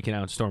they're freaking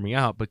out and storming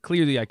out, but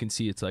clearly I can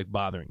see it's like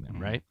bothering them,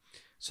 Mhm. right?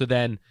 So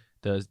then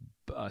the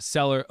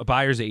a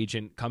buyer's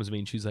agent comes to me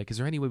and she's like, is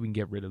there any way we can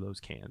get rid of those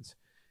cans?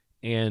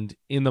 And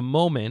in the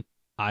moment,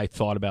 I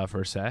thought about it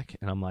for a sec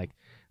and I'm like,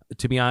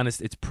 to be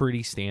honest, it's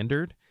pretty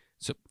standard.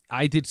 So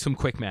I did some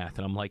quick math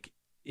and I'm like,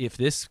 if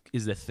this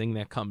is the thing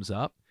that comes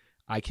up,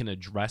 I can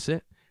address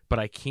it, but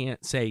I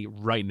can't say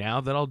right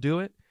now that I'll do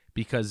it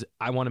because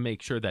I want to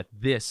make sure that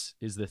this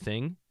is the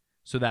thing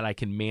so that I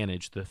can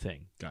manage the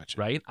thing, Gotcha.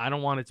 right? I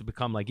don't want it to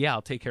become like, yeah,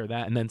 I'll take care of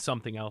that. And then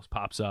something else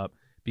pops up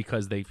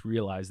because they've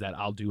realized that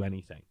I'll do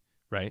anything,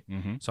 right?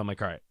 Mm-hmm. So I'm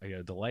like, all right, I got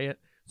to delay it.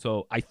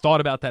 So I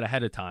thought about that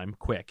ahead of time,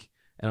 quick.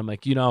 And I'm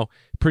like, you know,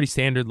 pretty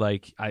standard.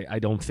 Like, I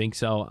don't think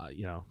so.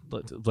 You know,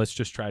 let's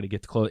just try to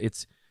get to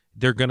close.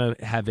 They're going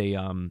to have a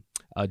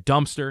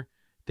dumpster.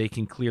 They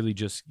can clearly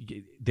just,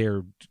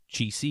 their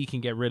GC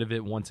can get rid of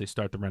it once they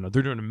start the rental.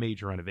 They're doing a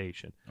major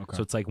renovation. Okay.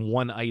 So it's like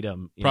one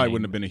item. Probably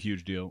wouldn't have been a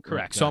huge deal.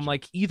 Correct. Gotcha. So I'm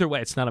like, either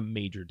way, it's not a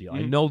major deal. I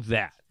Mhm. know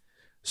that.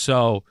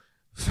 So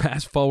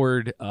fast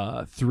forward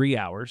 3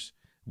 hours.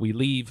 We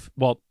leave.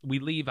 Well, we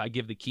leave. I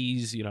give the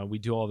keys. You know, we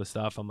do all the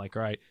stuff. I'm like,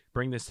 all right,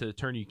 bring this to the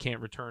attorney. You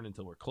can't return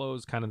until we're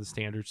closed. Kind of the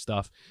standard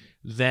stuff.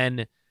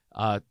 Then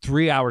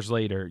 3 hours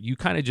later, you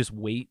kind of just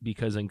wait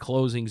because in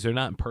closings, they're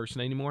not in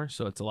person anymore.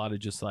 So it's a lot of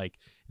just like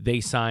they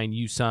sign,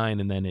 you sign,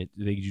 and then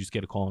they just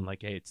get a call and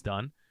like, hey, it's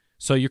done.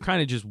 So you're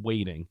kind of just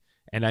waiting.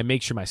 And I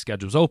make sure my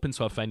schedule's open.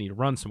 So if I need to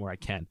run somewhere, I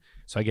can.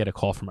 So I get a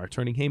call from our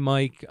attorney. Hey,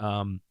 Mike.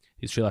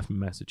 She left me a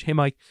message. Hey,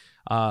 Mike.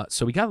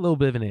 So we got a little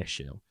bit of an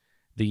issue.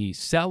 The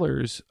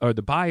sellers or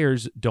the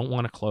buyers don't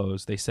want to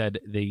close. They said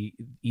they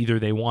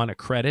want a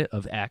credit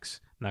of X.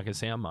 I'm not going to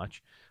say how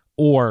much,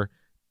 or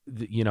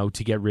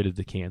to get rid of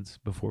the cans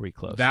before we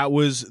close. That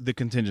was the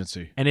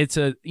contingency. And it's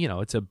a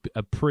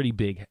pretty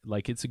big,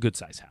 like it's a good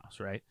size house,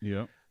 right?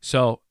 Yeah.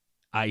 So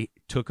I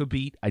took a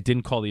beat. I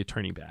didn't call the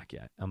attorney back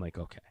yet. I'm like,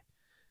 okay.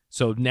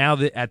 So now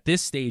that at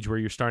this stage where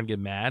you're starting to get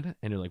mad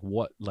and you're like,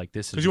 what? Like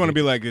this is Because you want to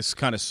be like, it's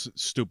kind of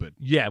stupid.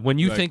 yeah. When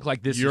you like, think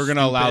like this, You're is going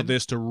to allow stupid.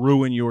 this to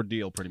ruin your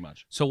deal pretty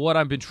much. So what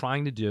I've been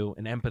trying to do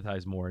and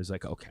empathize more is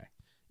like, okay,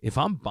 if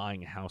I'm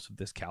buying a house of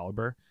this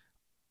caliber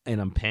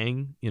and I'm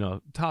paying,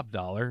 top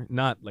dollar,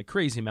 not like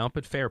crazy amount,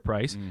 but fair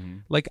price,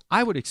 like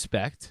I would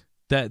expect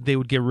that they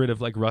would get rid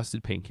of like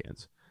rusted paint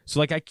cans. So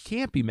like I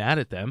can't be mad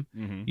at them.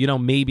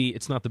 Mm-hmm. Maybe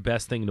it's not the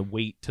best thing to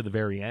wait to the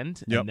very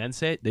end Yep. and then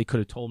say it. They could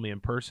have told me in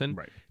person.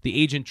 Right.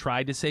 The agent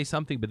tried to say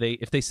something, but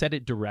if they said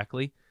it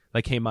directly,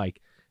 like, hey,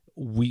 Mike,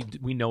 we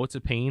know it's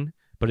a pain,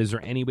 but is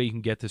there any way you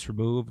can get this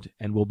removed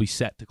and we'll be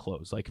set to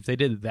close? Like if they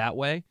did it that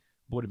way,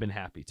 would have been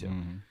happy to.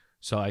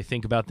 So I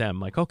think about them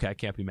like, okay, I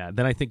can't be mad.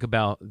 Then I think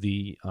about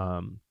the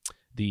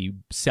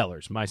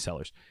sellers, my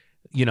sellers.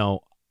 You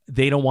know,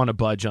 they don't want to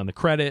budge on the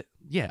credit.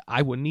 Yeah,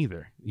 I wouldn't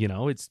either. You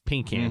know, it's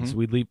paint cans.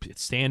 We'd leave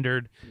it's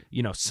standard.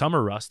 You know, some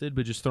are rusted,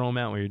 but just throw them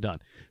out when you're done.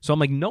 So I'm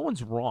like, no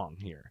one's wrong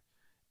here.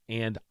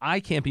 And I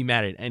can't be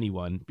mad at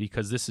anyone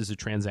because this is a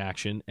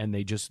transaction and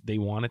they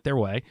want it their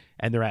way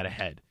and they're out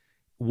ahead.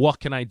 What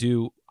can I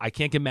do? I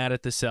can't get mad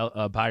at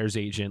the buyer's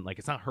agent. Like,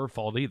 it's not her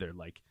fault either.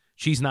 Like,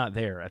 she's not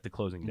there at the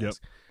closing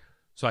desk.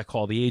 So I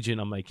call the agent.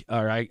 I'm like,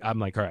 all right.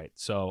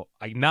 So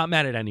I'm not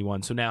mad at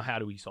anyone. So now how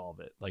do we solve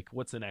it? Like,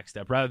 what's the next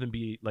step? Rather than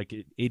be like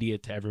an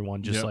idiot to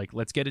everyone, just like,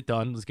 let's get it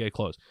done. Let's get it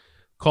closed.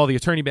 Call the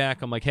attorney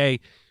back. I'm like,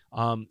 hey,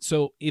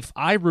 so if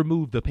I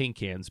remove the paint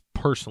cans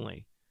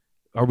personally,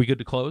 are we good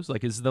to close?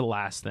 Like, is the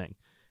last thing?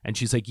 And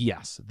she's like,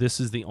 yes, this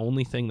is the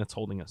only thing that's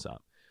holding us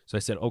up. So I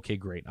said, okay,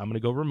 great. I'm going to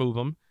go remove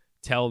them.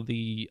 Tell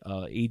the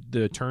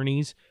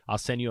attorneys, I'll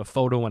send you a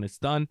photo when it's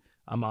done.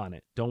 I'm on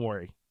it. Don't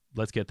worry.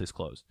 Let's get this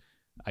closed.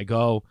 I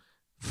go,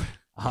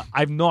 I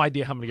have no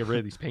idea how I'm going to get rid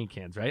of these paint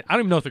cans, right? I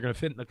don't even know if they're going to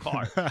fit in the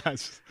car.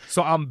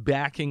 So I'm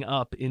backing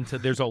up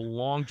there's a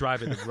long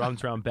driveway that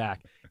runs around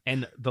back,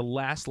 and the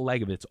last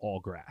leg of it's all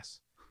grass.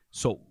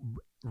 So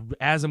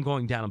as I'm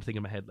going down, I'm thinking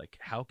in my head, like,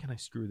 how can I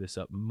screw this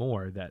up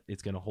more that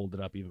it's going to hold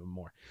it up even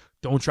more?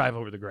 Don't drive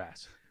over the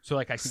grass. So,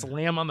 like, I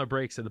slam on the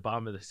brakes at the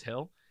bottom of this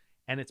hill,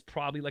 and it's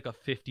probably like a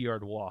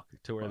 50-yard walk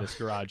to where this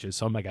garage is.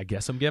 So I'm like, I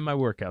guess I'm getting my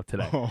workout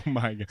today. Oh,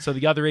 my God. So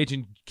the other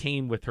agent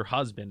came with her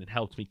husband and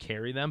helped me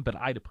carry them, but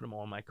I had to put them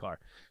all in my car.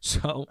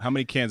 So how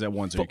many cans at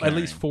once are you at carrying?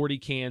 least 40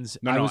 cans.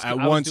 No, at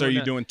once are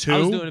you doing 2? I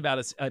was doing about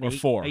or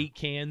 4? 8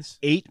 cans.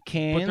 8 But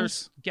cans?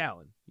 there's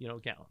gallon.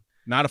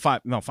 Not a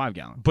 5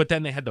 gallon. But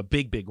then they had the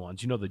big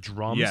ones. You know, the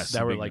drums Yes, that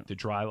the were big like one. the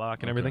dry lock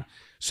and Okay. everything.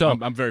 So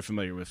I'm very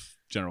familiar with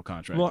general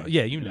contracting. well,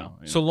 yeah, you know.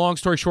 So long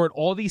story short,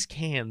 all these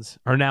cans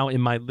are now in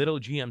my little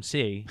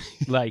GMC.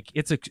 Like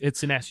it's an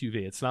SUV.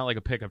 It's not like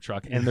a pickup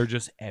truck, and they're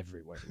just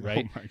everywhere,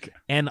 right? Oh, my God.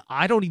 And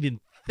I don't even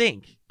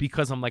think,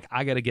 because I'm like,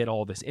 I got to get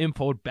all this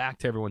info back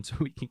to everyone so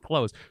we can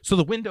close. So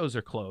the windows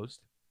are closed,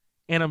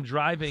 and I'm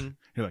driving.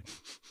 You're like,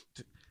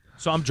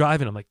 So I'm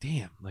driving. I'm like,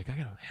 damn, like I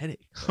got a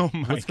headache. oh,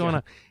 my What's going God.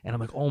 on? And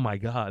I'm like, oh my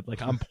God,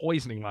 like I'm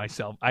poisoning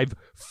myself. I've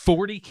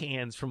 40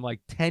 cans from like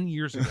 10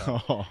 years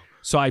ago. Oh.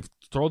 So I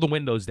throw the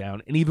windows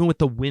down, and even with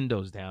the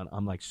windows down,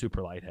 I'm like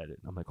super lightheaded.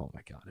 I'm like, oh my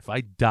God, if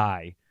I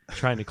die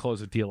trying to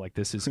close a deal like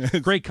this is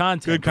great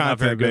content. Good but not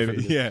very content, good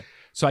for baby. the- Yeah.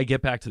 So I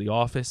get back to the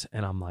office,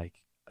 and I'm like,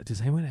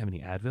 does anyone have any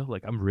Advil?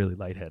 Like, I'm really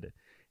lightheaded.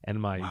 And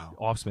my Wow.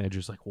 office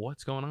manager's like,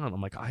 what's going on?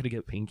 I'm like, I had to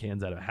get paint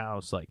cans out of the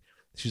house. Like,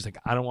 she's like,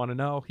 I don't want to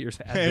know. Here's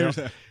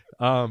Advil.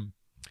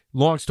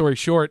 Long story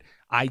short,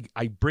 I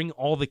bring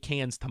all the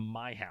cans to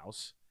my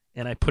house,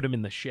 and I put them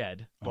in the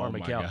shed, Bar Oh, my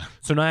Miguel. God.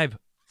 So now I have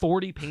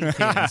 40 paint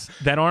cans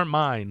that aren't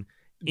mine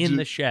in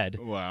the shed.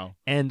 Wow.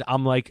 And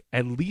I'm like,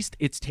 at least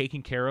it's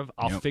taken care of.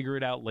 I'll Yep. figure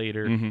it out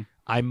later. Mhm.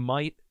 I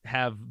might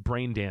have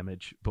brain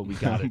damage, but we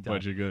got it done.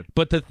 But you're good.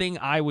 But the thing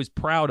I was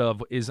proud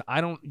of is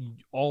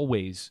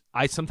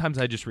sometimes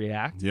I just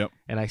react Yep.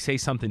 and I say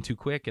something too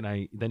quick,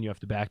 and then you have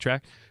to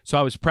backtrack. So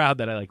I was proud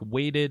that I like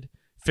waited,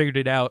 figured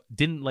it out,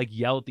 didn't like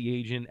yell at the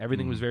agent.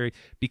 Everything was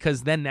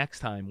because then next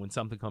time when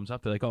something comes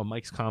up, they're like, oh,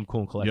 Mike's calm,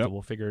 cool, and collected. Yep.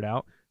 We'll figure it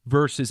out,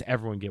 versus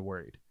everyone get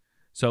worried.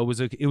 So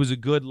it was a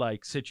good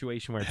like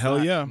situation where it's Hell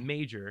not yeah.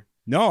 major.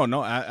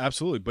 No,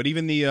 absolutely. But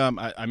even the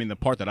I mean the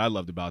part that I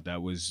loved about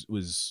that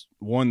was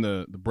one,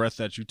 the breath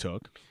that you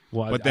took.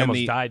 Well, But I then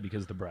almost died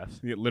because of the breath.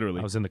 Yeah,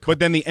 literally. I was in the car. But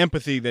then the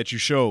empathy that you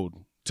showed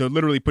to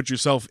literally put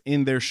yourself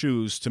in their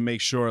shoes to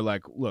make sure,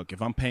 like, look, if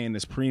I'm paying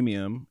this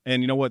premium,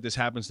 and you know what, this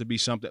happens to be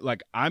something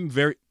like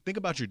think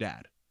about your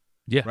dad.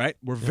 Yeah. Right?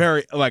 We're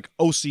very like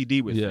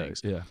OCD with things.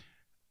 Yeah.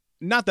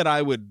 Not that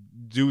I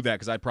would do that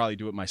because I'd probably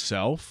do it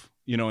myself.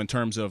 You know, in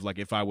terms of like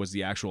if I was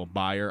the actual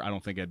buyer, I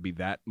don't think I'd be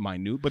that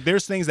minute. But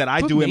there's things that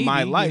I do in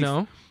my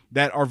life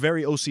that are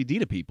very OCD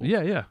to people.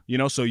 Yeah. You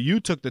know, so you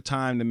took the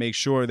time to make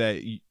sure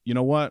that, you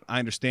know what, I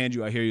understand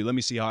you, I hear you. Let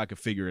me see how I can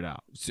figure it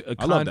out.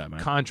 I love that, man.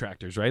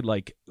 Contractors, right?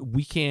 Like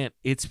we can't.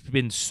 It's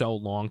been so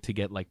long to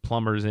get like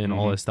plumbers in,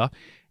 all this stuff,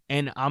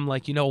 and I'm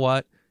like, you know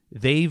what?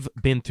 They've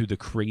been through the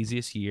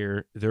craziest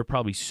year. They're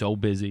probably so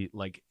busy.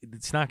 Like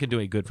it's not gonna do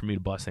any good for me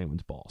to bust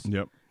anyone's balls.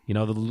 Yep. You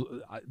know,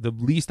 the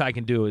least I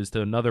can do is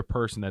to another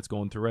person that's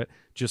going through it,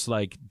 just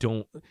like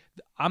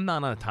I'm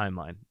not on a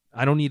timeline.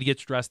 I don't need to get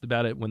stressed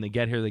about it. When they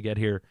get here, they get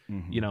here.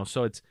 Mm-hmm. You know,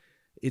 so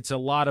it's a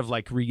lot of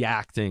like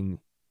reacting.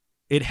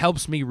 It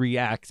helps me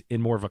react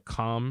in more of a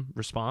calm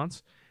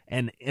response.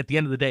 And at the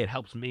end of the day, it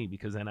helps me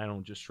because then I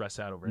don't just stress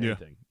out over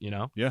anything, you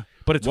know? Yeah.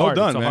 But it's Well hard.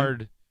 done, it's a man.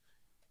 hard.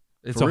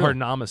 It's For a real. hard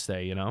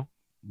namaste, you know?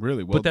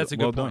 Really well. But that's a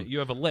good well point. done. You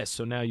have a list,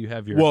 so now you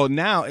have your. Well,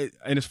 now, and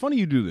it's funny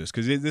you do this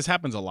because this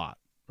happens a lot,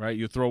 right?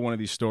 You throw one of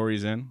these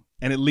stories in,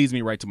 and it leads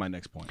me right to my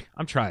next point.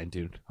 I'm trying,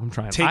 dude. I'm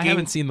trying. I Taking-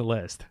 haven't seen the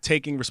list.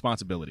 Taking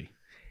responsibility.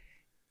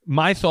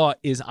 My thought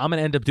is I'm going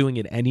to end up doing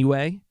it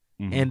anyway.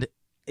 Mhm. And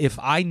if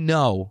I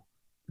know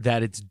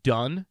that it's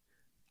done,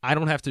 I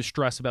don't have to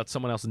stress about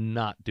someone else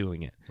not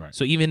doing it. Right.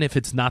 So even if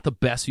it's not the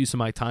best use of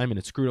my time and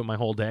it screwed up my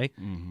whole day,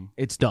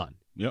 it's done.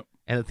 Yep.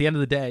 And at the end of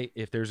the day,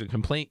 if there's a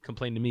complaint,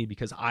 complain to me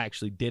because I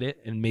actually did it,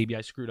 and maybe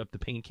I screwed up the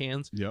paint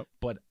cans. Yep.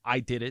 But I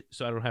did it,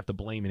 so I don't have to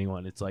blame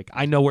anyone. It's like,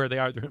 I know where they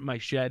are. They're in my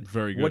shed.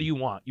 Very good. What do you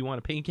want? You want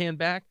a paint can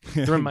back?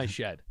 They're in my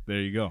shed. There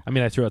you go. I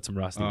mean, I threw out some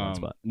rusty ones,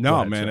 but No, go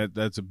ahead, man, sir.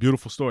 that's a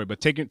beautiful story.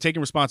 But taking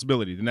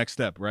responsibility, the next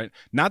step, right?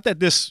 Not that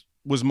this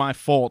was my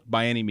fault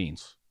by any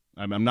means.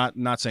 I'm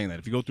not saying that.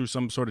 If you go through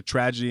some sort of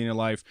tragedy in your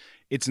life,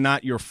 it's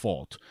not your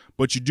fault.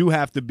 But you do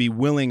have to be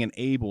willing and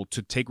able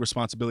to take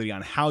responsibility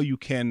on how you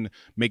can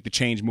make the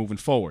change moving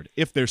forward,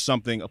 if there's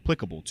something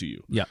applicable to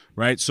you. Yeah.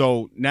 Right?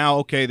 So now,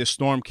 okay, the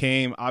storm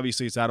came.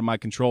 Obviously, it's out of my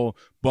control,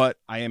 but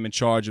I am in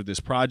charge of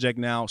this project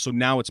now. So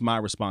now it's my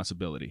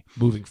responsibility.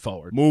 Moving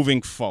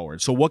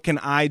forward. So what can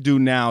I do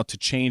now to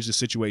change the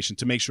situation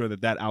to make sure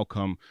that that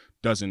outcome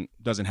doesn't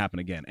happen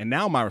again? And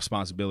now my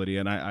responsibility,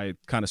 and I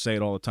kind of say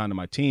it all the time to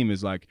my team,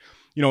 is like,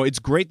 you know, it's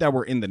great that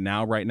we're in the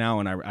now right now,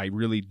 and I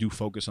really do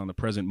focus on the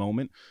present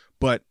moment.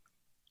 But,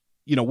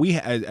 you know, we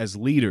as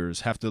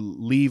leaders have to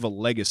leave a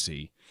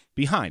legacy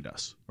behind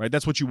us, right?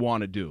 That's what you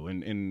want to do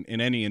in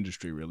any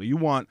industry, really. You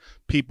want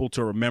people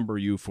to remember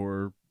you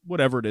for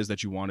whatever it is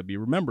that you want to be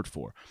remembered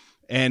for.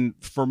 And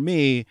for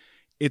me,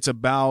 it's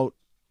about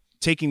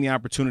taking the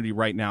opportunity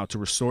right now to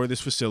restore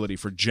this facility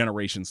for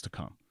generations to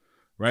come,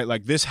 right?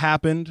 Like this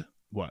happened.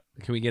 What?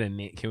 Can we get a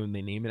name? Can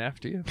they name it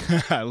after you?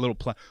 A little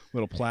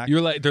plaque.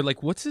 They're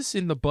like, what's this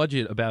in the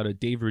budget about a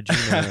Dave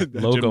Regina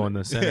logo gym. in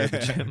the center of the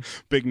gym?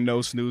 Big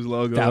no snooze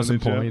logo. 1,000 on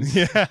the gym. points.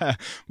 Yeah,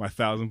 my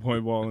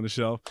 1,000-point ball on the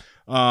shelf.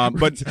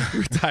 But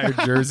Retired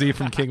jersey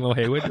from King Lo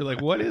Haywood. You're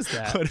like, what is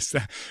that? what is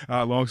that?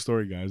 Long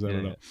story, guys. I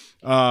don't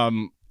Yeah.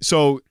 know.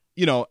 So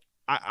you know,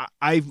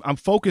 I'm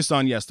focused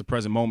on, yes, the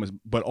present moment,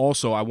 but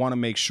also I want to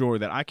make sure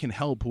that I can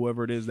help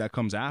whoever it is that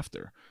comes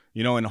after.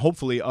 You know, and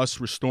hopefully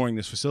us restoring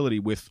this facility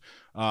with,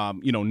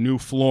 you know, new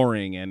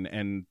flooring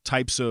and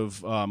types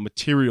of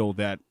material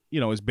that, you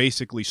know, is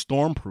basically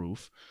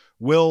storm-proof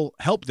will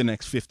help the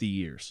next 50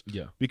 years.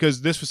 Yeah.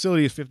 Because this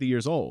facility is 50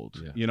 years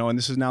old, Yeah. you know, and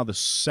this is now the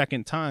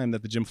second time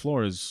that the gym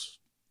floor is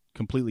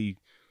completely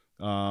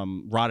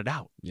rotted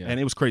out. Yeah. And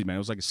it was crazy, man. It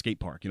was like a skate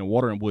park. You know,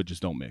 water and wood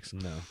just don't mix.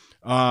 No.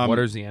 Um,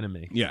 Water's the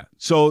enemy. yeah.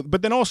 So,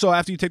 but then also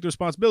after you take the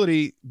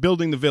responsibility,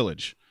 building the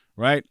village,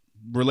 right?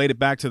 Related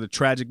back to the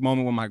tragic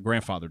moment when my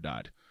grandfather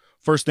died.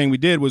 First thing we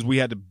did was we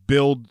had to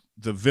build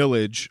the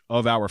village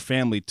of our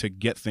family to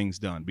get things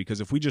done.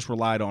 Because if we just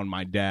relied on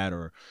my dad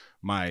or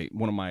one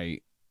of my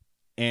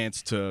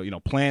aunts to, you know,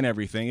 plan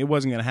everything, it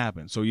wasn't going to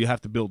happen. So you have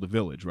to build the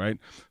village, right?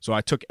 So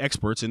I took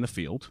experts in the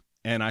field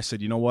and I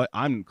said, you know what?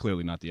 I'm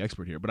clearly not the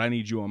expert here, but I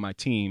need you on my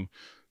team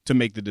to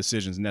make the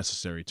decisions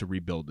necessary to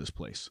rebuild this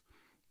place.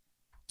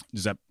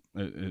 Does that?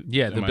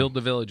 Yeah, am I- build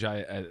the village.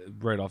 I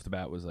right off the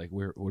bat was like,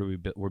 we're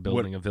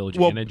building a village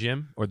well, in a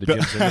gym, or the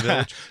gym's in the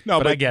village. No,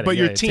 but I get it. But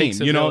Yeah, your it team, takes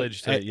a you know,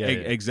 village to- yeah.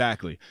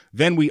 exactly.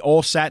 Then we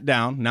all sat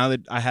down. Now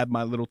that I had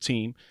my little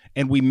team,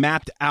 and we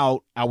mapped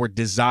out our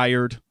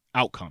desired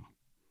outcome,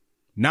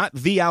 not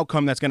the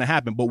outcome that's going to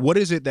happen, but what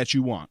is it that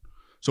you want?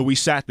 So we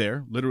sat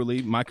there,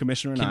 literally, my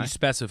commissioner and Can I. you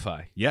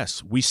specify?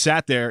 Yes, we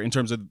sat there in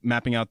terms of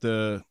mapping out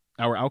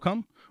our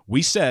outcome.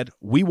 We said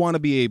we want to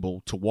be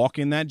able to walk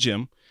in that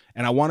gym,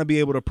 and I want to be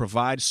able to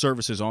provide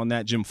services on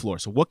that gym floor.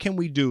 So what can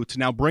we do to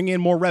now bring in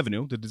more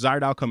revenue? The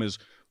desired outcome is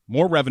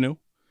more revenue,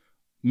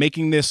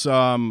 making this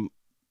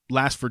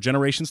last for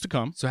generations to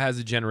come. So how does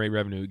it generate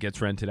revenue? It gets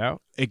rented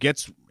out? It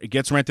gets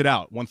rented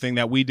out. One thing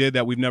that we did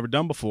that we've never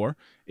done before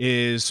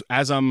is,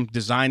 as I'm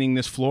designing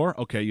this floor,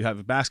 okay, you have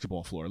a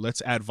basketball floor.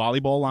 Let's add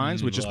volleyball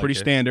lines, which is like pretty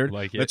it. standard.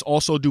 Like it. Let's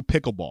also do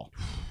pickleball.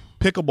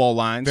 Pickleball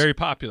lines. Very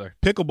popular.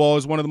 Pickleball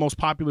is one of the most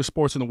popular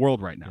sports in the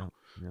world right now.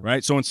 Yeah.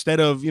 Right? So instead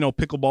of, you know,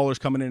 pickleballers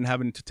coming in and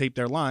having to tape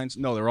their lines,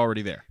 no, they're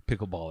already there.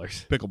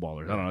 Pickleballers.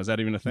 Pickleballers. I don't know. Is that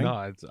even a thing? No,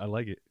 I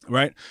like it.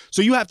 Right?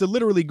 So you have to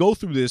literally go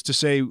through this to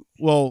say,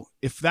 well,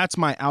 if that's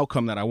my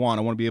outcome that I want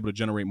to be able to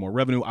generate more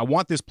revenue. I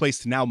want this place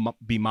to now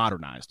be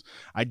modernized.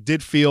 I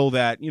did feel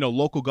that, you know,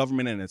 local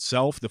government in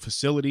itself, the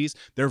facilities,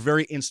 they're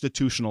very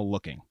institutional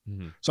looking.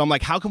 Mm-hmm. So I'm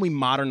like, how can we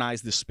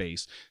modernize this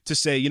space to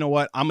say, you know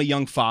what, I'm a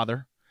young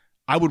father.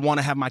 I would want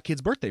to have my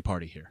kid's birthday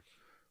party here,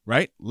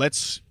 right?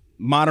 Let's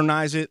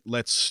modernize it.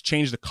 Let's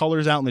change the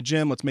colors out in the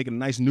gym. Let's make it a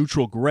nice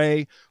neutral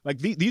gray. Like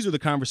these are the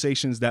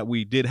conversations that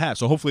we did have.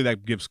 So hopefully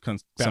that gives some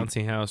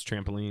Bouncy house,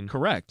 trampoline.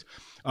 correct.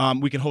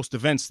 We can host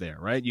events there,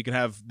 right? You can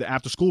have the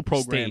after school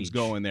programs Stage.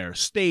 go in there,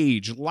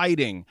 stage,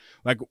 lighting.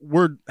 Like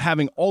we're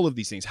having all of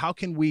these things. How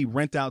can we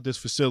rent out this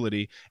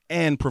facility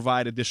and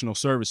provide additional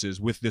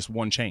services with this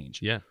one change?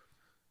 Yeah.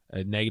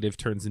 A negative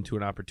turns into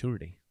an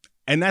opportunity.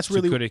 And that's It's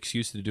really a good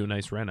excuse to do a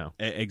nice reno.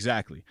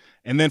 Exactly.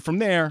 And then from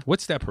there,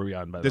 What step are we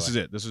on, by the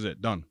way? this is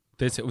it. Done.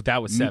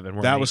 That was 7.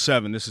 We're That on was 8.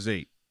 7. This is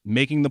 8.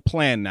 Making the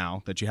plan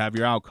now that you have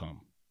your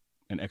outcome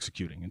and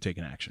executing and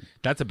taking action.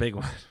 That's a big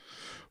one.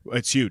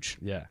 It's huge.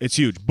 Yeah. It's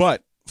huge.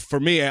 But for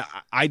me,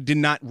 I did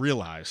not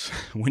realize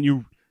when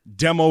you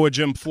demo a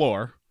gym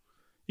floor,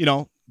 you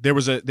know, there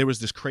was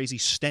this crazy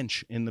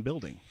stench in the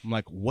building. I'm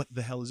like, what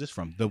the hell is this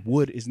from? The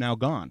wood is now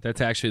gone.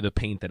 That's actually the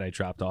paint that I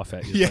dropped off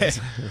at your Yeah. place.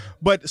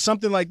 But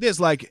something like this,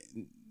 like,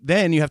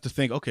 then you have to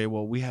think, okay,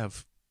 well, we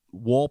have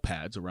wall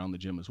pads around the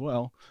gym as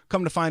well.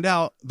 Come to find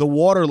out, the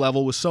water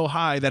level was so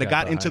high that it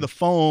got into the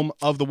foam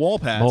of the wall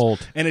pads.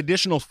 Mold. An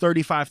additional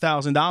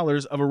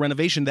 $35,000 of a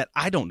renovation that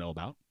I don't know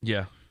about.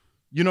 Yeah.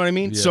 You know what I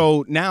mean? Yeah.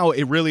 So now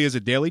it really is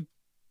a daily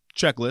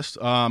checklist.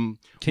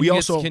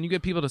 Can you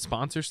get people to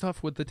sponsor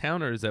stuff with the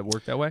town, or does that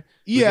work that way?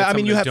 Yeah, I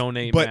mean, you have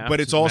donate, but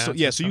it's also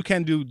maps so you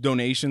can do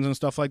donations and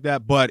stuff like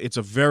that, but it's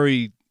a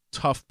very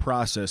tough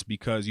process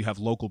because you have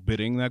local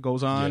bidding that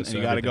goes on, and so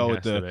you got to go with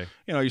everything the has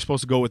to you're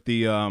supposed to go with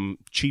the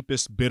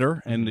cheapest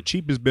bidder, and the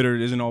cheapest bidder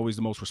isn't always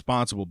the most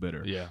responsible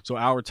bidder. Yeah. So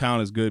our town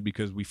is good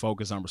because we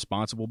focus on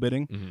responsible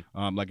bidding.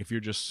 Mhm. Like if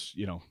you're just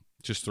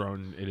just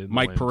throwing it in.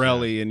 Mike the wind,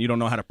 Pirelli and you don't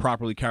know how to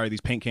properly carry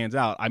these paint cans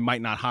out, I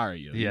might not hire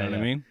you. You know what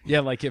I mean?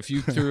 Yeah, like if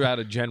you threw out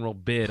a general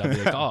bid, I'd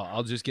be like, oh,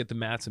 I'll just get the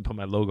mats and put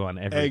my logo on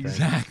everything.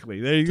 Exactly.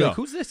 There you It's go. like,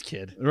 who's this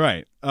kid?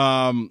 Right.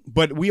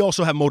 But we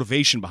also have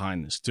motivation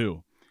behind this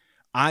too.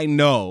 I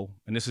know,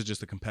 and this is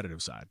just the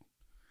competitive side,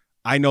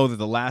 I know that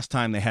the last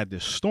time they had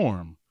this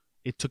storm,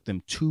 it took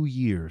them 2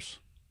 years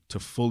to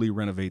fully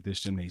renovate this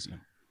gymnasium.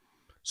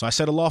 So I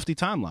set a lofty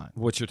timeline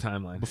What's your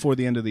timeline? before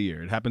the end of the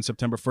year. It happened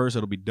September 1st.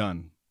 It'll be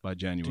done by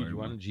January. Dude, you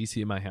want a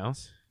GC in my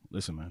house?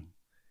 Listen, man.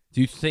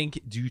 Do you think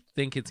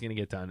it's gonna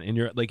get done? And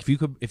you're like,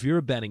 if you're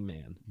a betting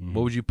man,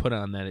 what would you put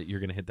on that you're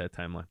gonna hit that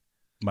timeline?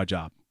 My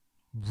job.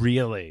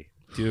 Really?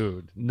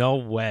 Dude, no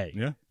way.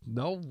 Yeah.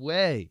 No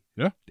way.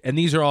 Yeah. And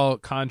these are all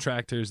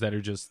contractors that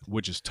are just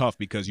Which is tough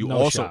because you No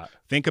also shot.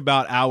 think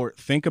about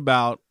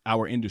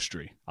our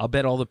industry. I'll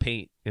bet all the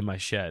paint in my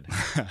shed.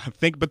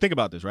 Think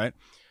about this, right?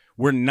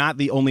 We're not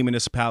the only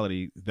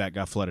municipality that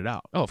got flooded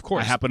out. Oh, of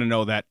course. I happen to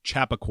know that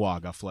Chappaqua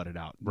got flooded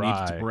out.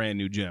 Needs a Rye. brand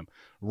new gym.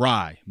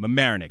 Rye,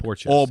 Mamaroneck,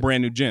 Portchester. all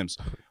brand new gyms.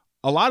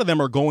 A lot of them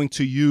are going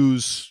to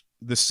use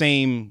the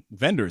same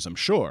vendors, I'm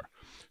sure.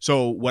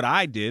 So what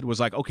I did was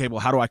like, okay, well,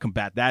 how do I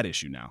combat that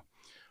issue now?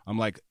 I'm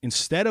like,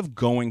 instead of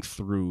going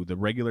through the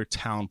regular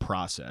town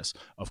process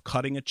of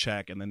cutting a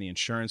check and then the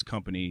insurance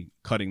company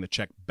cutting the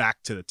check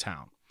back to the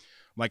town,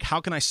 like,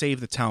 how can I save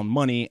the town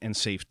money and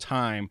save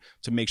time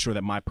to make sure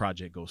that my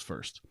project goes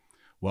first?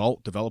 Well,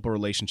 develop a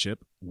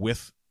relationship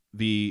with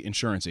the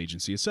insurance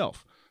agency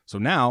itself. So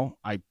now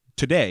I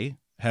today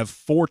have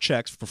 4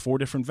 checks for 4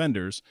 different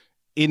vendors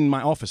in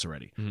my office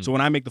already. Mhm. So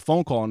when I make the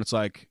phone call and it's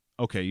like,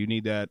 okay, you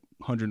need that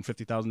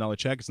 $150,000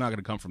 check, it's not going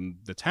to come from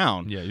the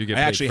town. Yeah, you get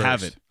I paid actually have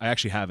first. it. I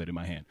actually have it in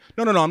my hand.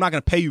 No, I'm not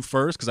going to pay you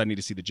first because I need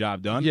to see the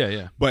job done.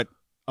 Yeah. But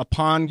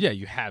upon Yeah,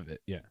 you have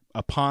it. Yeah.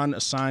 upon a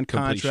signed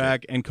Completion.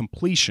 contract and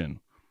completion,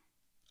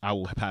 I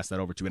will pass that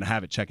over to you and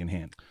have it check in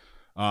hand.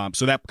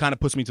 So that kind of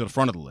puts me to the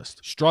front of the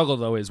list. Struggle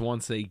though is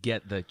once they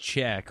get the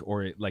check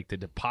or like the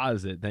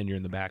deposit, then you're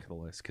in the back of the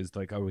list because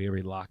like, oh, we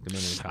already locked them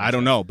in. The I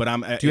don't know, but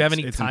Do you have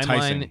any it's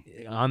timeline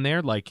enticing. on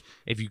there? Like,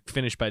 if you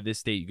finish by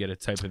this date, you get a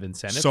type of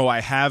incentive. So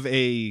I have a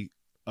Is it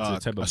a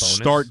type of bonus?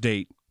 start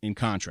date in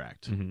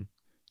contract. Mhm.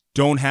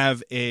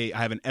 I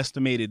have an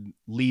estimated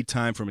lead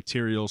time for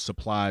materials,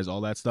 supplies,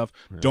 all that stuff.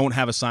 Yeah. Don't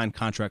have a signed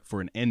contract for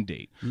an end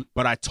date.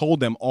 But I told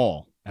them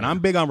all, and I'm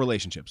big on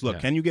relationships. Look,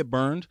 Yeah. can you get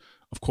burned?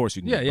 Of course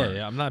you can get burned.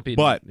 Yeah. I'm not being.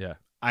 But yeah,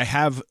 I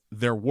have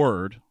their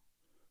word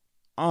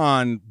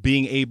on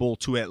being able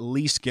to at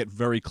least get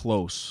very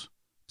close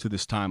to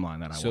this timeline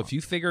that I so want. if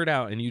you figure it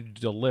out and you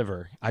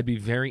deliver, I'd be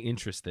very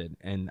interested,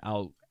 and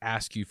I'll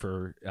ask you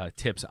for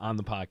tips on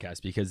the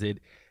podcast because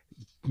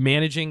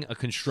managing a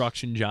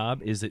construction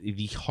job is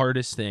the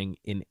hardest thing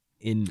in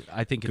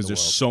I think in because the there's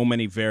world. so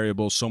many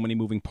variables, so many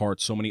moving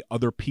parts, so many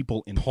other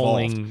people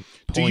involved. Pulling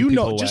Do you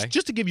know people away.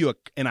 just to give you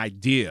an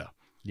idea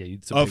yeah,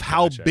 it's a of big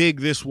how project. big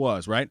this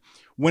was, right?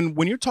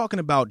 When you're talking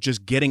about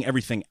just getting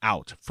everything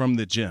out from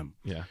the gym,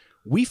 Yeah.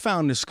 we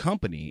found this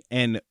company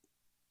and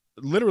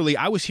literally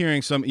I was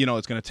hearing some,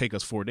 it's going to take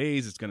us 4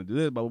 days, it's going to do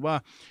this, blah, blah, blah.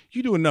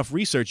 You do enough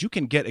research, you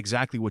can get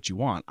exactly what you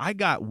want. I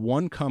got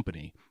one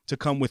company to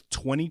come with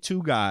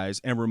 22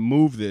 guys and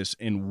remove this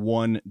in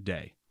 1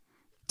 day.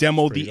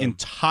 Demo the pretty good.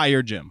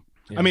 entire gym.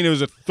 Yeah. I mean, it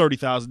was a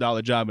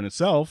 $30,000 job in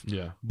itself,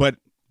 Yeah. but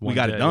we One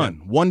got day, it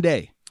done. 1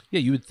 day. Yeah,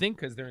 you would think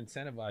because they're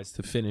incentivized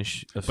to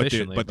finish But,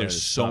 efficiently. but there's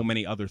it's so tough.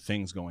 many other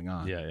things going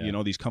on.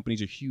 Yeah. These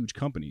companies are huge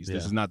companies.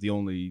 This Yeah. is not the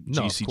only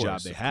No, of GC job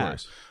course, they of have.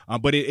 course.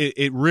 But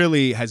it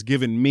really has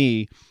given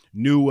me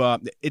new.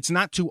 It's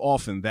not too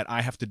often that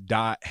I have to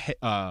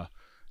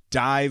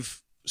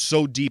dive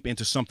so deep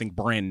into something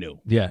brand new.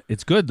 Yeah,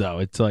 it's good though.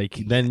 It's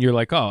like then you're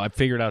like, oh, I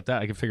figured out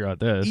that I can figure out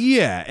this.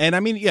 Yeah, and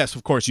I mean, yes,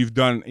 of course, you've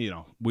done.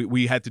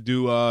 We had to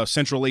do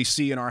central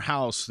AC in our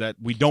house that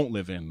we don't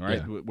live in,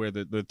 right? Yeah. Where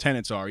the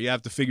tenants are. You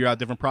have to figure out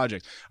different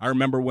projects. I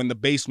remember when the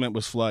basement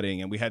was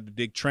flooding and we had to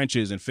dig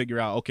trenches and figure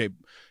out, okay,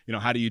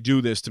 how do you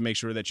do this to make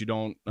sure that you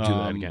don't Do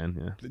that again.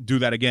 Yeah. do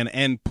that again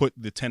and put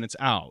the tenants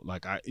out?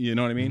 Like you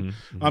know what I mean?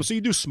 Mhm. So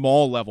you do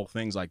small level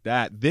things like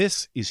that.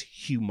 This is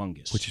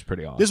humongous. Which is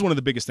pretty awesome. This is one of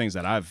the biggest things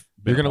that I've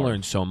been You're a gonna part of.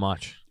 learn so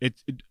much.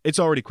 It's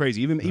already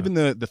crazy. Even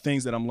the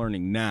things that I'm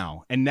learning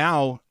now, and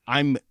now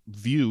I'm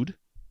viewed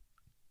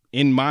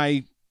in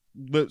my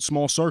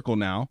small circle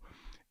now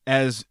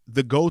as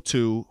the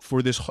go-to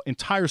for this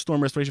entire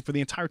storm restoration for the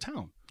entire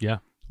town. Yeah.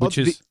 Which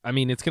is, I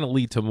mean, it's going to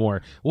lead to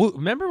more. Well,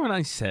 remember when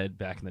I said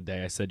back in the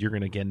day, I said you're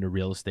going to get into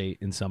real estate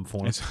in some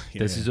form.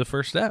 This is the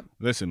first step.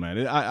 Listen,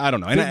 man, I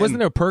don't know. Wasn't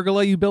there a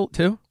pergola you built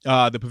too?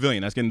 The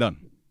pavilion, that's getting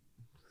done.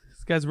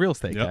 This guy's a real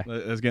estate guy.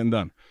 That's getting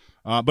done.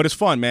 But it's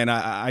fun, man.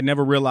 I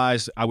never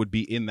realized I would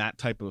be in that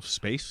type of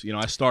space. You know,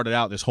 I started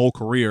out this whole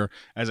career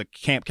as a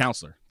camp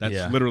counselor.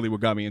 That's literally what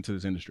got me into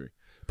this industry.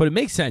 But it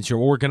makes sense. You're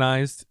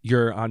organized.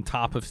 You're on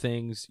top of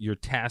things. You're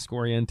task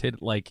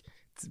oriented. Like,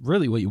 it's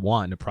really what you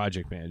want in a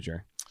project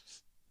manager.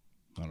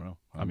 I don't know.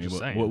 I mean,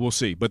 we'll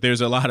see. But there's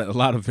a lot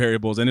of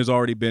variables, and there's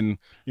already been,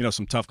 you know,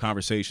 some tough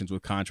conversations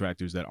with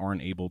contractors that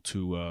aren't able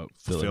to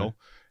fulfill.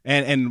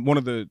 And one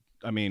of the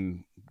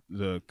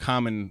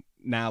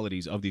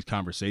commonalities of these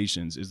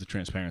conversations is the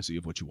transparency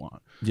of what you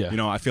want. Yeah. You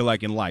know, I feel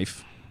like in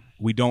life,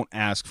 we don't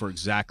ask for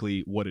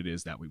exactly what it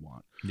is that we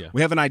want. Yeah.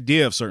 We have an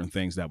idea of certain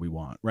things that we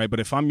want, right? But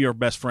if I'm your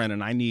best friend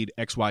and I need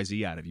X, Y,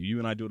 Z out of you, you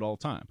and I do it all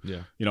the time.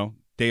 Yeah. You know,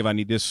 Dave, I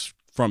need this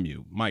from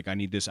you. Mike, I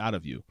need this out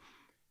of you.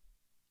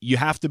 You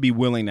have to be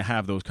willing to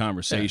have those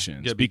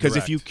conversations because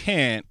if you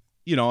can't,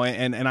 you know,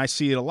 and I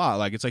see it a lot.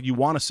 Like, it's like you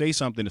want to say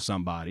something to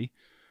somebody.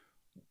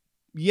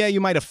 Yeah,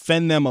 you might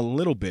offend them a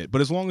little bit,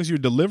 but as long as your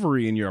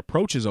delivery and your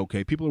approach is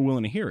okay, people are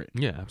willing to hear it.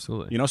 Yeah,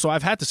 absolutely. You know, so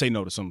I've had to say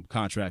no to some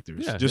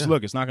contractors.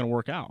 Look, it's not going to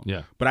work out.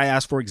 Yeah. But I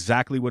ask for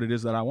exactly what it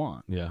is that I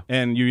want. Yeah.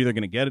 And you're either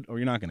going to get it or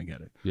you're not going to get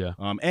it. Yeah.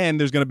 And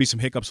there's going to be some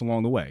hiccups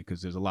along the way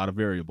because there's a lot of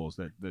variables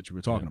that you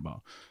were talking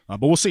about.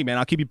 But we'll see, man.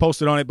 I'll keep you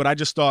posted on it. But I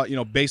just thought, you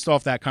know, based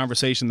off that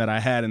conversation that I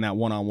had in that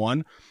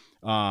one-on-one,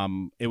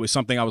 it was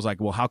something I was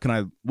like, well, how can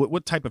I,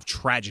 what type of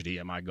tragedy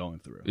am I going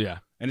through? Yeah.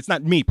 And it's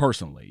not me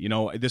personally, you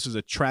know, this is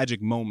a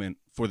tragic moment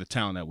for the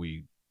town that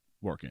we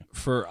work in.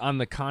 On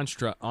the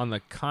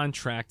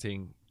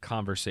contracting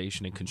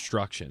conversation and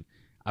construction,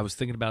 I was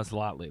thinking about this a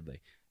lot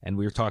lately. And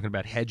we were talking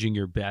about hedging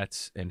your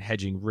bets and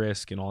hedging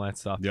risk and all that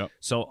stuff. Yep.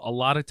 So a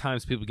lot of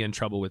times people get in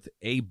trouble with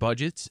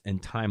budgets and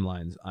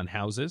timelines on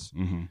houses.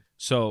 Mm-hmm.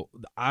 So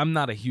I'm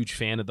not a huge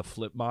fan of the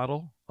flip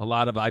model.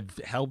 I've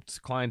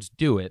helped clients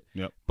do it,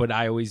 but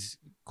I always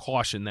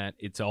caution that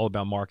it's all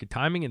about market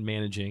timing and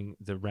managing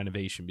the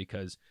renovation,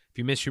 because if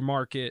you miss your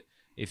market,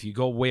 if you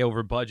go way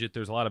over budget,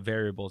 there's a lot of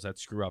variables that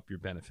screw up your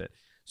benefit.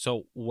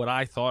 So what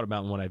I thought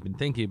about and what I've been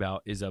thinking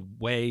about is a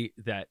way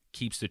that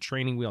keeps the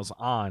training wheels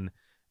on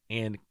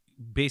and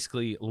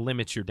basically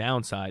limits your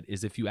downside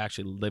is if you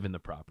actually live in the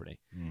property.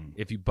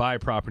 If you buy a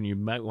property, you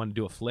might want to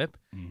do a flip.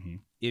 Mm-hmm.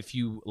 If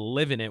you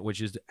live in it,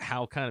 which is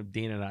how kind of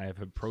Dana and I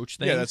have approached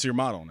things. Yeah, that's your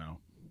model now.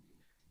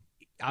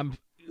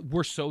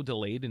 We're so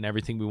delayed in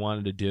everything we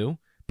wanted to do,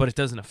 but it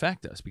doesn't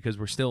affect us because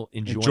we're still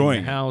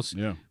enjoying the house.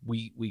 Yeah.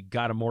 We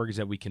got a mortgage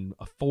that we can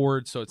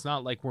afford, so it's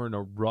not like we're in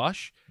a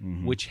rush,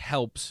 which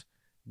helps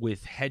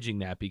with hedging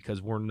that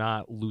because we're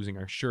not losing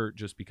our shirt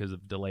just because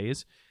of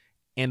delays.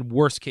 And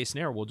worst case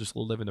scenario, we'll just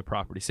live in the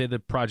property. Say the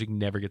project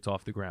never gets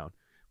off the ground.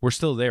 We're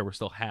still there. We're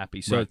still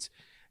happy. So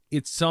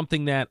it's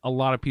something that a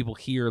lot of people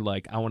hear,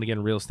 like, I want to get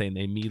in real estate, and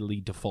they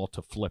immediately default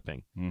to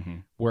flipping.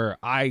 Where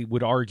I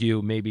would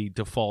argue maybe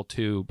default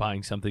to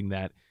buying something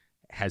that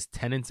has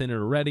tenants in it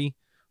already,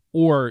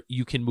 or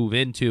you can move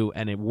into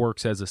and it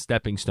works as a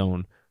stepping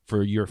stone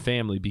for your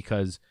family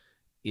because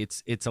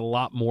it's a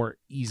lot more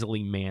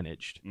easily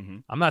managed.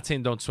 I'm not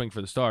saying don't swing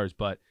for the stars,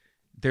 but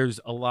there's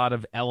a lot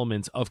of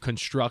elements of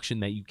construction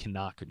that you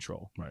cannot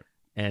control. Right.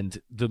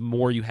 And the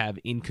more you have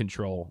in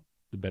control,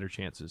 the better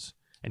chances.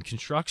 And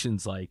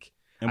construction's like,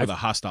 and with a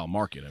hostile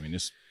market. I mean,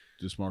 this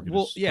market.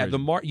 Well, is yeah, crazy.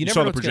 you never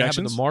know what's going to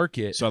happen to the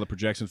market. Saw the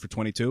projections for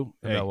 22.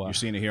 Hey, you're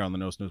seeing it here on the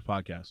No Snooze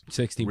podcast.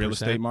 16% real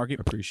estate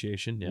market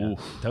appreciation. Yeah,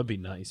 Oof. that'd be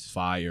nice.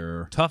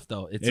 Fire. Tough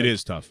though. It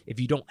is tough.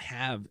 If you don't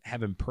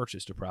haven't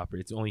purchased a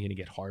property, it's only going to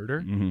get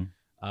harder.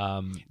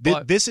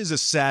 This is a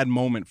sad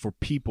moment for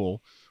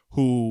people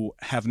who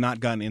have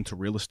not gotten into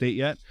real estate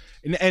yet,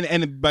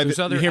 and by there's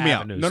other hear me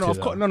out. avenues No, of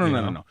course,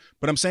 no.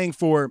 But I'm saying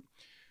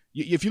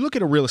if you look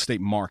at a real estate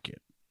market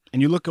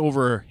and you look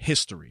over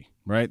history,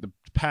 right, the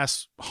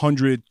past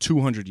 100,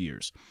 200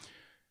 years,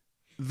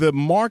 the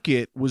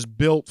market was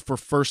built for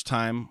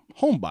first-time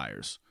home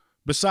buyers.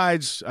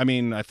 Besides, I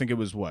mean, I think it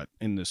was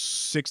in the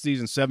 60s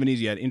and 70s,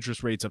 you had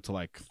interest rates up to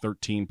like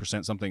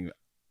 13%, something.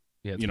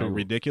 Yeah,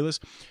 ridiculous.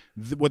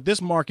 What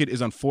this market is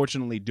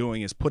unfortunately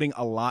doing is putting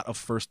a lot of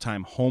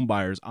first-time home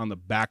buyers on the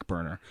back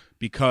burner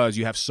because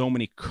you have so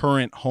many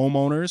current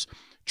homeowners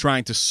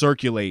trying to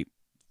circulate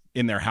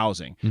in their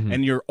housing.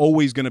 And you're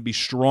always going to be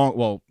strong.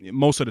 Well,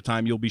 most of the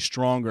time you'll be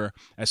stronger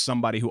as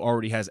somebody who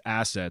already has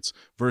assets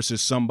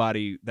versus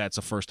somebody that's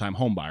a first-time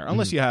home buyer,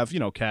 unless you have,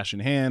 cash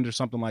in hand or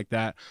something like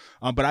that.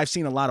 But I've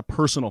seen a lot of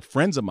personal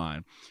friends of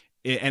mine,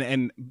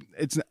 and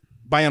it's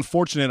by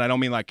unfortunate, I don't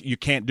mean like you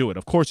can't do it.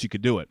 Of course you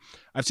could do it.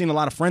 I've seen a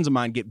lot of friends of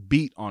mine get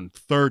beat on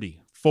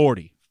 30,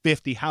 40,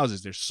 50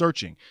 houses. They're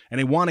searching and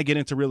they want to get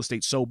into real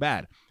estate so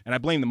bad. And I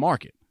blame the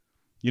market.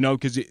 You know,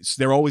 because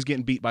they're always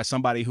getting beat by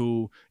somebody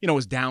who, you know,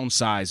 is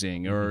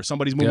downsizing, or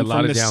somebody's moving lot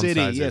from of the city.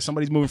 downsizers. Yeah,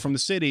 somebody's moving from the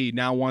city,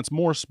 now wants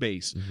more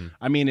space.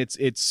 I mean,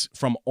 it's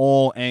from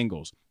all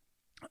angles.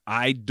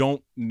 I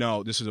don't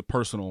know. This is a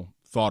personal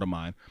thought of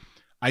mine.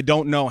 I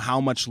don't know how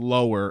much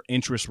lower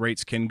interest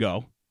rates can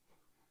go,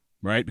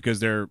 right? Because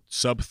they're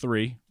sub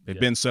 3. They've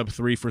been sub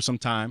 3 for some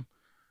time.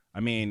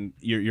 I mean,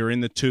 you're in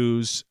the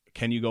 2s.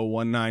 Can you go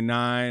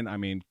 1.99? I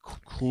mean,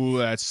 cool.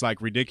 That's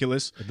like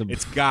ridiculous.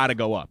 It's got to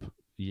go up.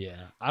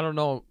 Yeah, I don't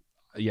know.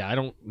 Yeah, I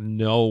don't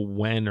know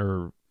when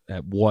or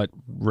at what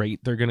rate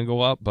they're going to go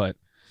up, but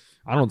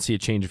I don't see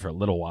it changing for a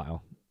little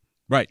while.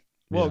 Right.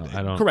 Well, You know,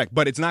 I don't- correct,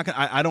 but it's not.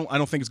 I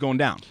don't think it's going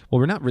down. Well,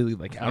 we're not really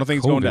like I don't think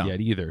it's going down yet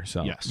either.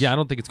 So Yes. yeah, I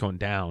don't think it's going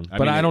down. I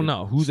But mean, I don't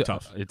know who's it's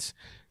tough.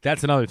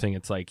 That's another thing.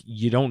 It's like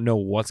you don't know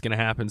what's going to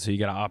happen, so you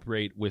got to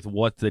operate with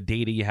what the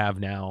data you have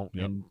now,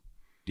 Yep. and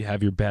you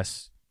have your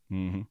best.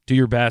 Mm-hmm. Do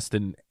your best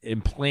and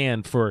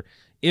plan for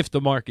if the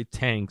market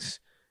tanks.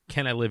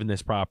 Can I live in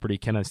this property?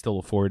 Can I still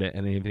afford it?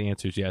 And if the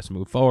answer is yes,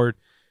 move forward,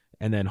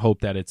 and then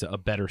hope that it's a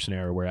better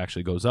scenario where it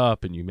actually goes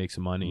up and you make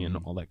some money and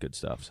all that good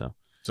stuff. So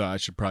I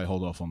should probably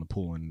hold off on the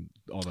pool and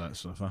all that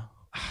stuff. Huh?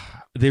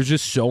 There's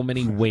just so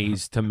many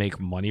ways to make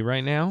money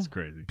right now. It's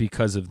crazy.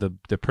 Because of the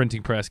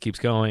printing press keeps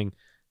going,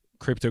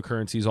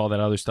 cryptocurrencies, all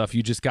that other stuff.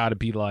 You just got to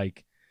be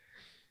like,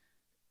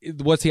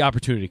 what's the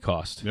opportunity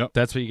cost? Yep.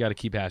 That's what you got to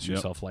keep asking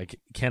yourself. Like,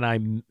 can I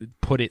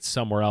put it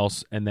somewhere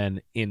else, and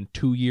then in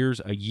 2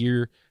 years, a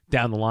year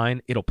down the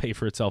line, it'll pay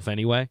for itself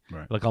anyway.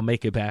 Right. Like, I'll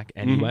make it back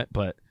anyway.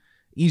 But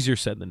easier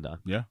said than done.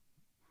 Yeah.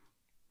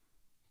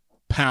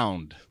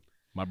 Pound,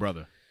 my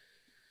brother.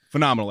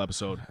 Phenomenal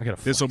episode. I gotta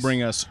This will flex.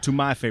 bring us to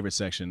my favorite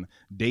section,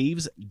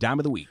 Dave's Dime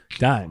of the Week.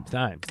 Dimes.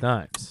 Gotta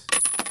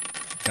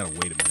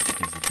wait a minute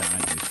because the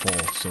dimes they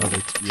fall. So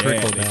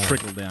they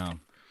trickle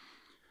down.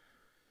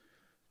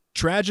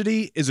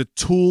 Tragedy is a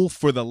tool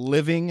for the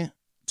living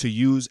to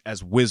use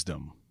as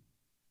wisdom,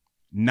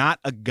 not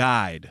a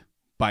guide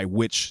by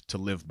which to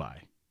live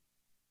by.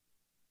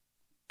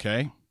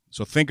 Okay?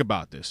 So think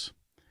about this.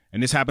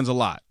 And this happens a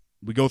lot.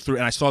 We go through,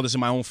 and I saw this in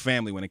my own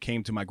family when it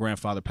came to my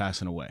grandfather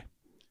passing away.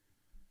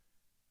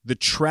 The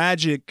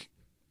tragic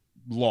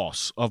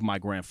loss of my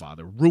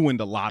grandfather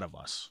ruined a lot of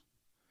us.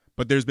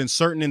 But there's been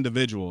certain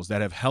individuals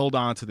that have held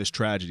on to this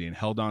tragedy and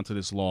held on to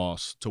this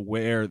loss to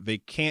where they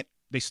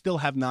still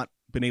have not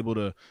been able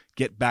to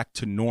get back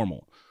to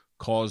normal,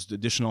 caused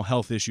additional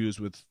health issues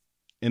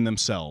within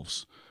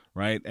themselves,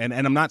 right? And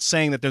I'm not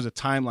saying that there's a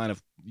timeline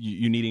of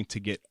you needing to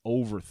get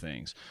over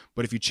things,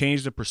 but if you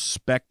change the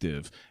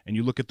perspective and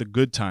you look at the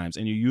good times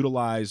and you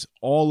utilize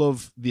all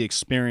of the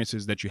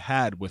experiences that you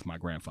had with my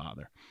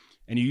grandfather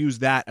and you use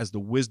that as the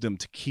wisdom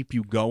to keep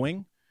you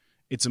going,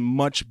 it's a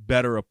much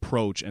better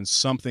approach and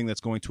something that's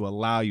going to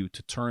allow you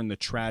to turn the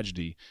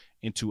tragedy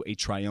into a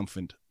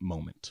triumphant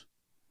moment.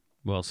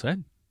 Well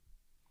said.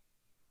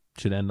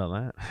 Should end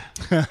on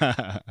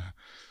that.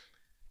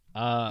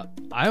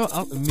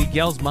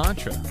 Miguel's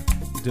mantra.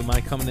 Am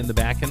I coming in the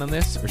back end on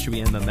this, or should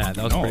we end on that?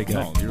 That was pretty good.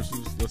 No,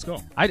 let's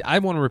go. I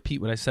want to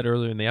repeat what I said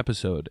earlier in the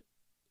episode.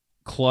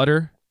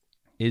 Clutter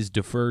is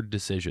deferred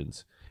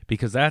decisions,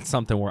 because that's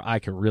something where I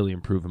can really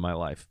improve in my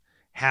life.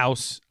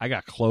 House, I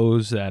got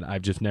clothes that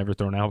I've just never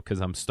thrown out because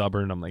I'm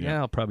stubborn. I'm like,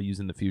 I'll probably use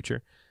in the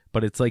future.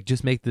 But it's like,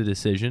 just make the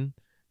decision,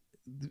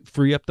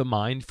 free up the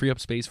mind, free up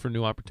space for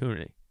new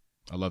opportunity.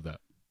 I love that.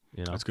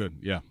 You know? That's good.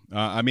 Yeah.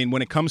 I mean,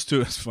 when it comes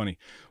to, it's funny,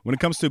 when it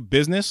comes to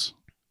business,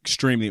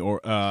 extremely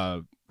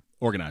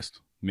organized,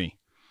 me.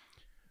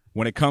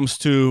 When it comes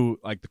to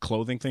like the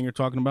clothing thing you're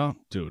talking about,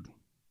 dude.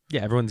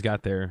 Yeah, everyone's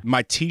got their...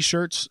 My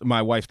T-shirts,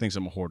 my wife thinks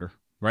I'm a hoarder,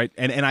 right?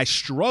 And I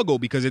struggle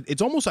because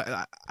it's almost,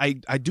 I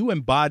do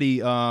embody...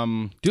 Do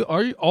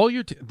are you, all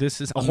your...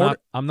 this is...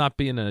 I'm not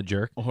being a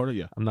jerk. A hoarder,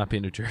 yeah. I'm not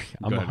being a jerk.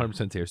 I'm Go ahead.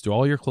 100% serious. Do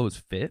all your clothes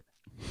fit?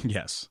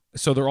 Yes.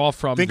 So they're all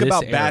from Think this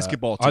about era.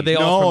 basketball teams. Are they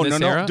all from this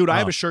no, era? dude, I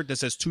have Oh. a shirt that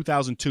says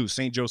 2002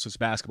 St. Joseph's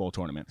basketball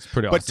tournament. It's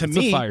pretty but awesome. to It's a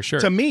me, fire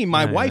shirt.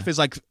 my Yeah, wife yeah. is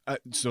like,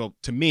 so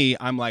to me,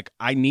 I'm like,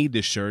 I need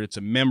this shirt. It's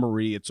a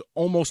memory. It's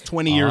almost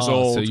 20 years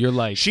old. So you're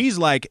like... She's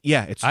like,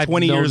 yeah, it's I've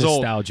 20 no years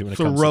old. nostalgia when it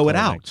comes to Throw it clothing.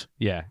 out.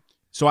 Yeah.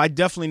 So I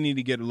definitely need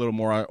to get a little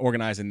more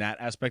organized in that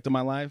aspect of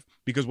my life,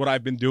 because what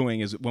I've been doing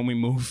is when we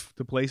move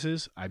to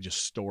places, I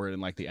just store it in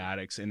like the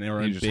attics and they're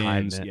You're in just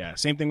hiding bins. it. Yeah,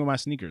 same thing with my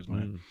sneakers,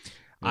 man.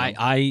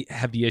 I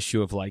have the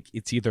issue of like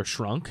it's either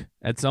shrunk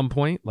at some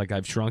point, like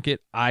I've shrunk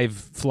it. I've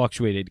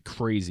fluctuated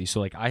crazy.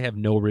 So like I have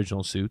no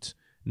original suits.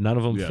 None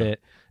of them Yeah.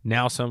 fit.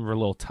 Now some are a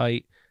little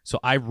tight. So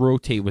I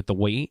rotate with the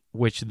weight,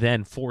 which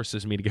then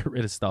forces me to get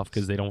rid of stuff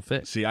because they don't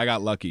fit. See, I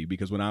got lucky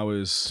because when I It's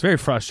was very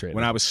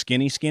frustrating.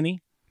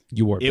 skinny,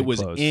 you wore big it was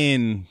clothes.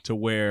 in to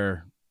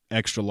wear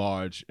extra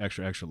large,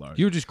 extra large.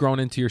 You were just growing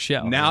into your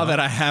shell. Now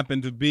that I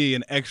happen to be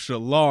an extra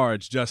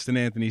large Justin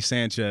Anthony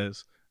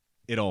Sanchez,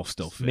 it all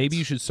still fits. maybe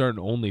you should start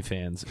an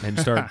OnlyFans and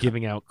start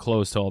giving out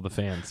clothes to all the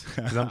fans,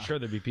 because I'm sure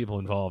there'd be people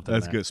involved. In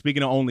That's that. good.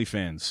 Speaking of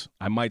OnlyFans,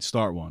 I might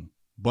start one.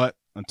 But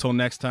until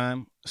next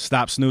time,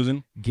 stop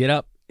snoozing Get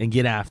up and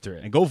get after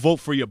it. and go vote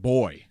for your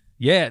boy.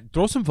 Yeah,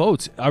 throw some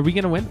votes. Are we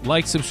going to win?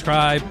 Like,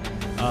 subscribe.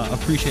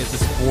 Appreciate the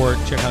support.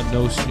 Check out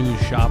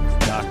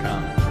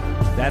NoSnoozeShop.com.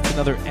 That's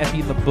another Effie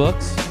in the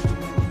books.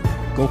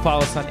 Go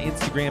follow us on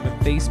Instagram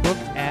and Facebook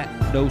at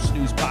No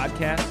Snooze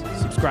Podcast.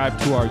 Subscribe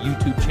to our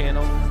YouTube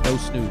channel, No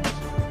Snooze.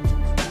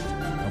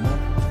 Come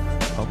on.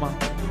 Come on.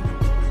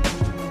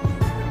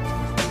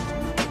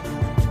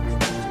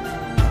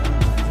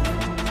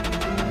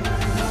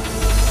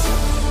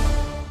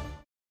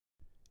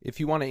 If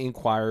you want to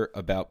inquire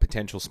about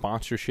potential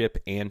sponsorship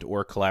and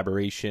or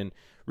collaboration,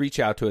 reach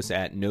out to us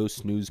at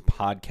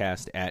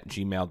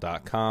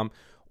nosnoozepodcast@gmail.com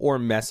or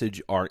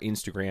message our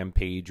Instagram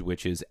page,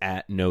 which is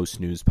at No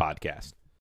Snooze Podcast.